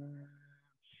Binderman,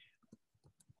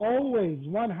 always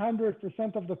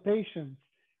 100% of the patients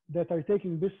that are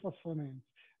taking bisphosphonates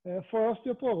for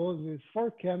osteoporosis,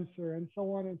 for cancer, and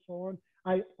so on,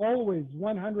 I always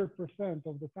 100%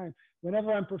 of the time,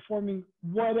 whenever I'm performing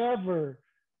whatever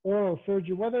oral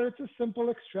surgery, whether it's a simple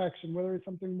extraction, whether it's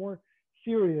something more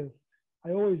serious,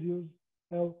 I always use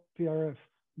LPRF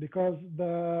because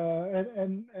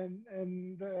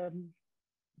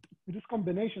this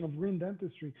combination of green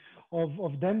dentistry of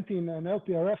dentin and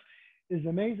LPRF is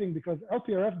amazing because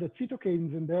LPRF, the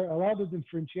cytokines in there, allow the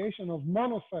differentiation of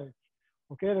monocytes,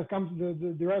 okay, that comes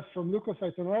derived from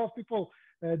leukocytes. And a lot of people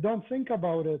don't think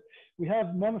about it. We have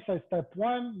monocytes type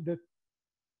 1 that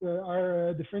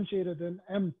are differentiated in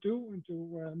M2 into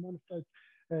monocytes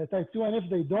type 2. And if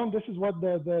they don't, this is what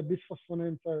the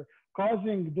bisphosphonates are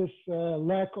causing, this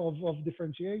lack of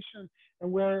differentiation.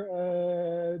 And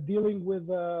we're dealing with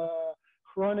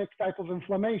chronic type of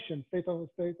inflammation,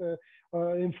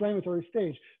 inflammatory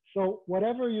stage. So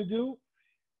whatever you do,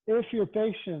 if your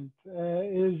patient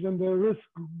is in the risk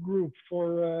group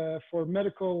for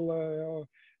medical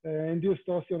induced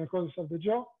osteonecrosis of the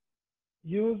jaw,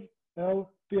 use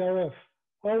LPRF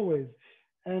always.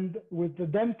 And with the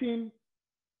dentin,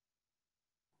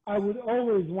 I would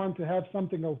always want to have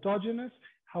something autogenous,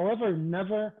 however,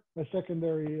 never a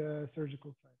secondary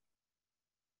surgical site.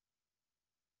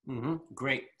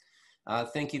 Great.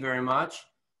 Thank you very much.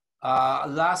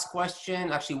 Last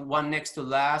question, actually one next to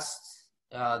last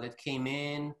that came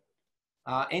in.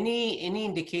 Any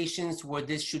indications where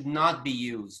this should not be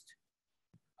used?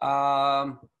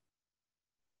 No.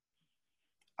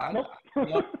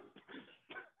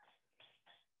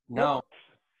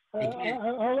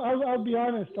 I'll be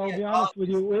honest. I'll be honest with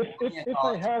you. If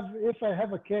I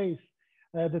have a case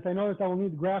that I know that I will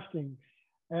need grafting,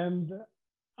 and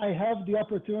I have the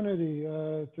opportunity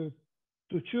to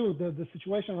choose, the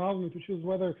situation allows me to choose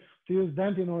whether to use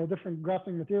dentin or a different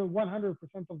grafting material,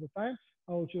 100% of the time,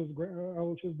 I will choose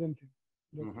dentin.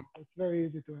 It's very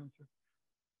easy to answer.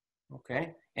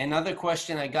 Okay. Another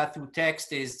question I got through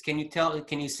text is, can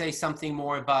you say something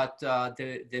more about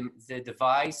the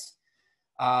device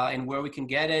and where we can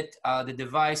get it? The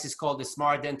device is called the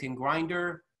Smart Dentin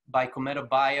Grinder by Cometa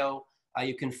Bio.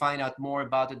 You can find out more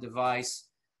about the device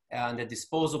and the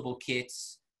disposable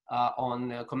kits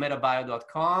on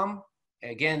cometabio.com.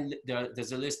 Again,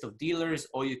 there's a list of dealers,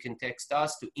 or you can text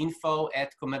us to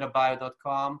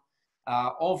info@cometabio.com.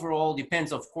 Overall,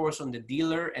 depends, of course, on the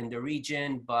dealer and the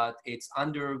region, but it's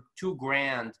under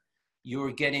 $2,000.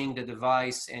 You're getting the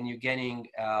device and you're getting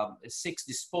 6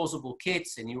 disposable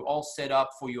kits, and you're all set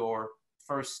up for your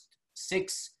first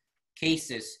 6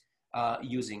 cases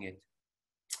using it.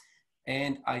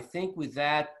 And I think with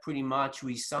that, pretty much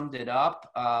we summed it up.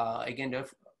 Again,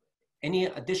 if any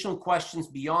additional questions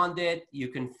beyond it, you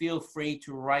can feel free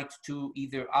to write to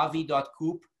either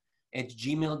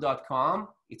avi.coop@gmail.com.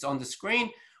 It's on the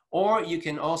screen, or you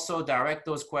can also direct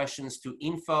those questions to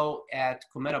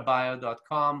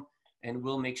info@cometabio.com, and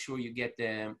we'll make sure you get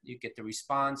the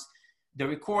response. The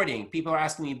recording, people are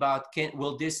asking me about,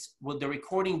 will the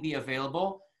recording be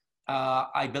available?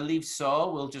 I believe so.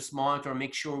 We'll just monitor,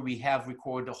 make sure we have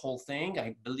recorded the whole thing.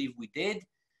 I believe we did.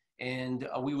 And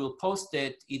we will post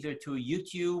it either to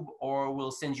YouTube, or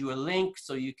we'll send you a link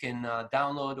so you can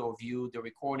download or view the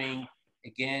recording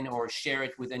again, or share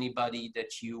it with anybody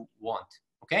that you want.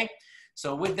 Okay?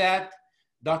 So with that,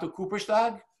 Dr.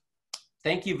 Cooperschlag,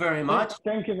 thank you very much.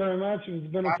 Thank you very much. It's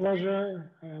been a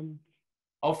pleasure.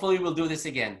 Hopefully we'll do this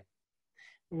again.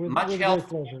 Much health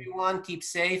for everyone. Keep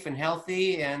safe and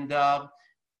healthy, and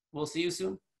we'll see you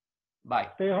soon. Bye.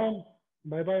 Stay home.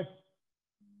 Bye-bye.